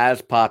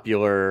as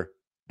popular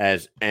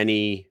as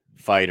any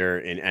fighter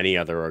in any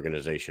other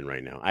organization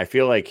right now. I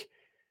feel like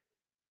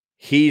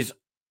he's,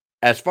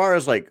 as far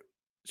as like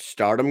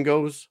stardom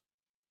goes,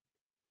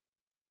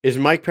 is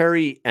Mike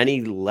Perry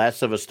any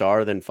less of a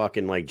star than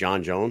fucking like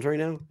John Jones right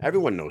now?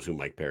 Everyone knows who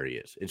Mike Perry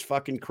is. It's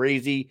fucking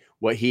crazy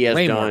what he has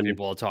Way done. More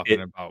people are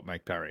talking about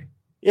Mike Perry.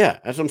 Yeah,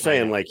 that's what I'm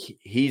saying. Like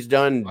he's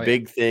done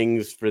big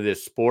things for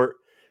this sport.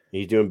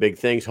 He's doing big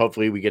things.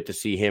 Hopefully we get to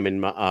see him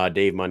and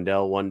Dave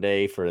Mundell one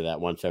day for that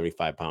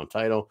 175-pound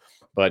title.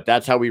 But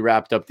that's how we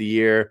wrapped up the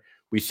year.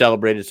 We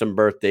celebrated some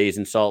birthdays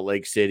in Salt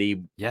Lake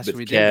City. Yes,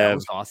 we did. That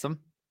was awesome.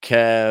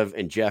 Kev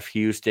and Jeff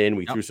Houston.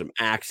 We threw some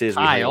axes.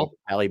 Kyle.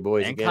 Alley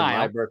Boys and again. Kyle.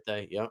 My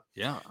birthday. Yep.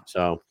 Yeah.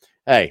 So,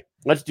 hey,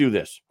 let's do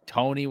this.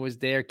 Tony was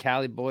there.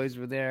 Cali Boys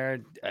were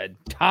there.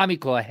 Tommy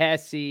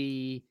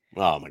Clahessy.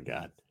 Oh, my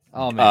God.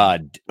 Oh,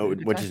 man.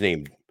 What's his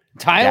name?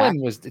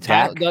 Thailand was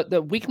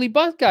the Weekly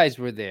Buzz guys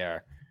were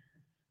there.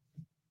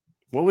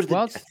 What was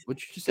what'd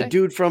you say? The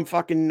dude from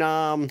fucking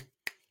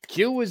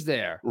Q was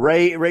there.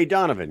 Ray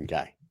Donovan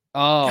guy.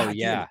 Oh, God,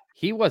 yeah. Dude.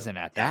 He wasn't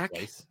at that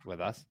place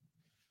with us.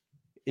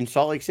 In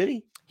Salt Lake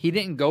City? He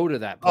didn't go to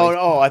that place.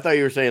 Oh, I thought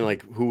you were saying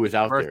like who was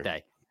out there.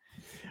 Birthday.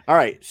 All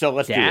right, so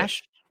let's do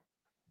this.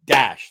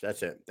 Dash.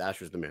 That's it. Dash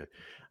was the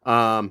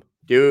man.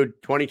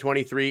 Dude,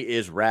 2023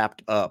 is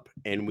wrapped up,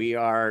 and we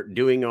are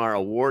doing our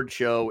award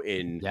show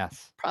in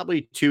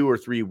probably 2 or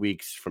 3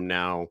 weeks from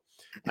now.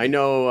 I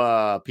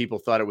know people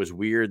thought it was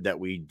weird that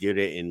we did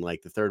it in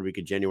like the 3rd week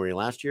of January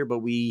last year, but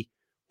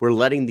we're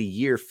letting the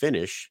year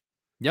finish.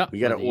 Yeah, we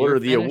got to order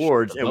the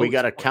awards, and we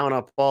got to count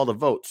up all the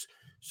votes.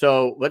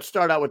 So let's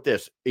start out with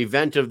this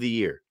event of the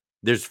year.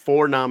 There's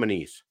 4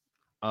 nominees.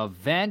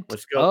 Event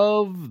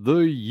of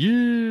the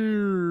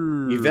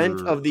year.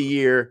 Event of the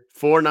year.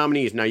 4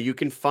 nominees. Now you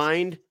can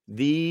find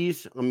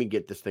these. Let me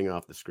get this thing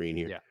off the screen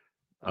here. Yeah.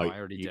 I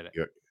already did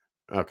it.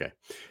 Okay.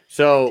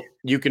 So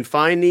you can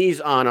find these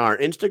on our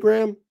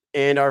Instagram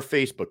and our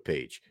Facebook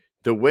page.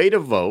 The way to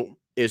vote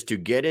is to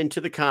get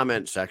into the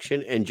comment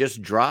section and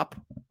just drop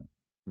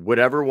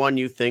whatever one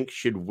you think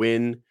should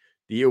win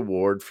the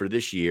award for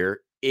this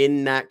year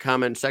in that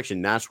comment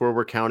section. That's where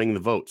we're counting the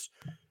votes.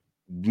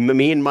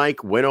 Me and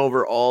Mike went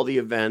over all the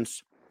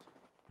events.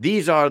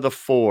 These are the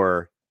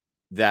 4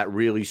 that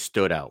really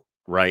stood out,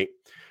 right?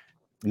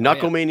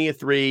 Knucklemania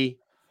 3,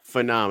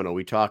 phenomenal.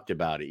 We talked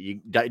about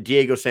it.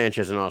 Diego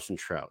Sanchez and Austin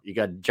Trout. You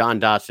got John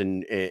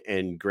Dotson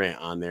and Grant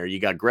on there. You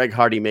got Greg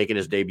Hardy making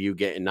his debut,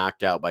 getting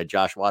knocked out by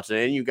Josh Watson.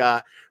 And you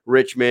got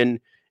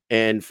Richmond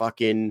and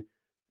fucking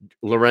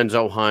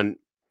Lorenzo Hunt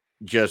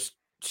just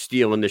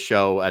stealing the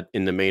show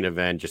in the main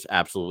event. Just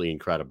absolutely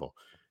incredible.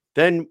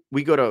 Then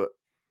we go to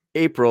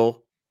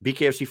April,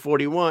 BKFC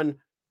 41.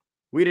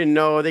 We didn't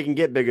know they can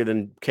get bigger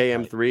than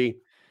KM3.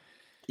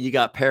 You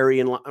got Perry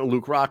and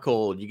Luke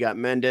Rockhold. You got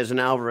Mendez and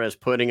Alvarez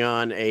putting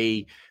on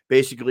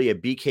basically a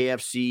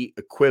BKFC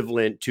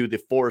equivalent to the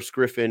Forrest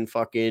Griffin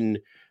fucking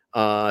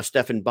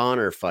Stephan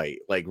Bonner fight.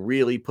 Like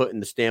really putting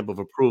the stamp of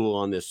approval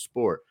on this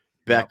sport.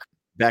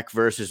 Beck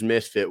versus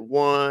Misfit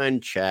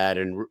 1, Chad,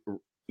 and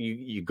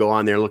you go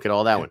on there, look at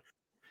all that one.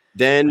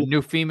 Then a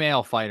new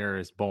female fighter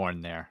is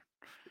born there.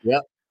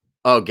 Yep.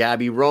 Oh,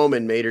 Gabby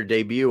Roman made her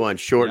debut on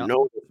short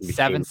notice.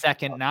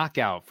 7-second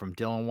knockout from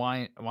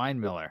Dylan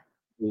Weinmiller.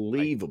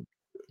 Unbelievable.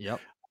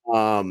 Yep.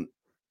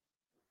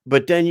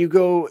 But then you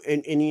go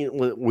and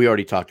we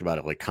already talked about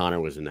it. Like Connor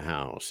was in the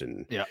house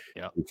and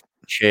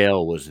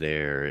Chael was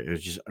there. It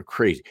was just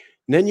crazy.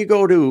 And then you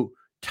go to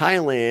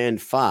Thailand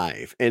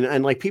 5,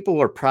 and like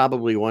people are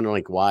probably wondering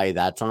like why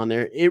that's on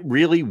there. It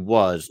really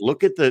was.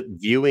 Look at the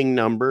viewing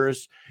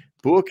numbers.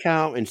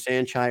 Buakaw and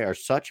Sanchai are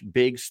such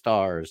big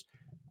stars.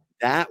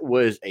 That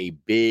was a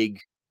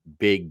big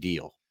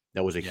deal.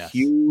 That was a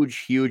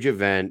huge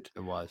event.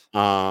 It was.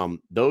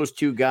 Those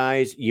two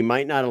guys, you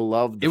might not have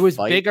loved. It was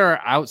bigger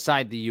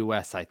outside the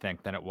U.S., I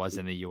think, than it was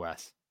in the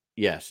U.S.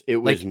 Yes, it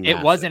was. Like,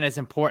 it wasn't as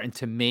important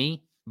to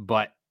me,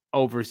 but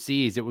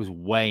overseas, it was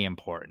way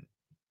important.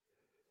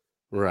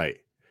 Right.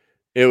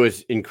 It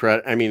was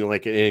incredible. I mean,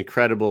 like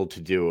incredible to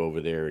do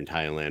over there in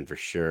Thailand for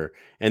sure.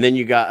 And then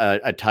you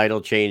got a title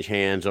change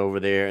hands over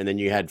there, and then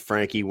you had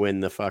Frankie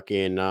win the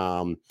fucking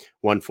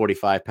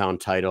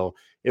 145-pound title.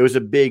 It was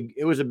a big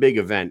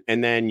event.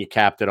 And then you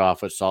capped it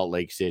off with Salt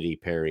Lake City,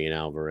 Perry and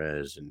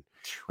Alvarez. And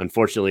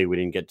unfortunately, we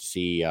didn't get to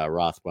see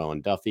Rothwell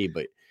and Duffy,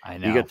 but I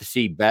know you got to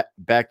see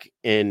Beck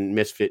and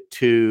Misfit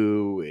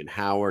 2 and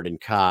Howard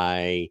and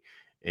Kai,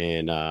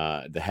 and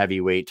the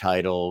heavyweight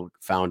title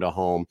found a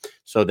home.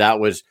 So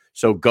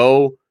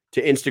go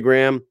to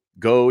Instagram,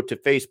 go to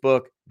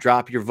Facebook,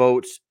 drop your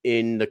votes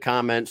in the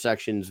comment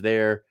sections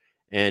there,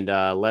 and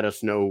let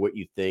us know what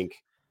you think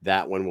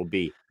that one will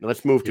be. Now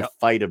let's move to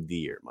Fight of the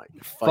Year, Mike.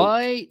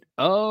 Fight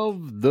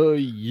of the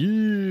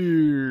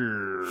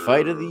Year.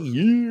 Fight of the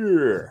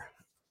Year.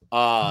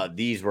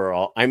 These were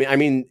all. I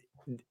mean,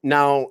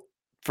 now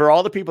for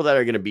all the people that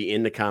are going to be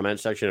in the comment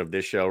section of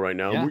this show right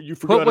now, you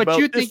forgot about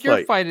you this think your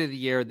fight. Fight of the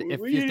Year?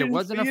 If there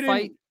wasn't a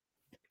fight.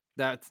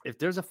 If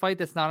there's a fight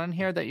that's not in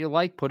here that you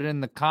like, put it in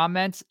the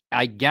comments.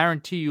 I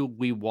guarantee you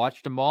we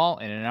watched them all,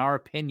 and in our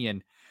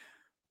opinion,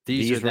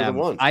 these are them.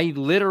 The ones. I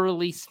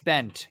literally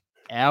spent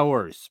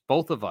hours,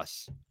 both of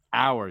us,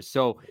 hours.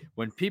 So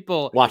when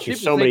people watching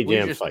so many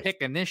damn just fights,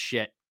 picking this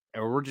shit,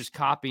 or we're just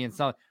copying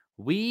something,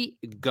 we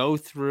go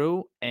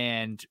through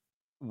and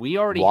we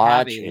already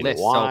have a list.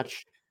 So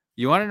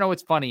you want to know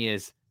what's funny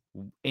is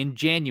in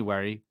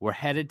January, we're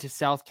headed to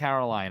South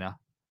Carolina,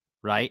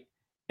 right?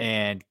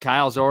 And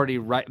Kyle's already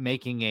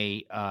making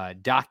a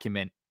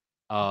document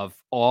of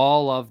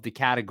all of the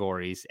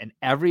categories, and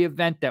every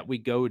event that we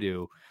go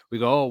to, we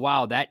go, oh,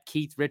 wow, that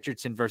Keith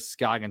Richardson versus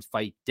Scoggins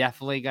fight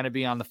definitely going to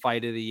be on the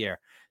Fight of the Year.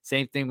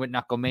 Same thing with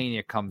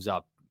Knucklemania comes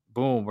up.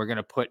 Boom, we're going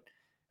to put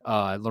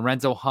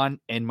Lorenzo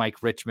Hunt and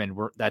Mike Richmond.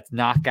 That's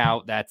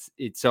knockout. That's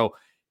it. So,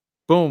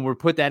 boom, we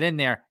put that in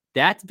there.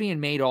 That's being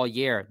made all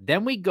year.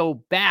 Then we go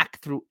back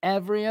through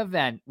every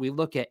event. We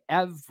look at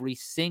every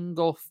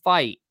single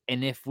fight.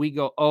 And if we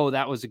go, oh,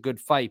 that was a good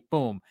fight,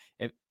 boom.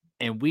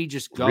 And we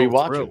just go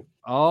through.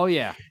 Oh,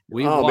 yeah.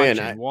 We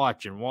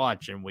watch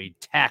and we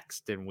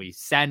text and we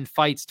send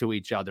fights to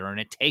each other. And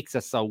it takes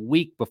us a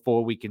week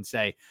before we can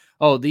say,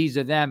 oh, these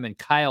are them. And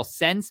Kyle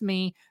sends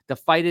me the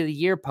Fight of the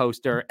Year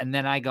poster. And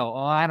then I go, oh,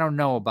 I don't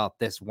know about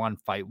this one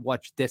fight.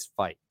 Watch this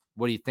fight.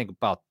 What do you think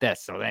about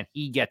this? So then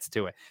he gets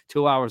to it.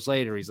 2 hours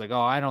later, he's like,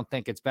 oh, I don't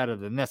think it's better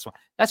than this one.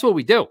 That's what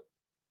we do.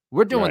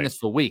 We're doing this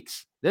for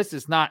weeks. This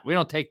is not, we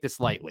don't take this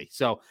lightly.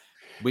 So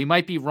we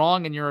might be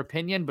wrong in your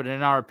opinion, but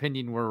in our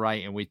opinion, we're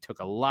right. And we took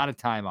a lot of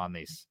time on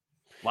these.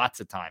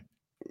 Lots of time.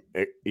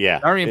 Yeah.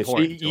 Very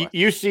important.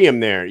 You see him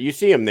there. You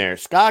see him there.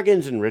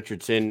 Scoggins and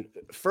Richardson,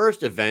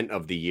 first event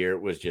of the year,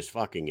 was just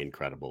fucking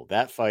incredible.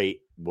 That fight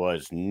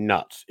was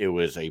nuts. It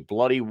was a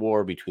bloody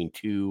war between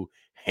two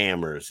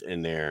hammers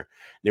in there.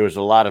 There was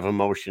a lot of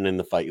emotion in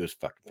the fight. It was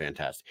fucking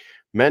fantastic.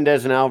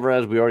 Mendez and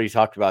Alvarez, we already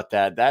talked about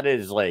that. That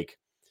is like,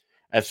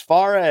 as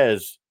far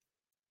as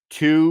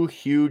two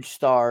huge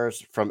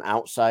stars from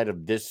outside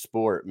of this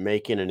sport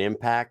making an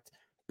impact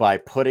by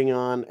putting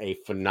on a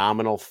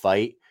phenomenal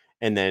fight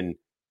and then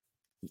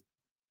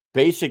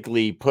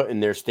basically putting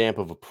their stamp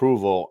of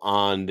approval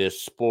on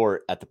this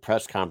sport at the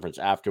press conference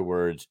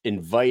afterwards,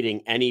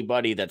 inviting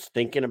anybody that's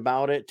thinking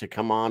about it to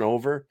come on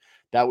over.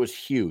 That was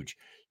huge.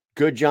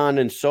 Good John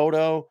and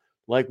Soto,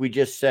 like we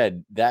just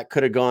said, that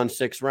could have gone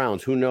 6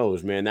 rounds. Who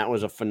knows, man? That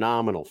was a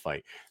phenomenal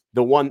fight.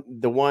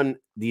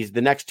 the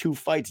next two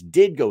fights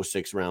did go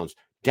 6 rounds.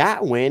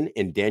 Dat win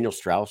and Daniel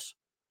Strauss,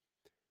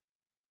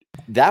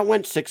 that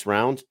went 6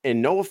 rounds.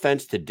 And no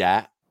offense to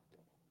Dat,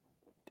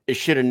 it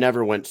should have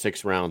never went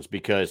 6 rounds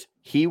because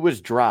he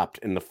was dropped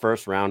in the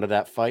first round of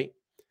that fight.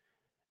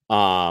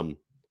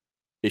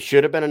 It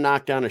should have been a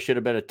knockdown. It should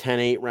have been a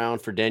 10-8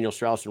 round for Daniel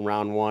Strauss in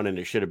round 1, and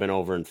it should have been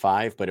over in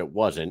 5, but it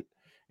wasn't.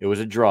 It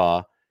was a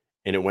draw,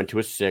 and it went to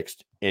a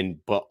 6th.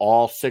 But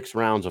all 6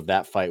 rounds of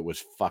that fight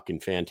was fucking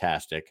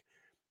fantastic.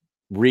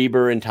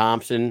 Reber and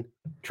Thompson,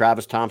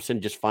 Travis Thompson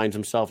just finds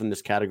himself in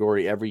this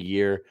category every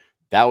year.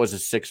 That was a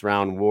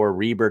 6-round war.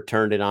 Reber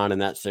turned it on in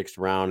that 6th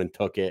round and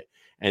took it.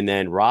 And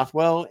then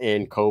Rothwell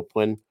and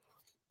Copeland.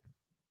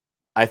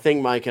 I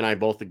think Mike and I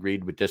both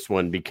agreed with this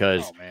one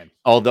because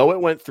although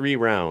it went 3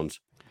 rounds,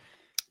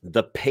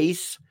 the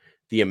pace,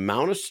 the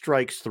amount of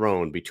strikes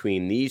thrown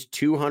between these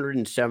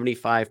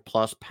 275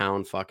 plus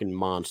pound fucking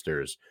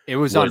monsters, it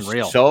was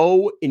unreal.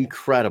 So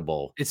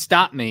incredible. It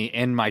stopped me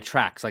in my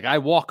tracks. Like I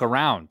walk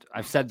around.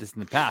 I've said this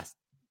in the past.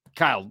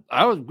 Kyle,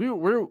 we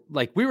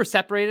were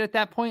separated at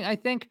that point. I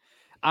think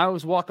I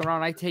was walking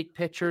around. I take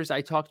pictures.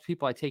 I talk to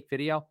people. I take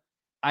video.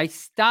 I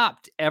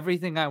stopped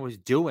everything I was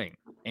doing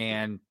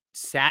and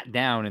sat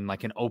down in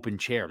like an open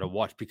chair to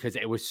watch because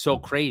it was so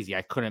crazy.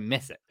 I couldn't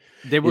miss it.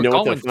 They were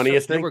going the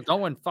funniest thing? They were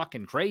going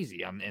fucking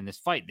crazy in this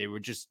fight. They were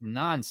just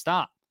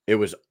nonstop. It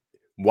was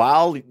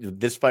while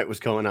this fight was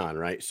going on,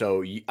 right?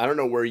 So I don't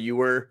know where you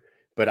were,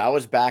 but I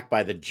was back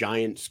by the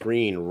giant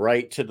screen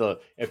right to the,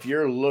 if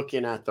you're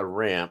looking at the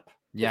ramp,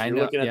 yeah, I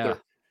know.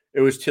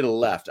 It was to the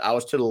left. I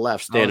was to the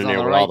left, standing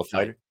there with all the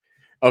fighters.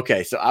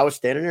 Okay, so I was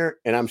standing there,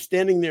 and I'm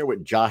standing there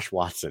with Josh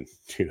Watson,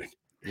 dude.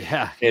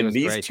 Yeah, and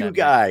these two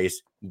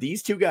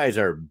guys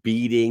are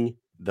beating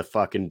the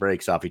fucking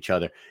brakes off each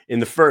other in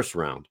the first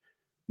round.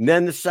 And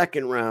then the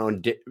second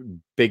round,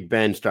 Big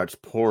Ben starts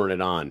pouring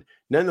it on. And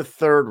then the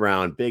third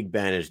round, Big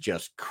Ben is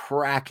just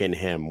cracking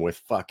him with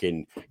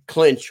fucking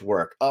clinch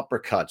work,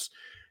 uppercuts.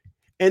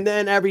 And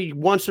then every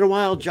once in a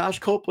while, Josh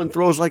Copeland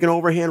throws like an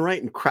overhand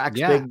right and cracks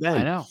Big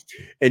Ben. I know.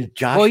 And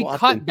Josh Watson,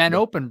 cut Ben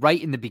open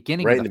right in the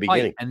beginning of the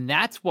fight. And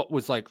that's what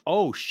was like,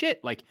 oh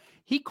shit. Like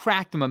he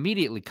cracked him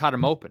immediately, cut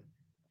him open.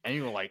 And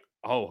you were like,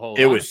 oh, hold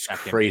on. It was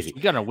crazy.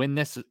 You got to win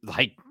this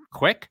like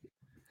quick.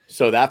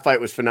 So that fight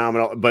was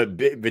phenomenal. But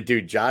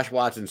dude, Josh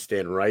Watson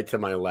standing right to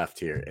my left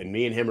here. And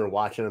me and him are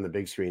watching on the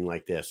big screen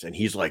like this. And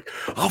he's like,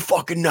 I'll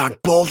fucking knock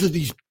both of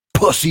these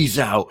pussies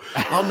out.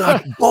 I'll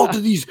knock both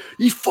of these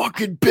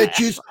fucking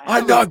bitches.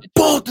 I knock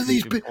both of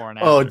these bitches.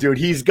 Oh, dude,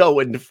 he's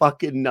going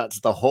fucking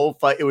nuts the whole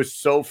fight. It was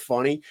so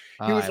funny.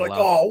 He was like,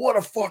 oh, what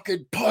a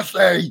fucking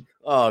pussy.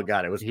 Oh,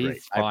 God, it was great.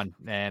 He's fun.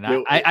 And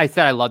I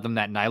said I loved him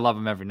that night. I love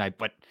him every night,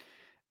 but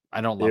I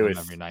don't love him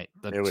every night.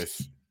 It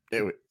was.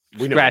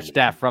 Scratch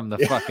that from the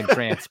fucking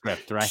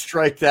transcript, right?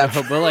 Strike that.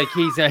 But like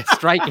he's a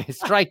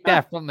strike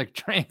that from the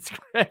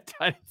transcript.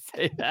 I didn't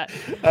say that.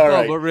 All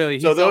right, but really,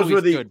 he's those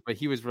were good. But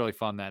he was really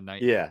fun that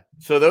night. Yeah.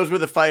 So those were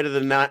the fight of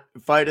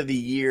the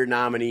year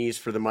nominees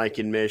for the Mike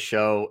and Mish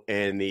show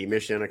and the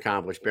Mission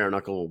Accomplished Bare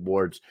Knuckle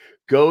Awards.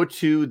 Go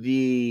to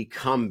the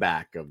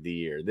comeback of the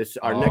year. This is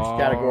our next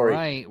category.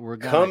 Right, we're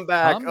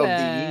comeback of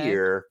the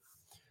year.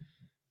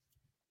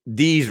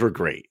 These were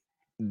great.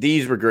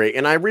 These were great,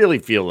 and I really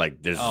feel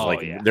like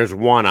there's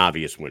one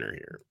obvious winner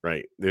here,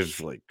 right?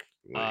 There's yes.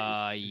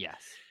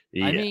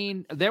 Yeah. I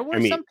mean, there were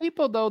some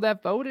people though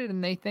that voted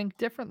and they think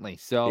differently.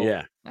 So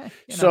yeah.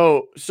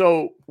 So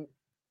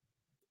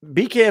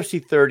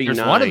BKFC 39.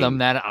 There's one of them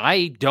that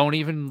I don't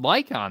even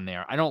like on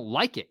there. I don't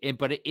like it,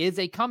 but it is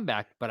a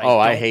comeback. But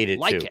I hate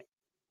it too.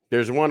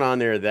 There's one on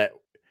there that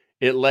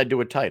it led to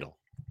a title.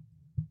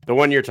 The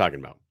one you're talking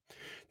about.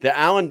 The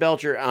Alan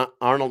Belcher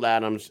Arnold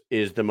Adams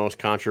is the most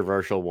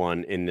controversial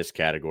one in this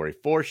category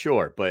for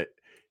sure. But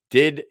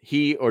did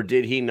he or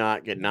did he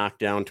not get knocked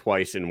down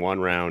twice in one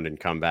round and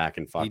come back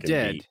and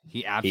fucking beat?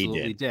 He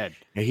absolutely did.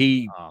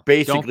 He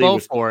basically don't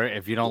vote for it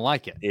if you don't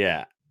like it.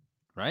 Yeah.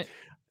 Right?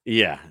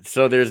 Yeah.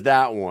 So there's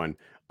that one.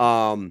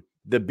 The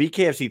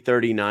BKFC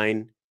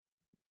 39,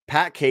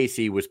 Pat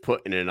Casey was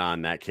putting it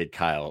on that kid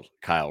Kyle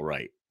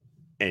Wright.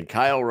 And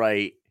Kyle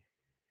Wright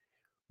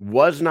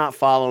was not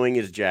following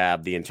his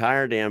jab the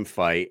entire damn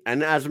fight.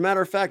 And as a matter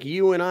of fact,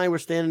 you and I were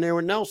standing there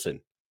with Nelson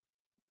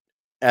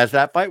as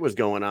that fight was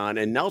going on.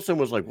 And Nelson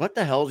was like, what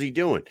the hell is he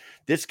doing?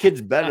 This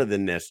kid's better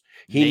than this.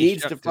 He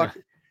needs to fuck.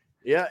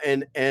 Yeah.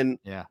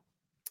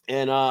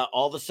 And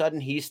all of a sudden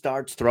he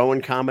starts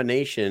throwing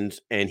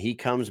combinations and he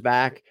comes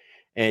back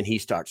and he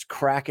starts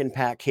cracking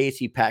Pat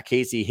Casey. Pat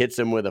Casey hits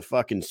him with a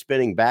fucking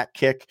spinning back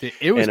kick.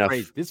 It was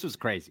crazy. This was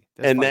crazy.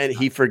 And then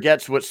he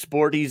forgets what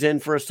sport he's in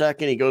for a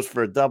second. He goes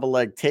for a double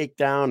leg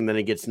takedown and then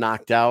he gets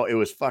knocked out. It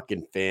was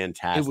fucking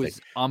fantastic. It was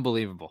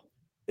unbelievable.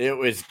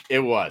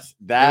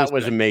 That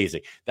was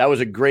amazing. That was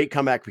a great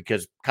comeback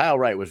because Kyle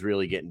Wright was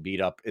really getting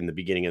beat up in the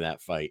beginning of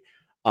that fight.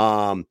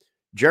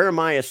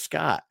 Jeremiah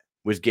Scott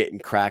was getting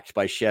cracked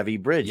by Chevy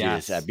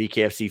Bridges at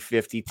BKFC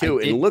 52.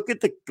 And look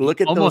at those two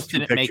pictures. Almost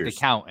didn't make the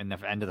count in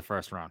the end of the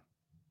first round.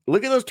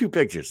 Look at those two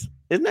pictures.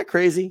 Isn't that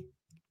crazy?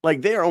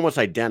 Like they are almost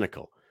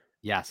identical.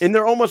 Yes. And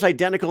they're almost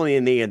identical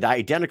in the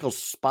identical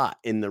spot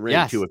in the ring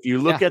too. Yes. If you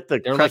look Yeah. at the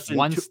They're like crescent,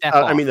 one step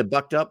I mean off. the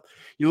bucked up.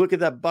 You look at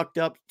that bucked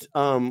up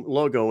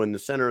logo in the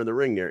center of the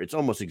ring there. It's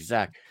almost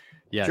exact.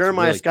 Yeah, it's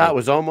Jeremiah really Scott cool.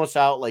 was almost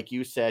out, like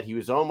you said. He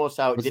was almost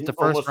out. Was it the Didn't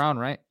first almost round,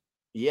 right?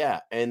 Yeah,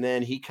 and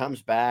then he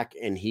comes back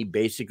and he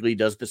basically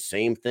does the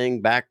same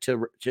thing back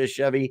to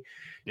Chevy.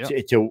 Yep.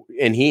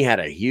 And he had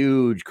a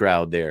huge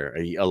crowd there,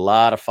 a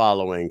lot of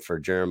following for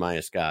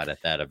Jeremiah Scott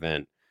at that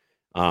event.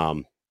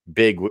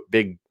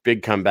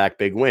 Big comeback,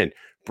 big win.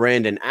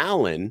 Brandon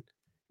Allen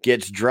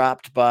gets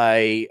dropped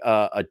by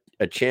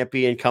a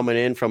champion coming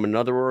in from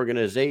another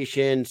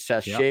organization.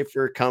 Seth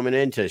Schaefer coming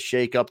in to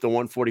shake up the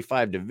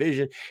 145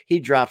 division. He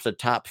drops a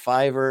top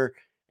fiver,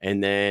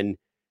 and then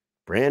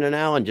Brandon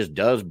Allen just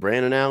does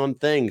Brandon Allen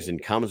things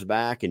and comes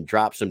back and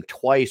drops him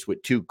twice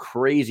with 2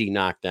 crazy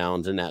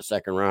knockdowns in that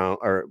second round,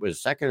 or it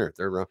was second or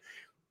third round,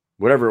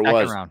 whatever it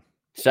was.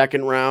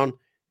 Second round.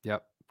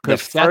 Yep. The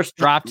Because Seth first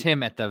dropped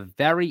him at the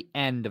very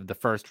end of the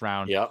first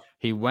round. Yep.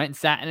 He went and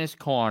sat in his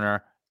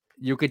corner.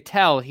 You could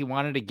tell he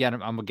wanted to get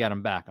him. I'm going to get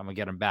him back. I'm going to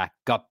get him back.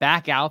 Got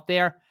back out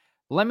there.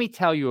 Let me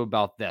tell you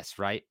about this,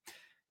 right?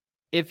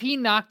 If he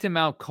knocked him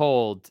out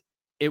cold,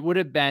 it would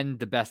have been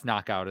the best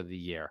knockout of the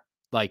year.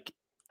 Like,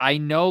 I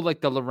know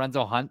like the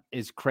Lorenzo Hunt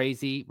is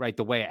crazy, right?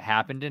 The way it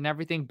happened and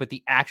everything, but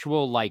the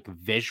actual like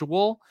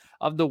visual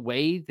of the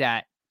way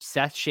that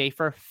Seth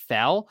Schaefer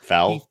fell,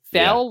 he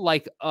fell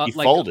like he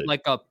folded.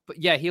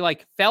 He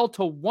like fell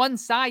to one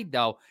side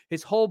though.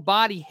 His whole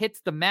body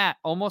hits the mat,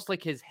 almost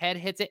like his head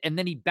hits it, and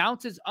then he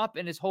bounces up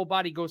and his whole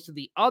body goes to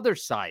the other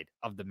side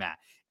of the mat.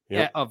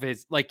 Of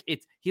his like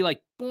he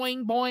like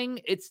boing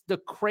boing. It's the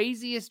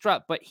craziest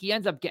drop, but he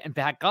ends up getting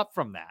back up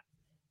from that.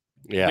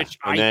 Yeah, which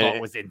I thought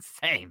was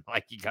insane.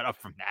 Like he got up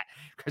from that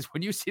because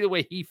when you see the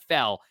way he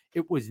fell,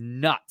 it was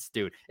nuts,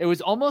 dude. It was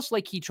almost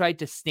like he tried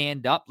to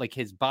stand up, like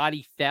his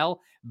body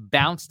fell,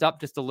 bounced up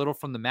just a little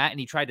from the mat,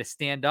 and he tried to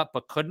stand up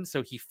but couldn't,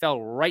 so he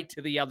fell right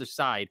to the other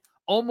side,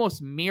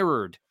 almost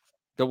mirrored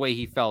the way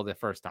he fell the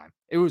first time.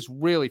 It was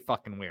really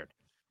fucking weird.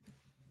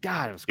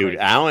 God, it was crazy. Dude,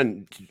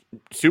 Allen,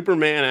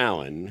 Superman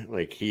Allen,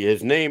 like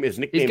his nickname.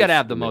 He's got to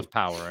have the most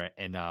power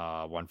in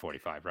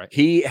 145, right?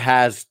 He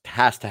has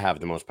to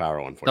have the most power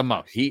on 145. The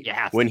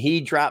most. When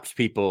he drops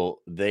people,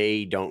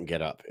 they don't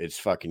get up. It's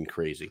fucking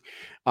crazy.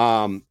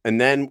 And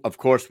then of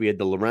course we had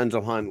the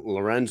Lorenzo Hunt.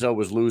 Lorenzo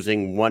was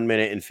losing 1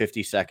 minute and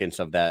 50 seconds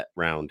of that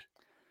round.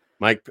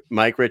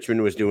 Mike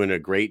Richmond was doing a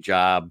great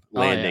job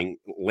landing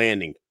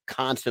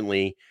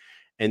constantly,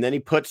 and then he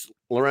puts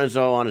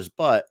Lorenzo on his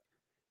butt.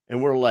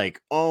 And we're like,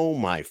 oh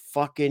my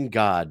fucking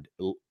God,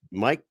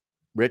 Mike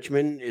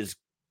Richmond is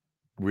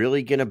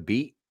really going to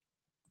beat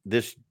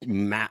this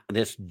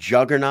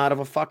juggernaut of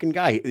a fucking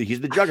guy. He's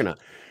the juggernaut.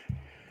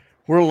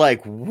 We're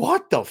like,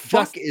 what the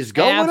fuck is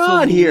going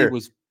on here?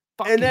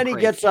 And then he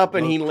gets up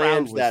and he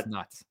lands that.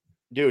 Nuts.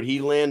 Dude, he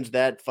lands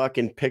that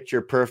fucking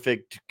picture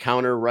perfect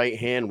counter right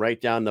hand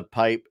right down the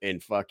pipe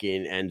and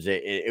fucking ends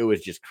it. It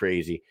was just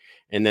crazy.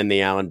 And then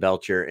the Alan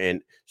Belcher.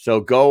 And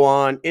so go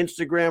on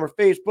Instagram or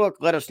Facebook.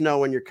 Let us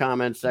know in your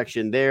comment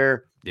section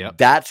there. Yep.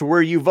 That's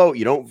where you vote.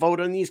 You don't vote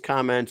on these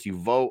comments. You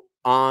vote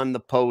on the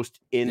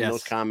post in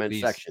those comment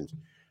sections.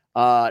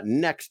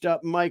 Next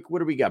up, Mike, what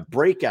do we got?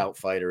 Breakout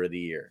fighter of the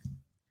year.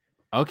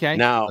 Okay.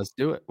 Now let's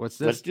do it. What's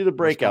this? Let's do the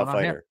breakout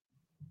fighter.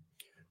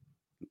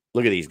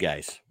 Look at these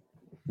guys.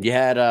 You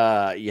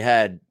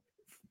had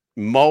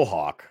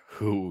Mohawk,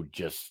 who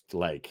just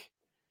like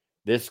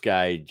this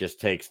guy just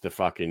takes the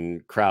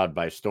fucking crowd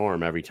by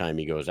storm every time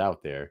he goes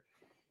out there.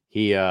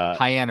 He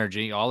high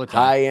energy all the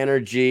time. High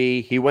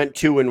energy. He went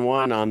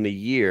 2-1 on the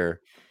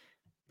year,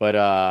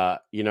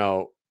 but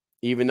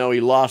even though he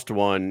lost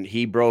one,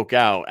 he broke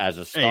out as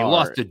a star. Hey, he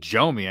lost to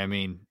Jomi. I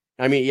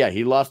mean, yeah,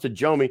 he lost to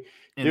Jomi.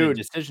 Dude,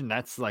 the decision.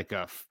 That's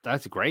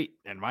great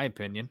in my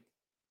opinion.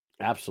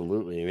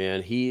 Absolutely,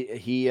 man. He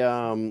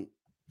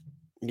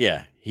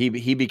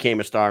became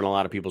a star in a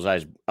lot of people's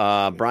eyes.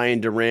 Brian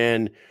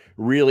Duran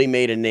really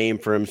made a name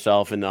for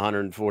himself in the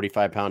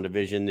 145-pound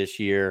division this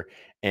year,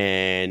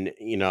 and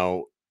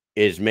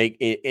he's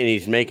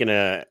making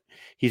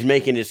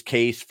his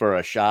case for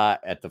a shot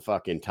at the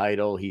fucking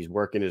title. He's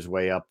working his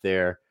way up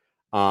there.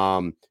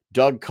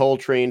 Doug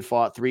Coltrane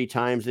fought 3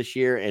 times this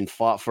year and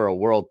fought for a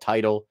world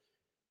title.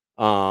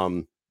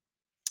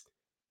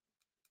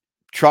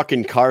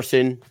 Truckin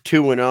Carson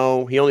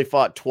 2-0. He only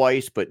fought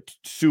twice, but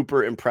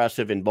super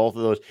impressive in both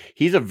of those.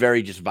 He's a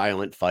very just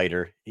violent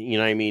fighter. You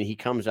know what I mean? He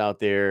comes out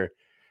there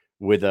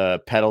with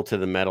a pedal to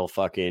the metal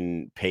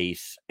fucking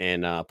pace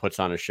and puts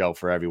on a show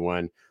for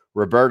everyone.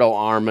 Roberto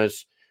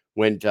Armas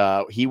went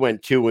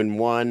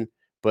 2-1,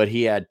 but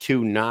he had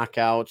 2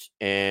 knockouts,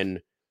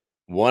 and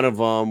one of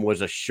them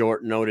was a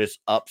short notice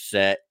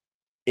upset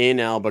in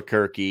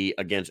Albuquerque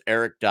against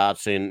Eric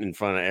Dotson in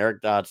front of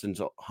Eric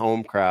Dotson's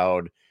home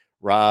crowd.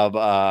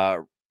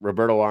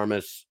 Roberto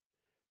Armas,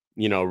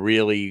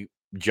 really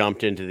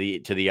jumped into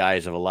the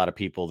eyes of a lot of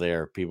people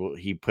there.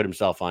 He put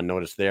himself on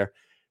notice there.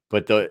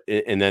 But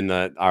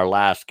our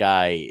last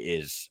guy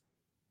is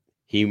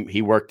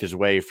he worked his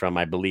way from,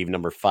 I believe,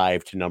 number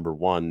 5 to number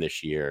 1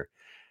 this year.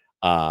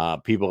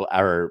 People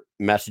are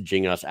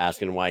messaging us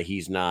asking why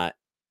he's not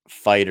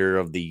fighter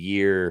of the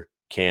year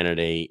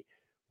candidate,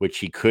 which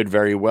he could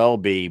very well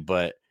be,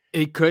 but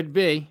It could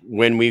be.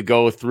 when we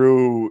go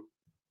through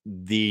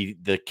the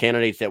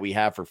candidates that we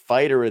have for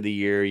fighter of the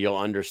year, you'll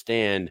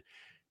understand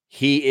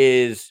he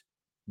is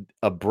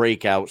a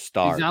breakout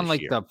star. He's on this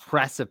like year. the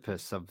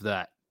precipice of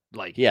that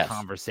Yes.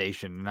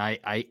 conversation. And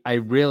I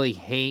really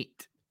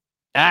hate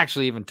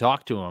actually even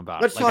talk to him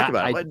about Let's it. talk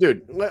about it.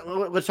 Dude,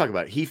 let's talk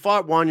about it. He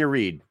fought Wanya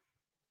Reed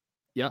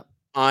Yep.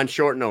 on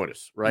short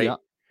notice, right? Yep.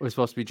 It was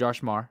supposed to be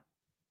Josh Marr.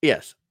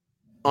 Yes.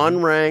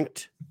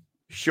 Unranked,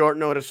 short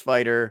notice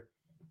fighter,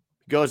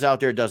 goes out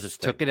there, does his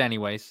thing. Took it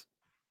anyways.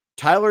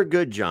 Tyler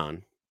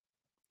Goodjohn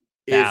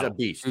is a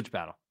beast.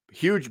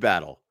 Huge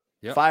battle.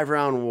 Yep.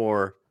 5-round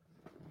war.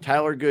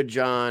 Tyler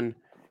Goodjohn,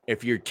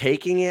 if you're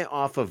taking it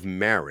off of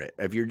merit,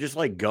 if you're just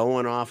like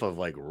going off of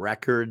like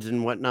records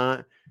and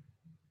whatnot,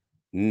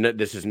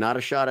 this is not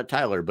a shot at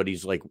Tyler, but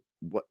he's like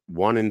what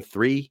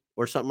 1-3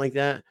 or something like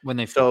that when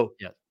they fought.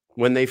 Yeah.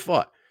 When they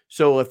fought.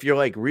 So if you're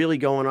like really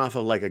going off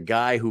of like a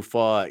guy who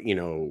fought,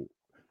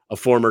 a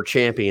former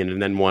champion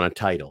and then won a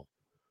title,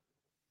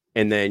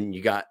 and then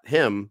you got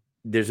him,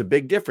 there's a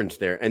big difference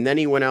there. And then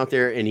he went out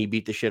there and he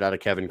beat the shit out of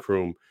Kevin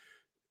Kroom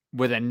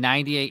with a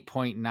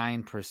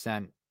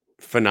 98.9%.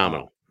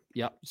 Phenomenal.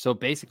 Yep. So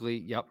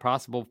basically,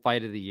 possible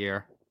fight of the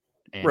year,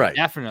 and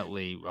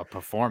definitely a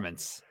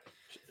performance.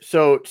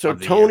 So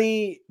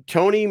Tony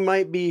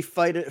might be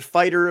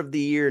fighter of the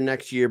year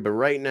next year, but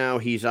right now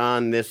he's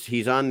on this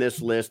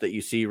list that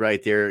you see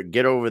right there.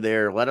 Get over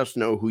there. Let us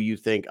know who you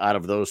think out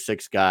of those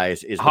 6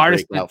 guys is the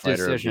hardest breakout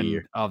fighter decision of the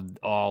year. of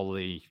all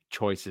the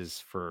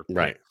choices for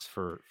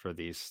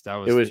these. That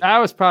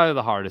was probably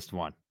the hardest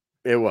one.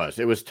 It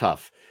was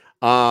tough.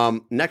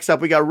 Next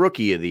up, we got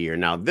rookie of the year.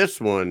 Now this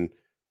one,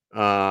 we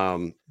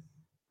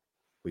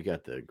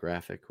got the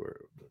graphic where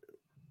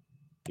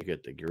you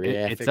get the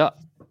graphic.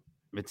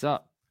 It's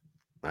up.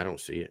 I don't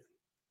see it.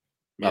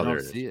 I don't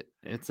see it.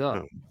 It's up.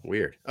 Oh,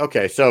 weird.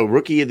 Okay, so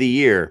rookie of the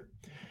year.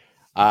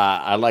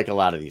 I like a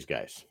lot of these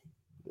guys,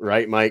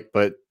 right, Mike?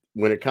 But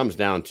when it comes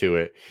down to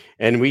it,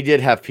 and we did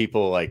have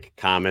people like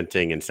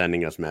commenting and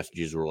sending us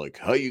messages. We're like,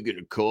 "How you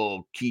gonna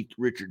call Keith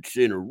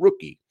Richardson a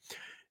rookie?"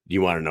 Do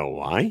you want to know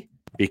why?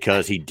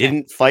 Because he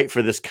didn't fight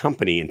for this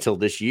company until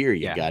this year.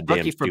 You goddamn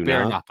rookie for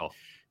bare knuckle.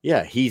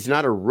 Yeah, he's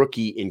not a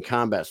rookie in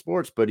combat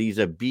sports, but he's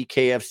a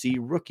BKFC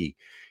rookie.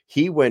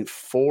 He went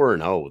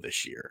 4-0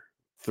 this year.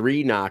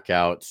 3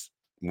 knockouts,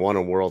 won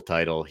a world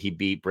title. He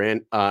beat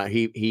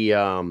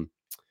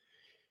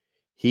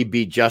he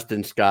beat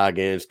Justin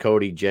Scoggins,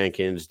 Cody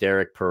Jenkins,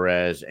 Derek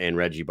Perez, and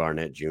Reggie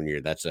Barnett Jr.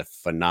 That's a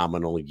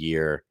phenomenal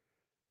year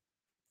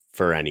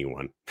for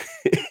anyone.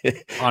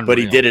 But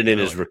he did it in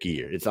his rookie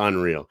year. It's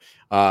unreal.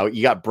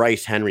 You got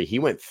Bryce Henry. He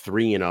went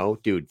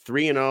 3-0. Dude,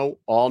 3-0,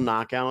 all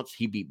knockouts.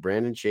 He beat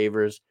Brandon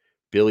Shavers,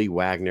 Billy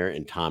Wagner,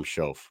 and Tom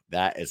Schoaf.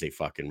 That is a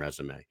fucking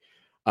resume.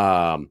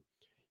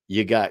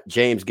 You got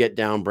James Get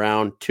Down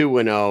Brown,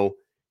 2-0.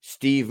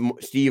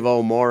 Steve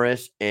O.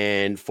 Morris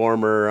and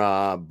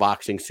former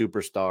boxing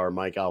superstar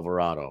Mike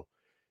Alvarado.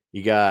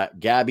 You got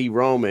Gabby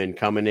Roman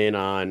coming in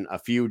on a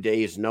few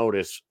days'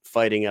 notice,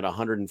 fighting at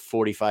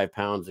 145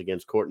 pounds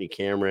against Courtney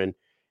Cameron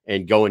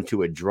and going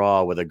to a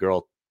draw with a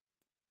girl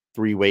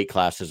 3 weight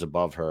classes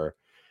above her.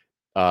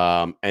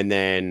 And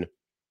then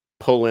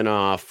pulling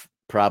off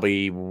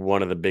probably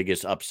one of the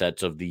biggest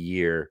upsets of the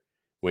year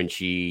when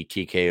she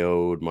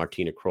TKO'd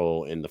Martina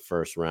Kroll in the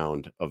first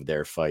round of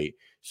their fight.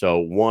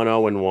 So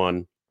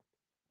 1-0-1.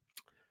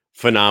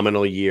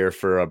 Phenomenal year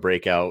for a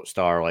breakout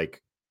star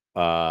like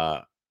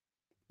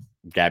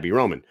Gabby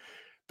Roman.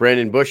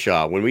 Brandon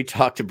Bushaw. When we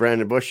talked to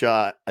Brandon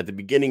Bushaw at the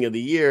beginning of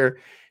the year,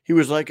 he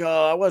was like,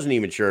 "Oh, I wasn't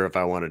even sure if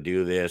I want to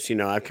do this.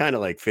 I kind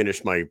of like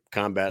finished my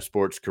combat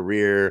sports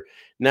career.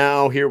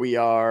 Now here we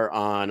are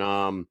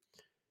on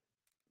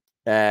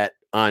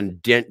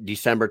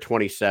December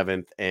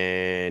 27th,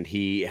 and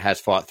he has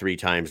fought 3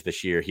 times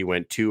this year. He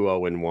went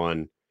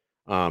 2-0-1,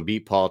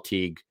 beat Paul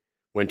Teague,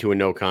 went to a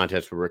no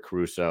contest with Rick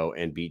Caruso,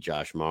 and beat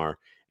Josh Marr.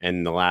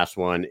 And the last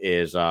one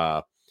is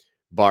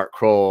Bart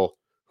Kroll,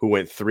 who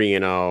went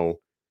 3-0,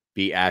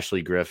 beat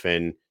Ashley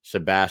Griffin,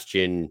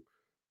 Sebastian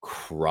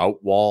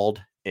Krautwald,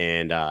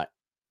 and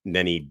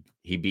then he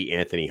beat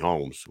Anthony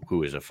Holmes,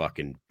 who is a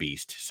fucking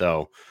beast.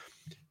 So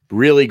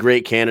really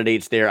great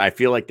candidates there. I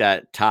feel like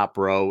that top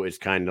row is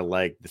kind of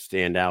like the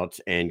standouts,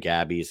 and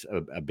Gabby's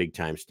a big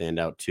time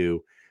standout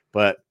too.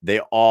 But they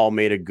all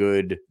made a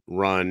good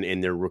run in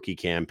their rookie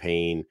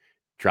campaign.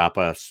 Drop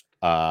us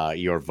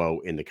your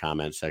vote in the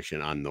comment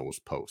section on those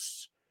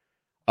posts.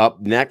 Up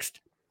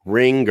next,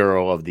 Ring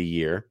Girl of the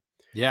Year.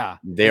 Yeah.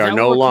 They are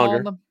no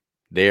longer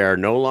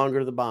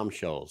the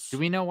Bombshells. Do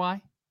we know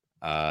why?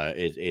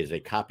 It is a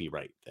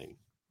copyright thing.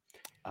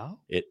 Oh.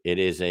 It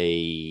is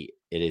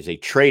a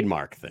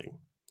trademark thing.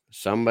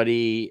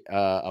 Somebody,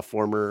 a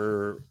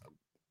former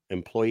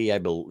employee, I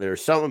believe,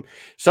 there's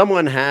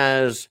someone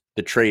has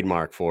the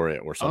trademark for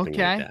it or something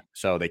like that.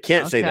 So they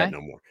can't say that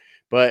no more.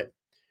 But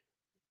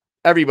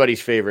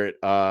everybody's favorite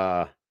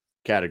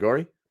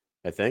category,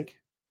 I think.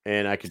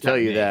 And I can tell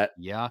you that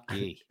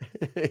yucky.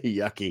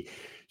 yucky.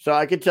 So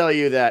I can tell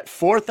you that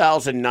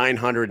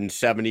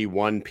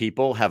 4,971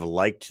 people have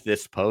liked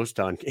this post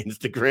on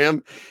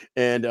Instagram,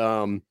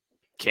 and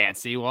Can't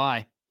see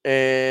why.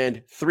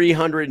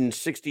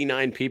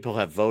 369 people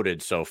have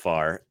voted so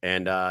far.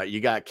 And you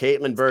got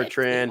Caitlin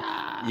Bertrand,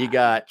 you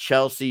got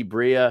Chelsea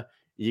Bria,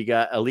 you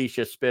got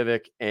Alicia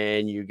Spivak,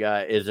 and you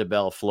got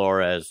Isabel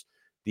Flores.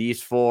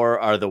 These 4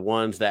 are the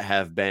ones that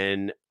have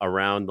been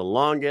around the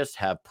longest,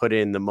 have put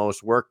in the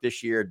most work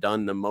this year,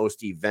 done the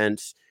most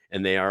events,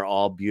 and they are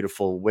all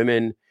beautiful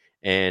women.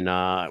 And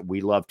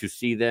we love to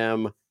see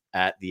them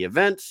at the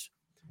events.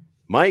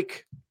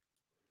 Mike,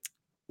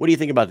 what do you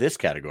think about this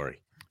category?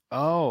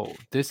 Oh,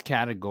 this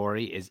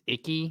category is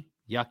icky,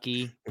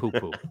 yucky, poo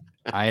poo.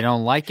 I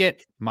don't like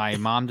it. My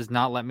mom does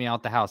not let me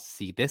out the house to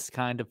see this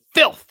kind of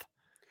filth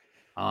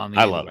on the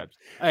I love it.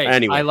 Hey,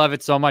 Anyway. I love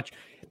it so much.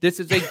 This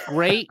is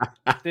great.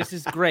 This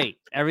is great.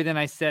 Everything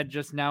I said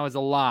just now is a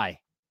lie.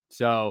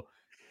 So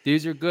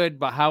these are good.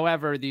 But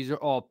however, these are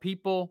all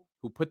people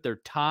who put their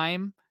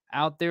time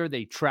out there.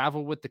 They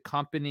travel with the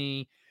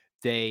company.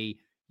 They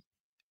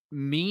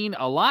mean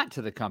a lot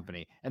to the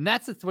company. And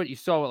that's what you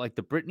saw with like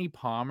the Brittany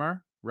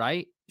Palmer,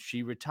 right?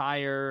 She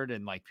retired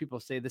and like people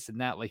say this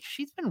and that. Like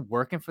she's been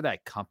working for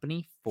that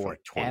company For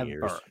like 20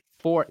 years.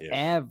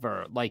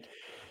 Forever. Like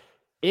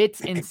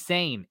it's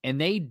insane. And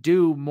they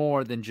do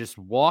more than just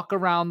walk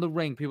around the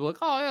ring. People are like,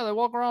 oh yeah, they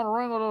walk around the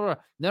ring. Blah, blah,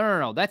 blah.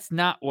 No. That's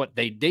not what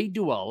they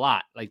do a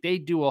lot. Like they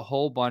do a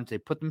whole bunch. They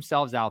put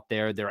themselves out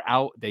there. They're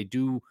out. They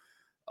do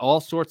all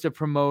sorts of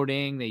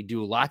promoting. They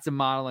do lots of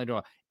modeling.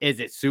 Is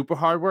it super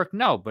hard work?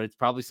 No, but it's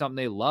probably something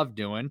they love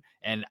doing.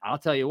 And I'll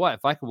tell you what,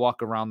 if I could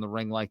walk around the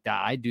ring like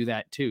that, I do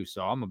that too.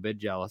 So I'm a bit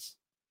jealous.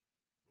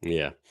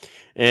 Yeah.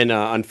 And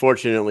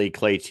unfortunately,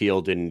 Clay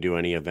Teal didn't do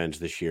any events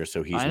this year,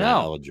 so he's not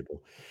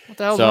eligible. What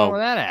the hell's wrong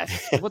with that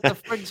ass? What the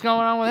frick's going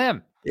on with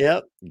him?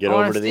 Yep. Get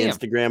over to the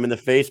Instagram and the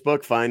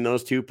Facebook. Find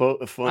those two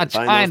posts. I'm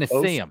trying to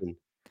see them.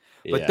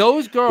 But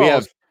those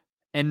girls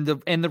and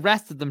the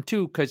rest of them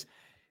too, because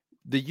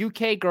the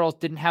UK girls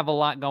didn't have a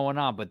lot going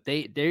on, but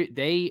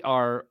they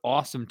are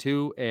awesome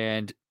too,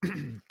 and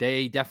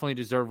they definitely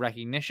deserve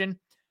recognition.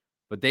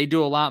 But they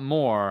do a lot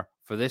more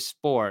for this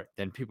sport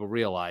than people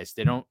realize.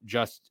 They don't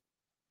just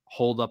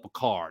hold up a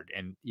card,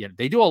 and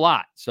they do a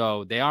lot.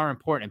 So they are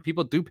important, and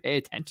people do pay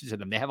attention to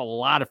them. They have a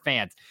lot of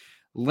fans.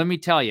 Let me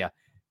tell you,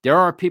 there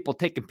are people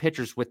taking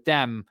pictures with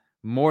them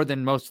more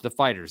than most of the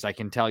fighters. I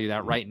can tell you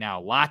that right now.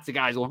 Lots of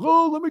guys are like,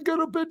 oh, let me get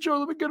a picture.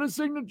 Let me get a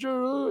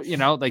signature.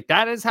 Like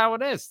that is how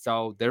it is.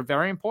 So they're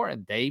very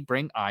important. They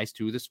bring eyes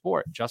to the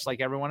sport, just like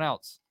everyone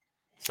else.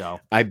 So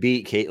I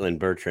beat Caitlin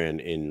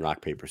Bertrand in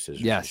rock, paper,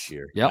 scissors this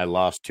year. Yep. I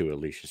lost to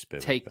Alicia Spivak.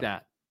 Take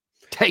that.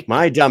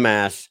 My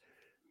dumbass.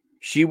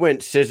 She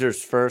went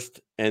scissors first,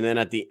 and then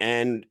at the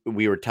end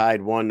we were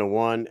tied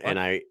 1-1,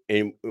 and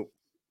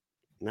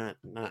not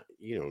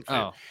you know what I'm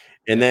saying. Oh.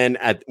 And then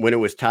when it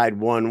was tied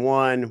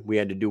 1-1, we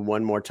had to do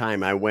one more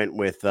time. I went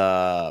with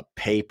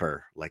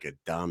paper like a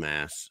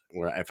dumbass.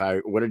 Where if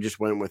I would have just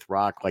went with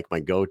rock like my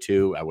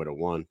go-to, I would have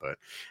won. But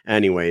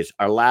anyways,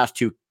 our last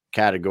 2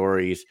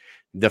 categories.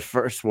 The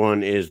first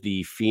one is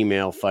the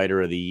female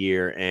fighter of the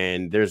year,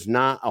 and there's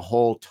not a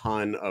whole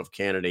ton of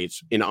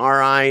candidates in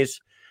our eyes.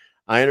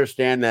 I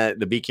understand that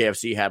the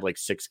BKFC had like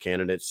 6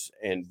 candidates,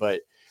 but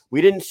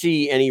we didn't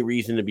see any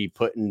reason to be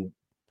putting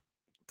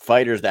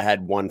fighters that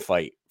had 1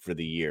 fight for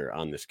the year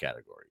on this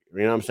category.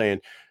 You know what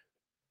I'm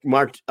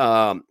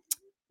saying?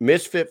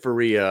 Misfit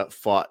Faria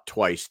fought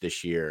twice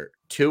this year,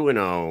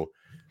 2-0,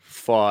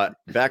 fought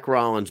Beck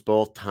Rollins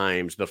both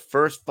times. The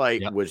first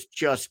fight was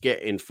just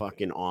getting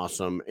fucking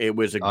awesome. It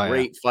was a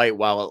great fight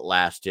while it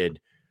lasted.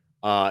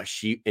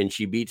 She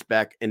beats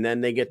Beck, and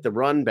then they get the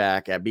run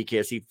back at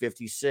BKFC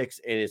 56,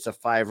 and it's a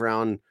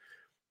 5-round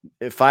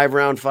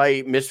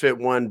fight. Misfit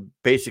won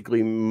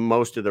basically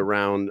most of the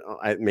round,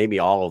 maybe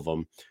all of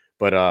them,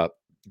 but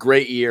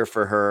great year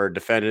for her.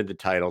 Defended the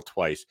title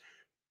twice.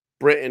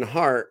 Britton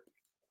Hart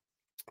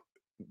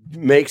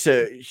makes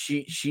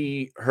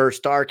her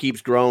star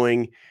keeps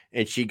growing,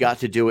 and she got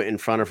to do it in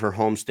front of her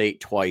home state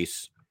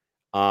twice.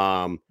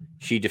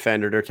 She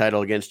defended her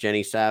title against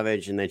Jenny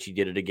Savage, and then she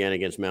did it again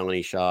against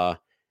Melanie Shaw,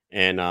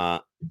 and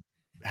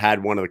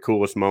had one of the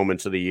coolest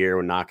moments of the year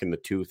when knocking the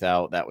tooth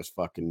out. That was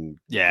fucking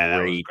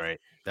great.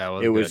 That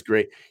was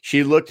great.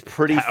 She looked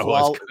pretty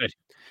flawless.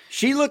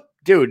 She looked,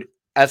 dude,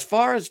 as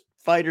far as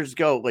fighters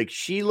go, like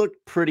she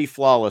looked pretty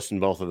flawless in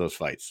both of those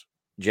fights.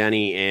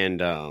 Jenny and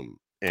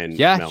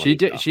Melanie she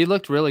did. Shaw. She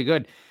looked really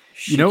good.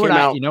 She came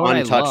out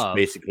untouched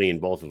basically in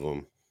both of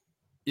them.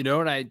 You know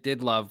what I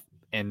did love,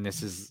 and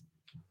this is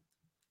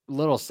a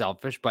little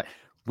selfish, but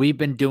we've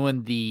been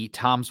doing the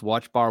Tom's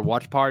Watch Bar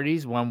watch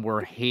parties when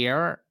we're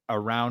here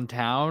around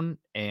town,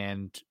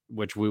 and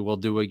which we will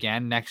do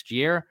again next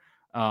year.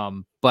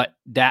 But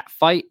that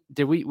fight,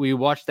 we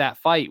watched that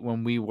fight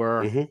when we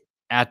were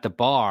at the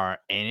bar,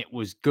 and it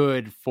was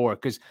good for,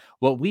 because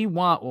what we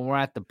want when we're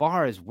at the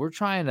bar is we're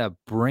trying to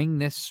bring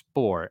this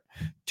sport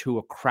to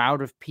a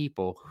crowd of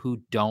people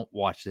who don't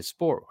watch this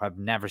sport, who have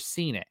never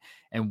seen it.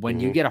 And when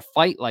you get a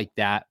fight like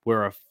that,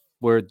 where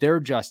they're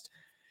just,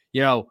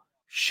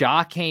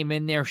 Shaw came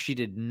in there, she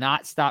did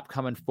not stop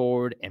coming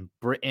forward, and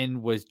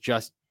Britain was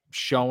just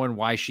showing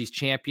why she's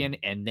champion,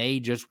 and they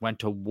just went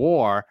to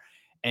war.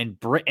 And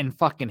Britain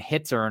fucking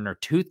hits her and her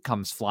tooth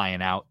comes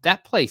flying out.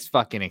 That place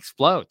fucking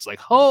explodes. Like,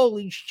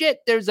 holy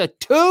shit, there's a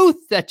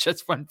tooth that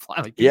just went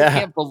flying. Like, you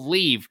can't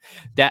believe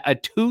that a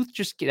tooth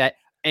that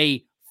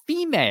a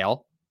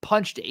female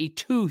punched a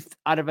tooth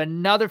out of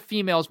another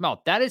female's mouth.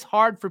 That is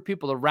hard for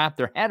people to wrap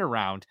their head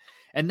around.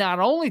 And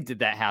not only did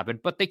that happen,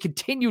 but they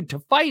continued to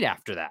fight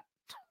after that.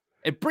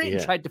 And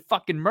Britain tried to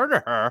fucking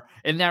murder her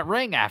in that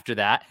ring after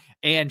that.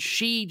 And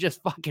she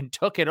just fucking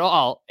took it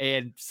all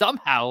and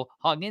somehow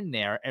hung in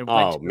there and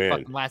went to the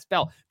fucking last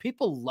bell.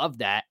 People love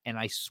that. And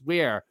I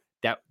swear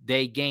that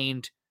they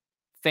gained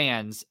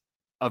fans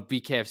of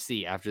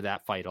BKFC after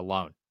that fight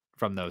alone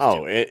from those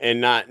two.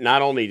 And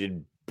not only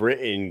did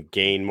Britain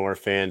gain more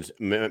fans,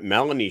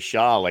 Melanie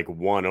Shaw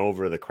won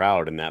over the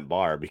crowd in that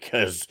bar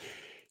because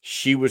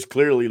she was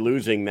clearly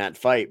losing that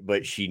fight,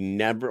 but she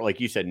never, like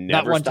you said,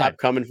 never stopped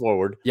coming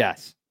forward.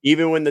 Yes.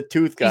 Even when the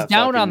tooth got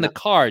down on the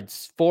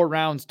cards 4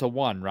 rounds to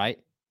 1, right?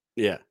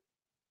 Yeah.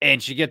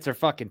 And she gets her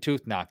fucking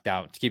tooth knocked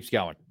out. She keeps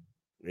going.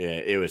 Yeah,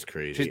 it was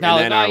crazy. She's now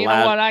like, you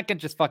know what? I can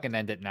just fucking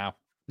end it now.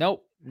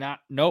 Nope, not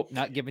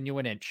giving you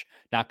an inch.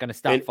 Not going to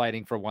stop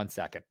fighting for 1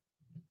 second.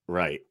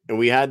 Right. And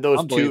we had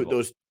those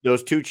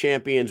two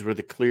champions were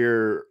the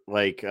clear,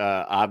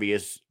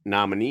 obvious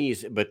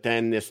nominees. But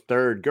then this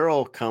third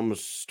girl comes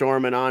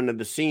storming onto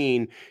the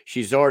scene.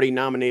 She's already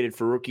nominated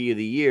for Rookie of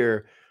the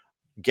Year.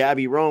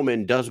 Gabby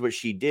Roman does what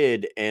she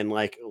did. And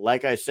like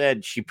I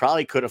said, she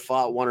probably could have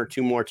fought 1 or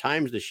 2 more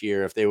times this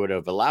year if they would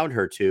have allowed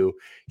her to.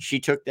 She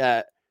took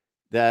that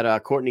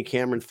Courtney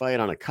Cameron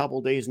fight on a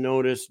couple days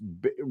notice,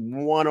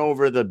 won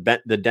over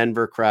the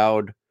Denver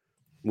crowd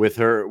with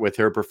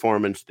her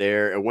performance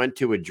there. It went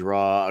to a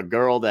draw. A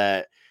girl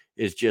that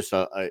is just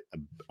a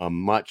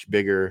much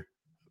bigger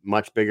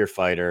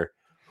fighter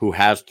who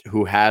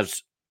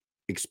has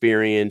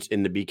experience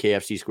in the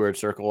BKFC squared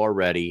circle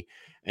already.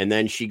 And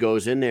then she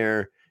goes in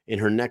there, and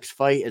her next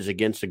fight is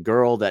against a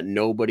girl that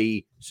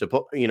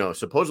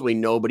supposedly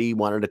nobody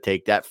wanted to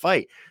take that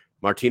fight.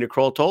 Martina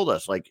Kroll told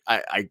us,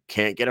 I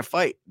can't get a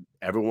fight.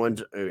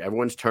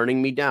 Everyone's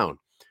turning me down.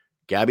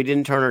 Gabby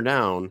didn't turn her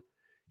down.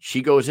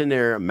 She goes in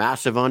there, a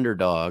massive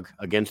underdog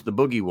against the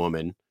Boogie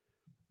Woman,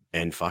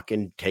 and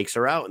fucking takes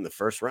her out in the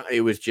first round. It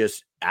was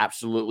just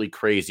absolutely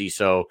crazy.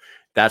 So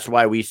that's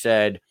why we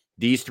said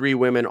these 3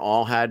 women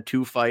all had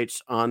 2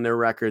 fights on their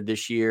record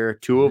this year.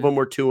 2 of them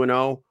were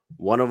 2-0.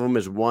 One of them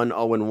is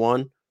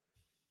 1-0-1.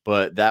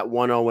 But that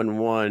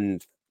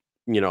 1-0-1,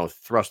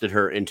 thrusted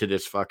her into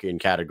this fucking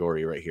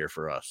category right here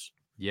for us.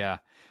 Yeah.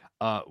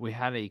 We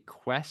had a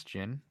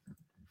question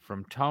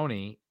from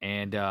Tony,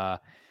 and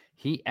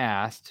he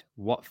asked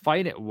what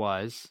fight it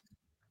was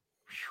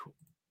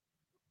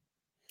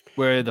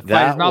where the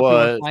fighter's mouth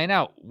was flying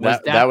out.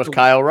 That was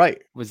Kyle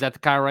Wright. Was that the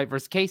Kyle Wright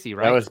versus Casey,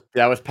 right?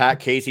 That was Pat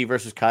Casey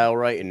versus Kyle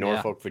Wright in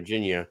Norfolk,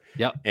 Virginia.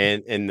 Yep.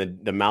 And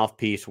the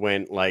mouthpiece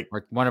went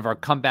one of our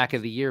comeback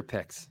of the year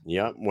picks.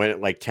 Yep.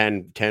 Went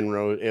 10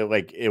 rows.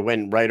 It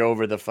went right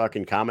over the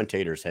fucking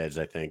commentators' heads.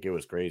 I think it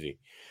was crazy.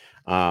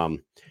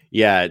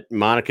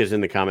 Monica's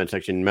in the comment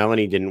section.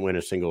 Melanie didn't win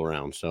a single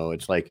round. So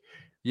it's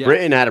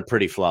Britain had a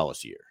pretty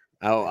flawless year.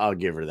 I'll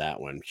give her that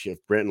one.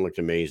 Britain looked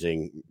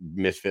amazing.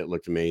 Misfit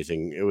looked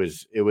amazing. It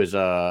was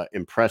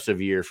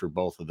impressive year for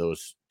both of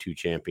those 2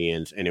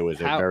 champions, and it was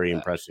very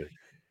impressive.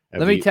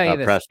 Let me tell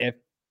you this.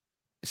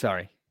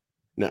 Sorry.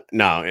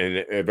 No,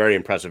 and a very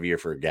impressive year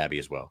for Gabby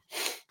as well.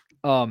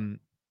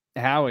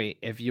 Howie,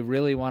 if you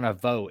really want to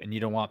vote and you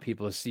don't want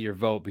people to see your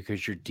vote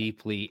because you're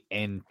deeply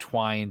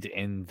entwined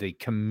in the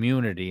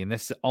community, and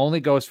this only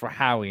goes for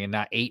Howie and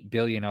not 8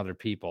 billion other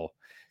people.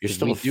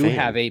 We do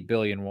have 8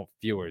 billion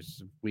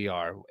viewers. We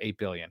are 8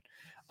 billion,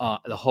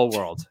 the whole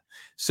world.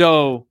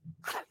 So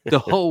the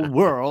whole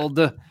world,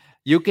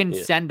 you can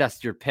send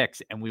us your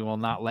picks, and we will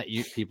not let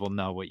people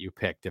know what you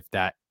picked if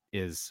that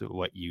is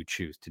what you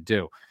choose to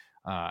do.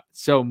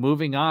 So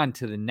moving on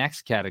to the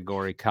next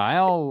category,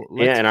 Kyle.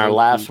 And our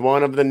last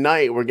one of the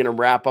night, we're going to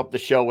wrap up the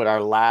show with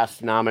our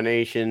last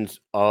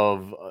nominations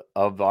of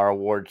our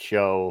award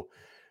show.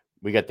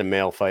 We got the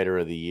male fighter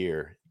of the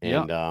year,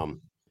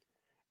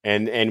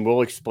 and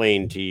we'll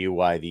explain to you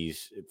why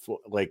these,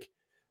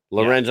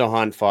 Lorenzo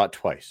Hunt fought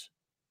twice.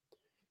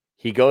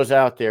 He goes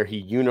out there, he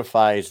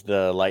unifies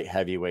the light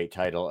heavyweight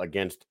title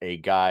against a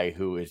guy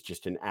who is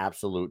just an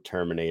absolute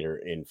terminator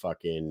in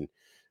fucking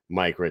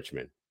Mike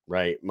Richmond,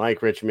 right?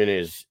 Mike Richmond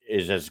is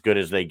as good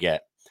as they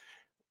get.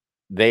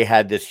 They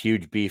had this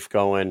huge beef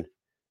going.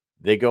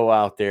 They go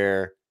out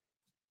there,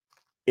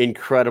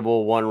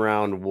 incredible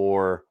 1-round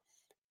war.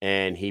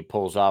 And he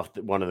pulls off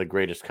one of the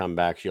greatest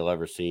comebacks you'll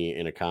ever see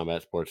in a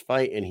combat sports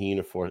fight, and he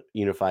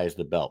unifies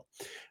the belt.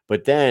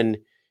 But then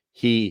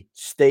He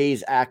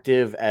stays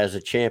active as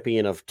a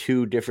champion of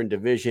 2 different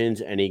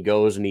divisions, and he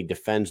goes and he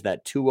defends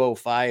that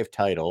 205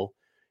 title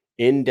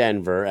in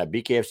Denver at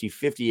BKFC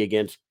 50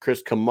 against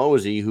Chris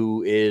Camozzi,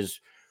 who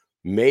is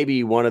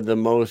maybe one of the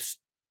most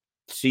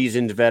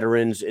seasoned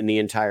veterans in the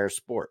entire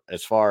sport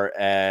as far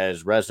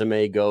as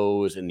resume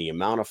goes, and the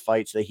amount of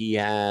fights that he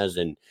has,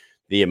 and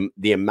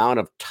the amount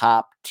of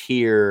top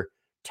tier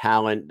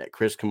talent that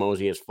Chris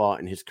Camozzi has fought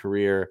in his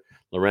career.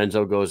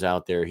 Lorenzo goes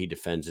out there, he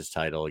defends his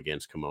title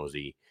against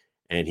Camozzi,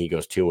 and he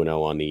goes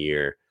 2-0 on the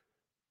year,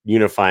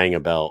 unifying a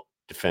belt,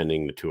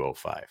 defending the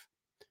 205.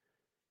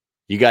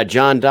 You got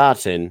John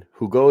Dotson,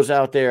 who goes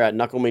out there at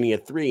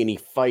Knucklemania 3 and he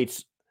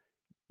fights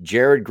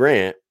Jared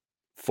Grant,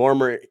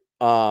 former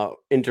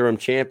interim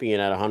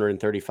champion at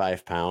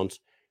 135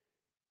 pounds,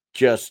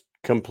 just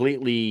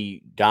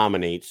completely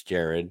dominates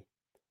Jared.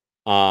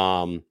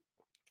 And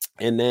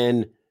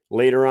then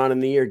later on in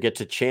the year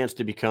gets a chance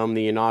to become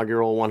the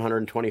inaugural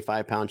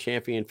 125-pound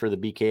champion for the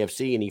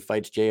BKFC, and he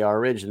fights JR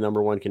Ridge, the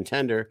number 1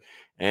 contender,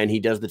 and he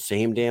does the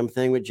same damn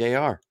thing with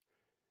JR.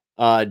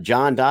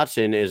 John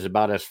Dotson is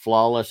about as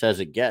flawless as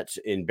it gets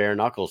in bare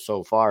knuckles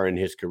so far in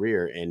his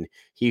career, and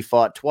he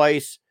fought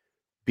twice,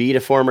 beat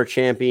a former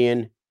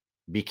champion,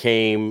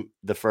 became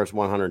the first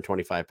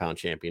 125-pound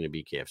champion in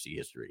BKFC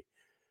history.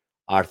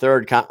 Our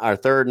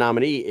third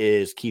nominee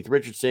is Keith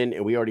Richardson,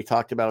 and we already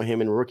talked about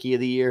him in Rookie of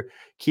the Year.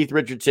 Keith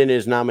Richardson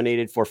is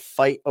nominated for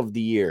Fight of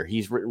the Year.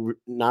 He's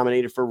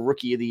nominated for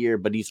Rookie of the Year,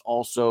 but he's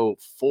also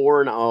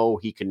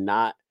 4-0. He could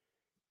not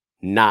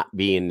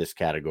be in this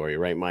category,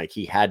 right, Mike?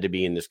 He had to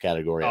be in this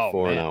category at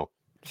 4-0.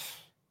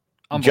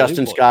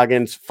 Justin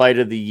Scoggins, Fight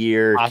of the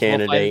Year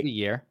candidate. Fight of the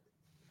Year.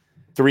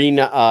 3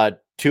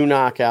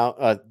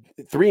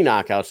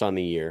 knockouts on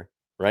the year,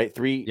 right?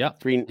 Three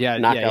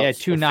knockouts.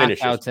 2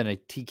 knockouts and a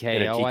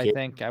TKO, I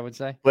think I would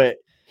say. But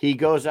he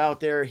goes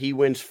out there, he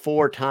wins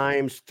 4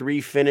 times,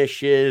 3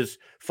 finishes,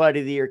 Fight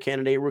of the Year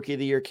candidate, Rookie of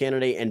the Year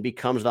candidate, and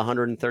becomes the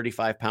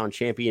 135-pound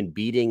champion,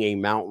 beating a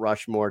Mount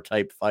Rushmore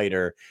type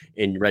fighter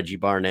in Reggie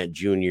Barnett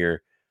Jr.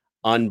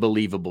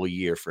 Unbelievable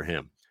year for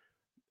him.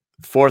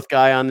 4th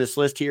guy on this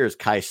list here is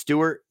Kai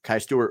Stewart. Kai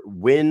Stewart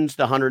wins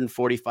the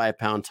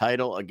 145-pound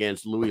title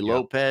against Louis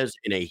Lopez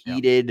in a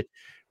heated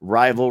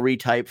rivalry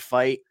type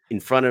fight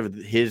in front of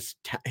his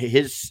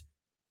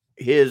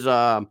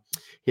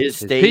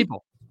state,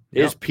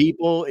 his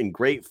people in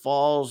Great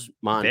Falls,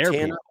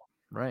 Montana.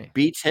 Right.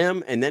 Beats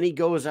him, and then he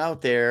goes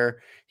out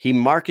there. He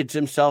markets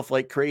himself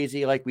like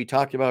crazy, like we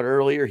talked about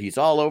earlier. He's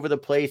all over the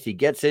place. He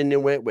gets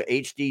into it with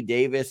HD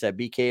Davis at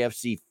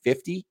BKFC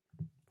 50.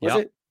 Was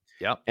it?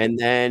 Yep. And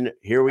then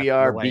here we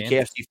are,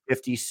 BKFC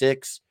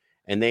 56,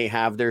 and they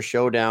have their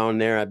showdown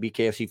there at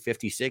BKFC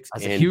 56.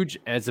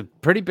 As a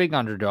pretty big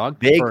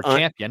underdog for a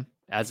champion.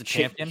 As a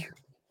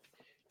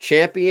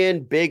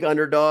champion, big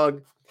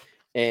underdog,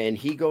 and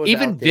he goes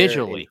even out there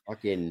visually,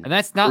 and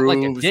that's not like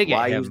a dig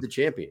why at him. He's the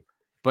champion.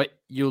 But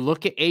you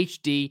look at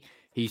HD,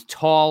 he's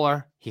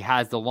taller, he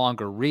has the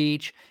longer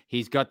reach,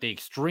 he's got the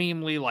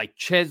extremely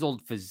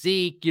chiseled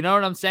physique. You know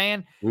what I'm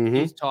saying? Mm-hmm.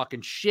 He's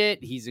talking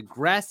shit, he's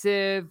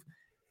aggressive.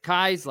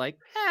 Kai's like,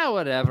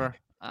 whatever.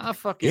 I'll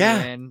fucking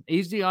win.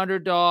 He's the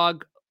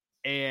underdog,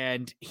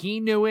 and he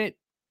knew it.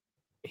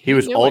 He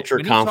was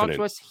ultra confident. He talked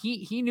to us,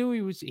 he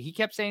knew he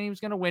kept saying he was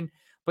going to win,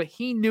 but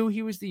he knew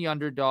he was the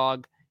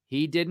underdog.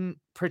 He didn't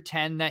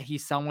pretend that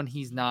he's someone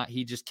he's not.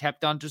 He just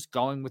kept on just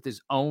going with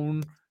his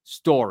own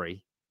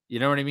story. You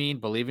know what I mean?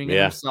 Believing in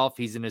himself.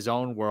 He's in his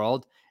own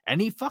world, and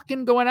he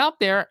fucking going out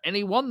there and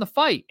he won the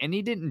fight, and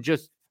he didn't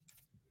just,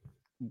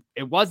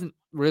 it wasn't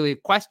really a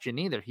question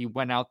either. He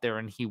went out there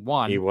and he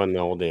won. He won the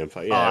whole damn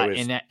fight.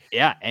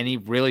 And he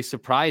really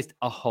surprised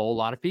a whole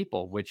lot of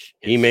people, which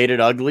he made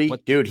it ugly.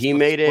 Dude, he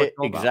made it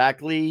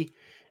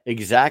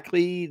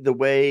exactly the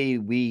way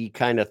we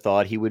kind of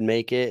thought he would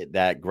make it,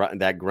 that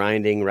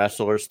grinding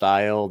wrestler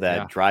style,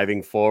 that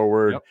driving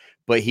forward. Yep.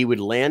 But he would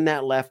land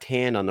that left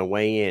hand on the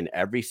way in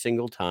every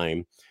single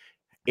time.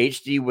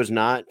 HD was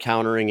not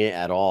countering it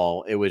at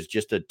all. It was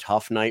just a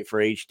tough night for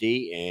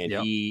HD, and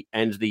he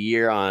ends the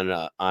year on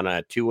a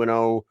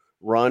 2-0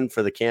 run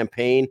for the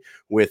campaign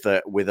with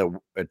a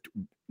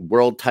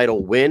world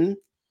title win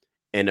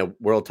and a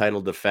world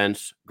title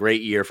defense.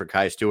 Great year for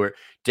Kai Stewart.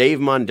 Dave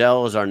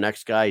Mundell is our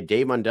next guy.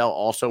 Dave Mundell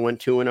also went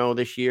 2-0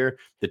 this year.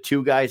 The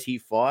 2 guys he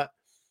fought,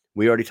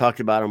 we already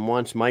talked about him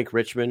once. Mike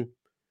Richmond.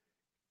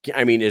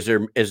 I mean, is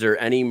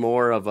there any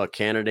more of a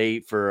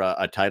candidate for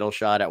a title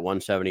shot at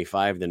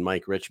 175 than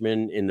Mike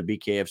Richmond in the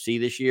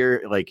BKFC this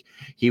year? Like,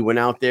 he went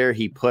out there,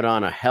 he put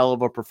on a hell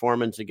of a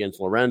performance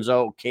against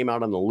Lorenzo, came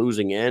out on the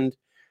losing end,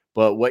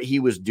 but what he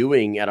was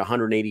doing at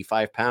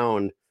 185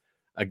 pound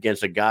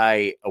against a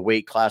guy a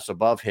weight class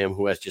above him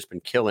who has just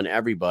been killing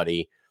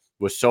everybody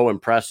was so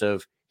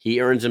impressive.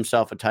 He earns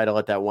himself a title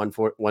at that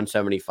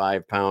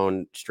 175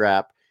 pound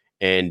strap,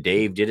 and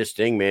Dave did his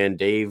thing, man.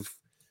 Dave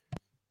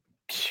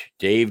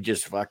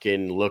just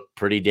fucking looked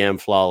pretty damn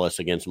flawless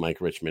against Mike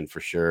Richmond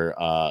for sure.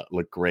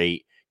 Looked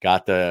great.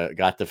 Got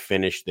the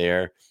finish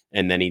there,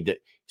 and then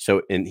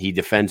he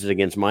defends it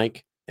against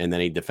Mike. and then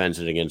he defends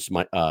it against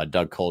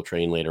Doug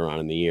Coltrane later on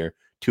in the year.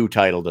 2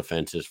 title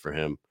defenses for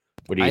him.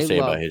 What do you say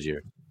about his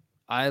year?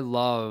 I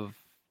love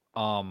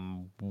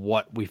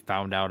what we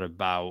found out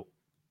about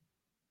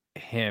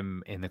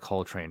him in the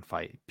Coltrane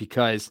fight,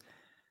 because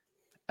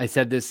I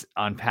said this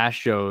on past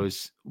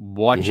shows,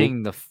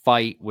 watching the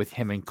fight with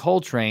him and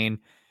Coltrane,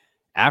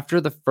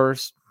 after the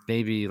first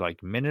maybe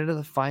like minute of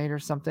the fight or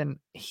something,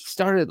 he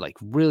started like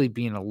really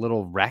being a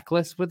little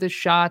reckless with his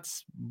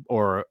shots,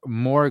 or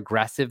more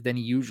aggressive than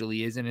he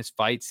usually is in his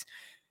fights.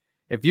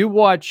 If you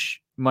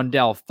watch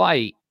Mundell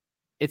fight,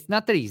 it's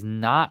not that he's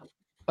not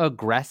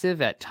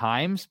aggressive at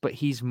times, but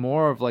he's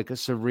more of like a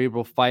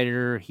cerebral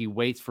fighter. He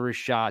waits for his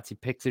shots. He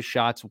picks his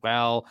shots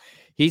well.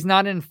 He's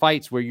not in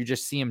fights where you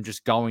just see him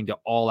just going to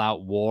all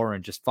out war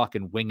and just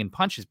fucking winging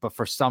punches. But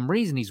for some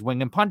reason, he's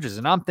winging punches.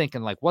 And I'm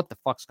thinking like, what the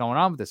fuck's going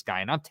on with this guy?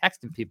 And I'm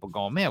texting people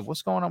going, man,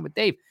 what's going on with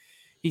Dave?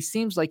 He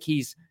seems like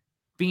he's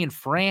being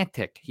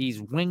frantic.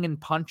 He's winging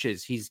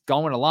punches. He's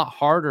going a lot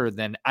harder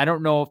than, I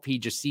don't know if he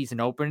just sees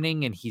an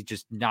opening and he's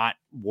just not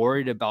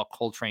worried about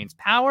Coltrane's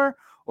power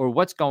or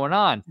what's going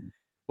on.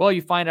 Well,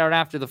 you find out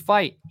after the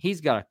fight, he's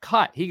got a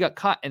cut. He got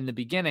cut in the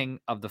beginning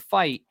of the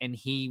fight, and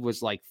he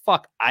was like,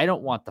 fuck, I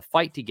don't want the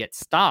fight to get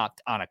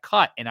stopped on a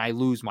cut and I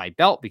lose my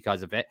belt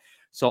because of it.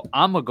 So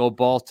I'm going to go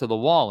balls to the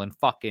wall and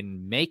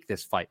fucking make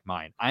this fight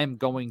mine. I am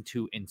going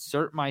to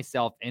insert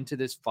myself into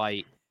this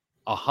fight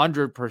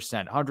 100%,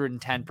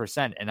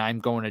 110%, and I'm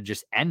going to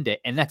just end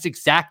it. And that's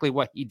exactly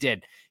what he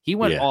did. He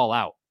went all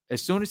out.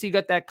 As soon as he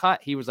got that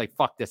cut, he was like,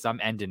 fuck this, I'm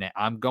ending it.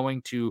 I'm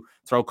going to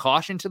throw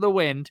caution to the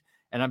wind,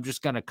 and I'm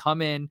just going to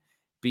come in,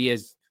 be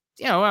as,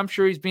 I'm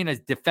sure he's being as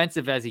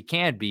defensive as he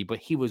can be, but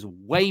he was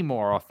way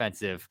more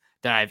offensive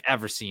than I've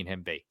ever seen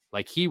him be.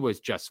 Like, he was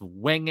just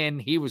winging.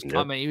 He was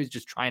coming. He was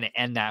just trying to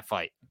end that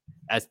fight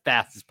as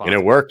fast as possible.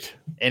 And it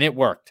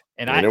worked.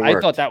 And I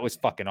thought that was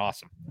fucking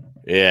awesome.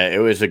 Yeah, it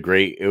was a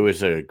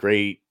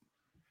great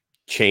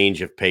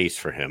change of pace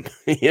for him.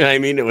 You know what I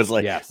mean? It was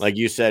like, like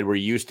you said, we're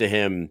used to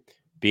him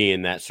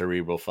being that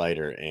cerebral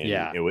fighter,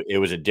 and it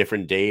was a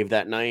different Dave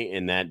that night,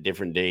 and that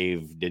different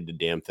Dave did the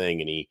damn thing,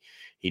 and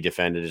he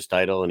defended his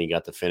title, and he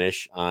got the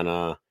finish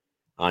on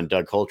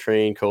Doug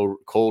Coltrane,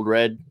 Cold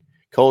Red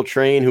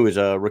Coltrane, who is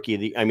a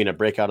a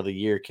breakout of the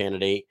year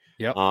candidate.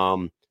 Yep.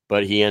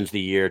 But he ends the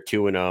year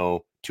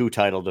 2-0, 2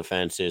 title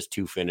defenses,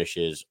 2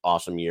 finishes.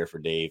 Awesome year for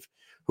Dave,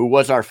 who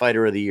was our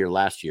fighter of the year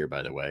last year,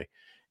 by the way.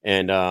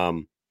 And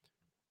our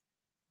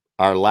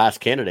last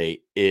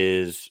candidate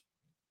is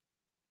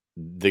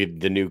the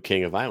new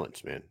King of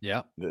Violence, man.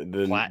 Yeah. The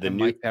new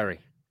Mike Perry.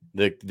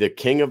 The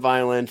King of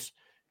Violence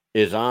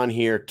is on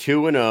here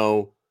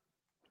 2-0,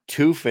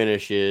 2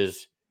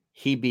 finishes.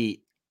 He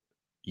beat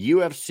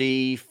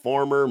UFC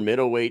former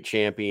middleweight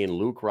champion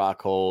Luke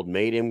Rockhold,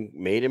 made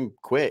him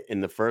quit in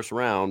the first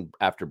round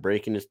after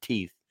breaking his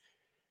teeth.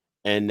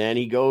 And then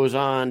he goes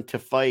on to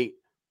fight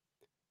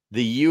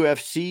the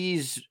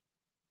UFC's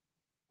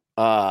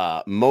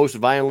most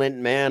violent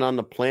man on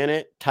the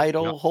planet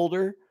title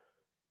holder.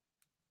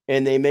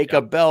 And they make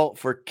a belt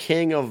for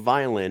King of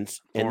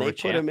Violence, and Former they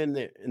put him in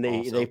there, and they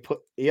also.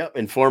 put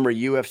and former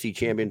UFC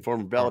champion,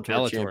 former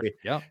Bellator champion,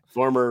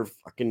 former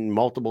fucking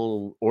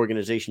multiple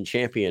organization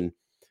champion,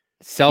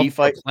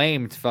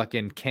 self-proclaimed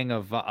fucking king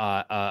of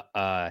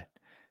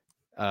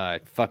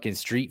fucking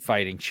street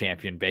fighting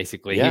champion.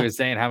 Basically, he was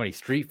saying how many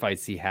street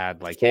fights he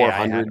had, like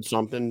 400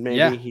 something,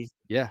 maybe.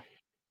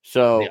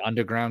 So the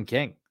underground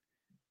king.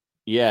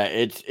 Yeah,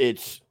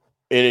 it's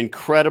an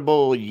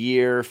incredible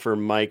year for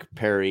Mike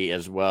Perry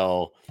as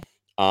well.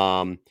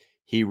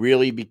 He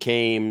really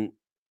became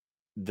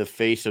the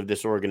face of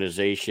this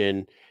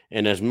organization.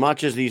 And as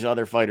much as these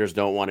other fighters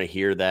don't want to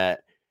hear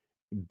that,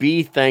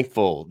 be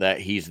thankful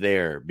that he's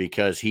there,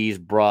 because he's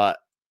brought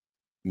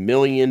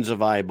millions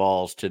of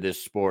eyeballs to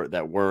this sport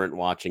that weren't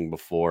watching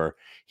before.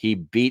 He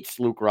beats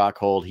Luke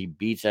Rockhold. He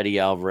beats Eddie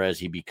Alvarez.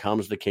 He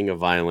becomes the King of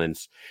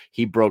Violence.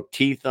 He broke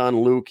teeth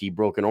on Luke. He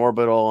broke an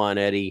orbital on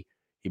Eddie.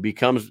 He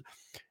becomes...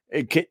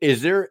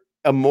 Is there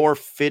a more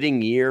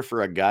fitting year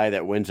for a guy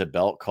that wins a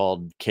belt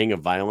called King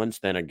of Violence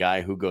than a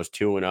guy who goes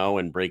 2-0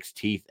 and breaks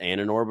teeth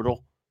and an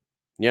orbital?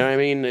 You know what I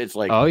mean? It's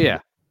like, oh yeah,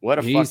 what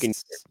a fucking...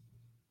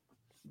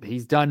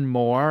 He's done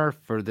more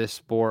for this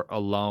sport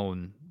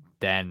alone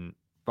than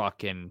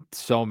fucking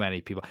so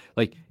many people.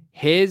 Like,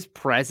 his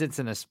presence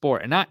in the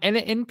sport,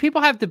 and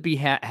people have to be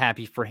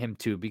happy for him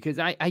too, because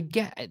I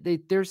get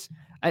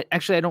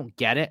I don't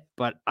get it,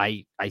 but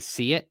I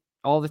see it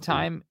all the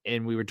time.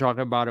 And we were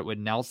talking about it with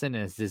Nelson,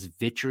 and it's this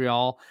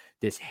vitriol,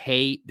 this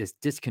hate, this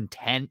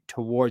discontent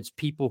towards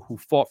people who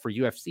fought for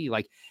UFC.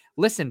 Like,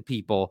 listen,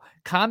 people,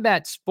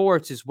 combat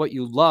sports is what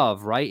you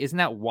love, right? Isn't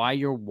that why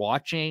you're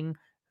watching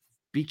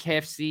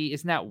BKFC?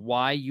 Isn't that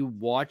why you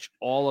watch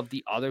all of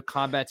the other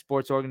combat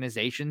sports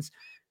organizations?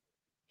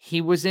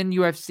 He was in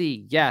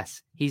UFC.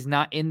 Yes, he's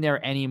not in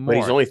there anymore.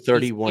 But he's only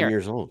 31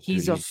 years old.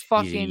 He's a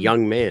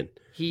young man.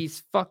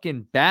 He's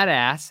fucking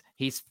badass.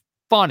 He's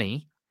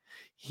funny.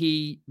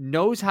 He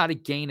knows how to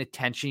gain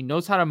attention. He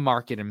knows how to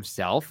market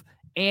himself.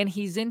 and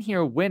he's in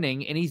here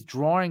winning, and he's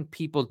drawing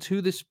people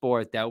to the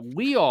sport that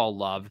we all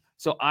love.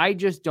 So I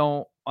just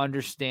don't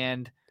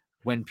understand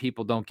when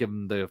people don't give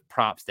him the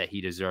props that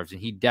he deserves, and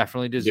he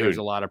definitely deserves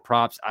a lot of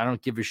props. I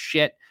don't give a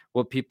shit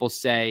what people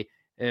say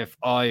if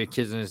your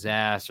kid's in his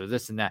ass or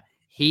this and that.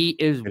 He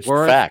is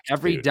worth facts,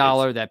 every dude.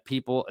 dollar that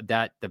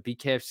the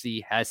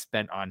BKFC has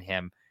spent on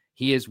him.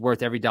 He is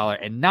worth every dollar.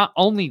 And not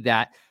only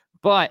that,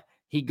 but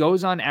he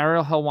goes on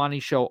Ariel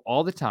Helwani's show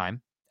all the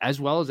time, as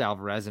well as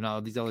Alvarez and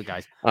all these other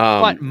guys.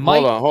 But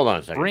Mike, hold on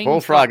a second.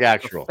 Bullfrog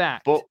Actual.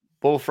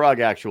 Bullfrog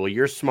Actual,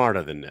 you're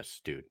smarter than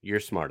this, dude. You're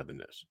smarter than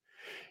this.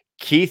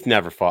 Keith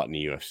never fought in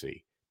the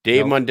UFC.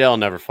 Dave Mundell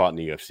never fought in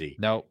the UFC.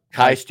 No.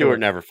 Kai Stewart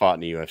never fought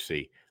in the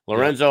UFC.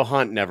 Lorenzo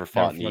Hunt never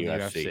fought in the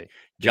UFC.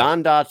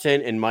 John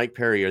Dotson and Mike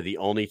Perry are the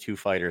only two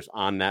fighters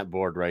on that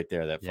board right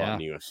there that fought in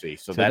the UFC.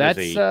 So that's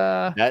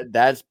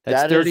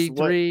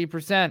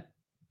 33%.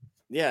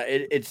 Yeah,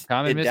 it's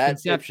common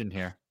misconception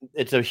here.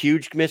 It's a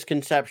huge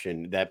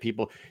misconception that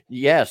people.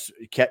 Yes,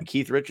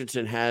 Keith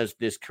Richardson has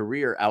this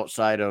career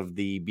outside of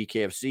the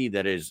BKFC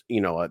that is,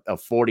 a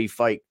 40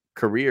 fight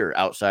career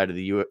outside of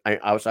the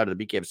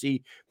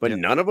BKFC, but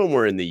none of them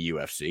were in the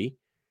UFC.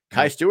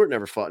 Kai Stewart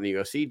never fought in the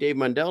UFC. Dave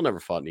Mundell never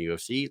fought in the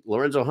UFC.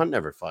 Lorenzo Hunt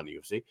never fought in the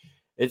UFC.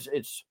 It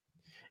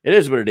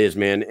is what it is,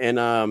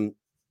 man.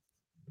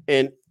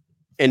 And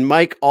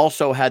Mike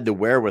also had the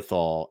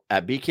wherewithal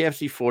at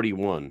BKFC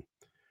 41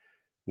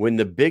 when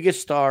the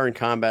biggest star in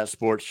combat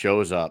sports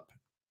shows up,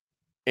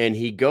 and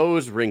he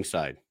goes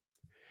ringside.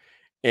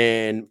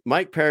 And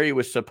Mike Perry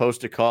was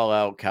supposed to call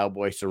out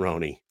Cowboy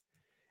Cerrone,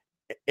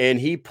 and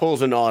he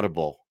pulls an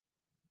audible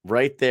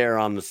right there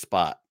on the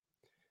spot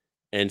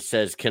and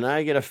says, "Can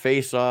I get a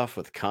face off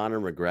with Conor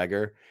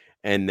McGregor?"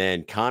 And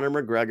then Conor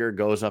McGregor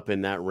goes up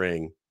in that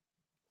ring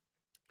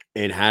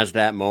and has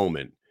that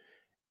moment,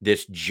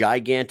 this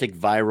gigantic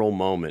viral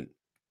moment,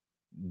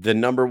 the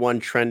number one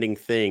trending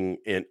thing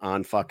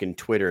on fucking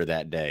Twitter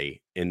that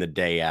day and the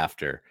day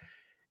after.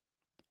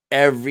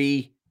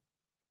 Every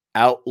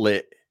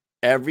outlet,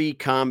 every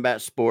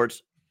combat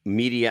sports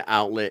media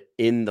outlet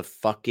in the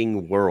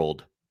fucking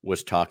world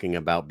was talking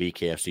about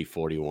BKFC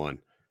 41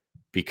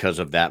 because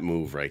of that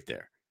move right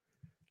there.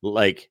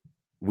 Like,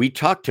 we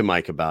talked to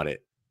Mike about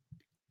it.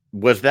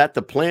 Was that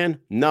the plan?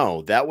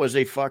 No, that was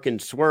a fucking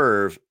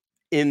swerve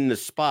in the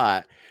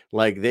spot.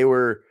 Like,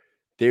 Cowboy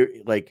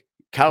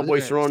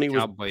Cerrone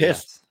was pissed.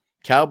 Yes.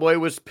 Cowboy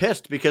was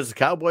pissed because the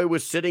Cowboy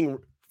was sitting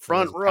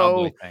front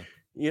row,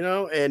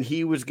 and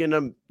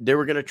they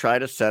were gonna try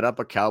to set up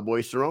a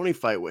Cowboy Cerrone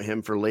fight with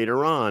him for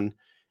later on.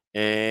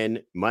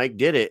 And Mike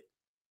did it.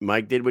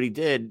 Mike did what he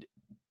did.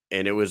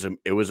 And it was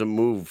a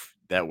move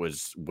that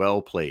was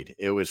well played.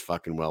 It was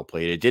fucking well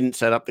played. It didn't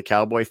set up the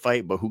Cowboy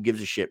fight, but who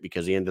gives a shit,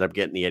 because he ended up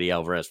getting the Eddie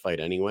Alvarez fight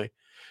anyway.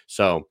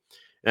 So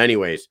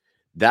anyways,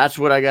 that's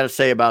what I got to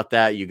say about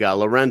that. You got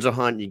Lorenzo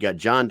Hunt, you got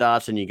John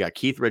Dotson, you got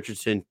Keith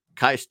Richardson,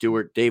 Kai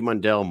Stewart, Dave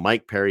Mundell,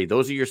 Mike Perry.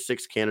 Those are your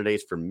 6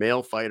 candidates for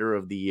Male Fighter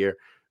of the Year.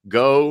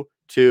 Go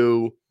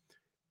to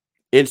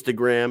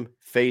Instagram,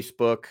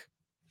 Facebook,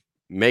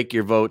 make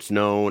your votes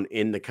known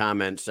in the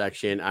comment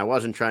section. I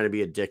wasn't trying to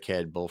be a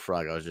dickhead,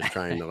 Bullfrog. I was just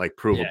trying to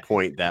prove a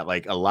point that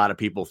a lot of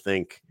people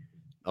think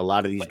a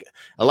lot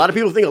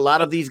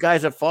of these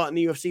guys have fought in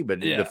the UFC, but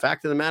the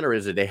fact of the matter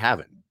is that they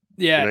haven't.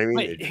 Yeah. You know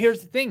what I mean?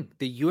 Here's the thing.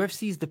 The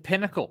UFC is the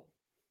pinnacle.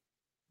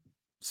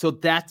 So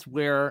that's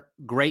where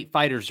great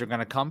fighters are going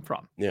to come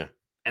from. Yeah.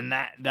 And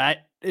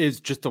that is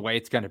just the way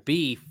it's going to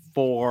be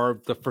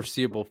for the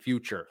foreseeable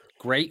future.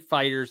 Great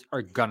fighters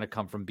are going to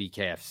come from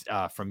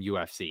from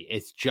UFC.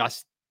 It's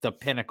just the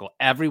pinnacle.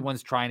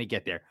 Everyone's trying to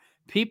get there.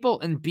 People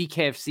in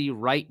BKFC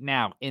right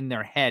now in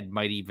their head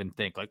might even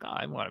think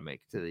I want to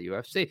make it to the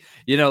UFC.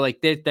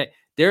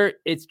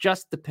 It's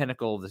just the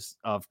pinnacle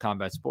of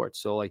combat sports.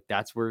 So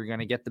that's where you're going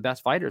to get the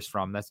best fighters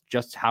from. That's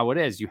just how it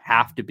is. You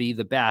have to be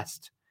the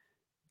best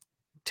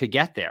to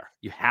get there.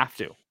 You have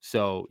to.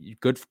 So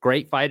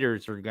great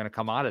fighters are going to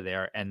come out of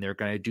there, and they're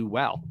going to do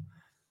well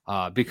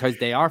because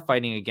they are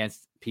fighting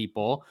against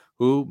people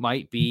who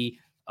might be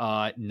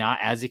not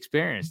as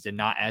experienced and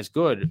not as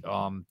good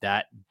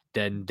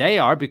than they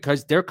are,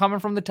 because they're coming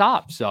from the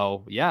top.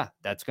 So yeah,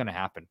 that's going to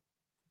happen.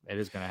 It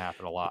is going to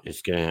happen a lot.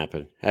 It's going to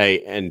happen.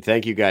 Hey, and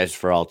thank you guys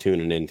for all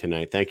tuning in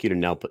tonight. Thank you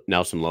to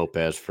Nelson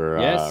Lopez for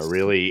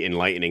really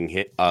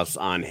enlightening us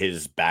on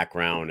his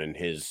background and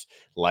his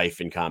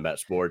life in combat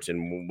sports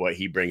and what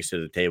he brings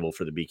to the table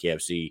for the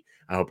BKFC.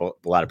 I hope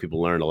a lot of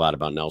people learned a lot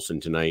about Nelson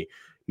tonight.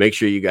 Make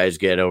sure you guys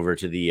get over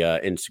to the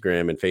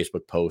Instagram and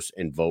Facebook posts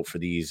and vote for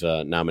these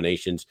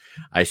nominations.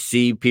 I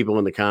see people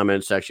in the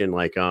comment section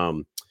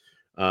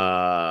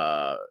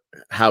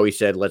how he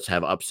said, let's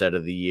have upset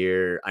of the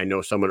year. I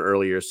know someone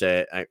earlier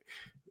said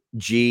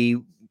G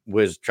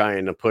was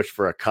trying to push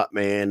for a cut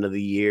man of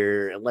the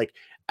year.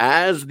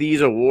 As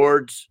these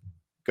awards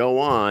go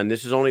on,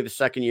 this is only the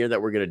second year that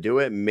we're going to do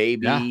it.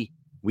 Maybe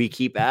we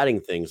keep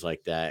adding things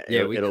like that.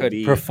 Yeah, it'll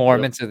be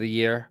performance of the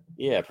year.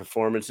 Yeah,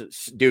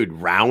 performance, dude.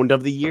 Round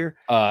of the year.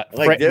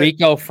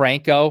 Rico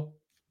Franco.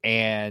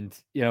 and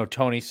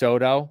Tony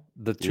Soto,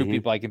 the 2 Mhm.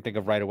 people I can think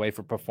of right away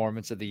for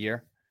performance of the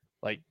year,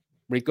 like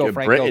Rico Dude,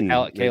 Franco, Britain,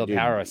 Caleb dude.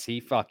 Harris, he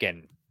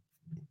fucking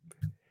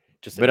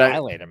just But I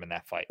annihilated him in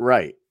that fight.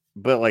 right,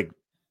 but like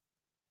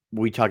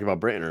we talked about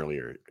Britain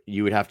earlier,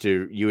 you would have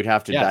to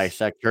Yes.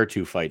 dissect her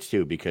 2 fights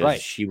too because Right.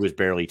 she was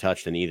barely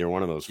touched in either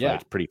one of those Yeah.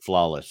 fights. Pretty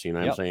flawless, you know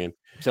what I'm Yep. saying?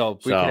 So we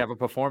could So have a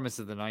performance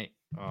of the night.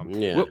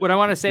 yeah, What I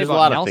want to say there's a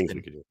about lot of things we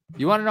Nelson, could do.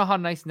 you want to know how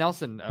nice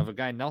of a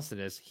guy Nelson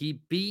is? He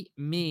beat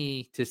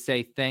me to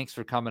say thanks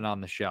for coming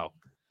on the show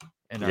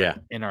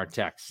in our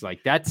texts.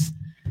 Like that's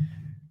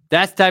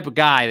the type of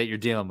guy that you're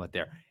dealing with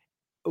there.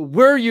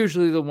 We're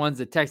usually the ones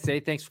that text, say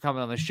thanks for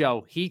coming on the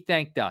show. He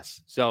thanked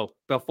us. So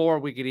before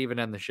we could even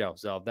end the show.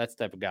 So that's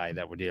the type of guy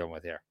that we're dealing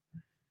with here.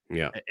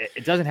 Yeah.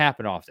 It doesn't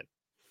happen often.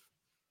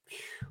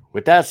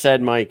 With that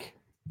said, Mike,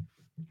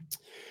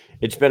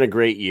 it's been a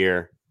great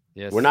year.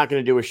 Yes. We're not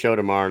going to do a show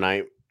tomorrow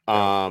night.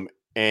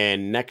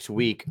 And next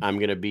week I'm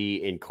going to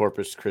be in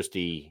Corpus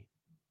Christi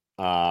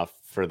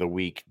for the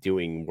week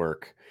doing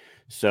work.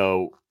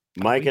 So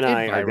Mike and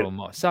I are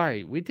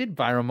we did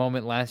viral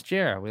moment last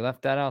year. We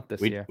left that out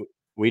this year.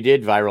 We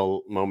did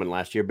viral moment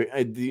last year,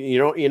 but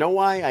you know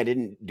why I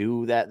didn't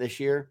do that this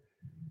year?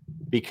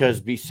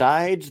 Because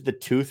besides the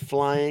tooth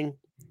flying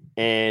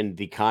and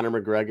the Conor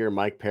McGregor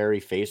Mike Perry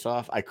face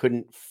off, I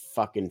couldn't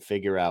fucking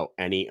figure out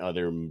any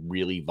other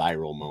really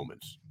viral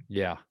moments.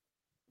 Yeah.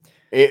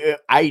 I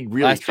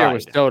really last tried. Year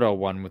was Soto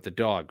one with the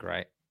dog,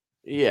 right?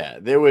 Yeah,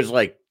 there was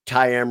like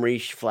Ty Emery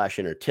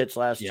flashing her tits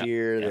last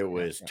year. There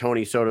was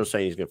Tony Soto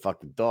saying he's gonna fuck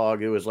the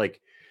dog. It was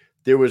like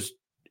there was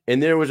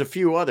a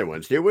few other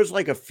ones. There was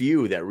like a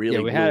few that really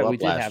blew up we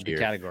did last have year.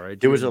 The category.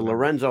 There was a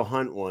Lorenzo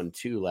Hunt one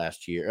too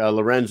last year.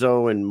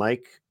 Lorenzo and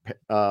Mike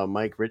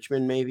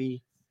Richmond,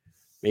 maybe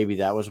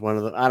that was one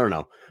of them. I don't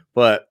know,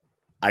 but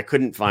I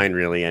couldn't find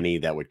really any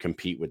that would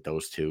compete with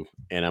those two.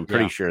 And I'm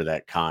pretty sure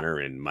that Connor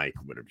and Mike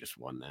would have just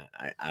won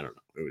that. I don't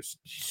know. It was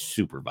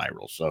super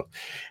viral. So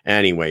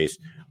anyways,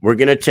 we're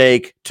going to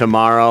take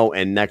tomorrow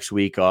and next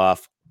week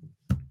off.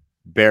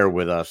 Bear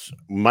with us.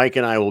 Mike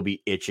and I will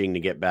be itching to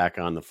get back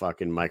on the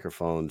fucking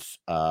microphones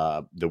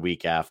the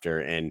week after.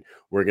 And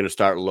we're going to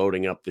start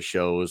loading up the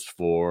shows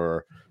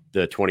for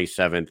the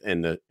 27th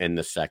and the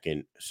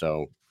 2nd.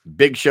 So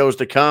big shows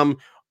to come.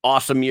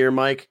 Awesome year,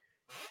 Mike.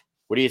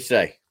 What do you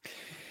say?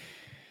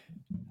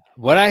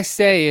 What I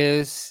say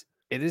is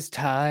it is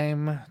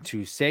time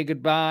to say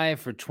goodbye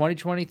for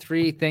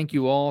 2023. Thank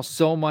you all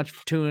so much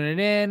for tuning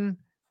in.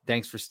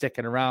 Thanks for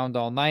sticking around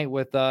all night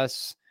with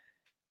us.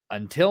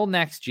 Until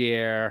next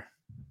year,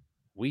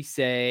 we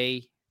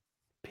say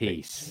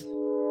peace.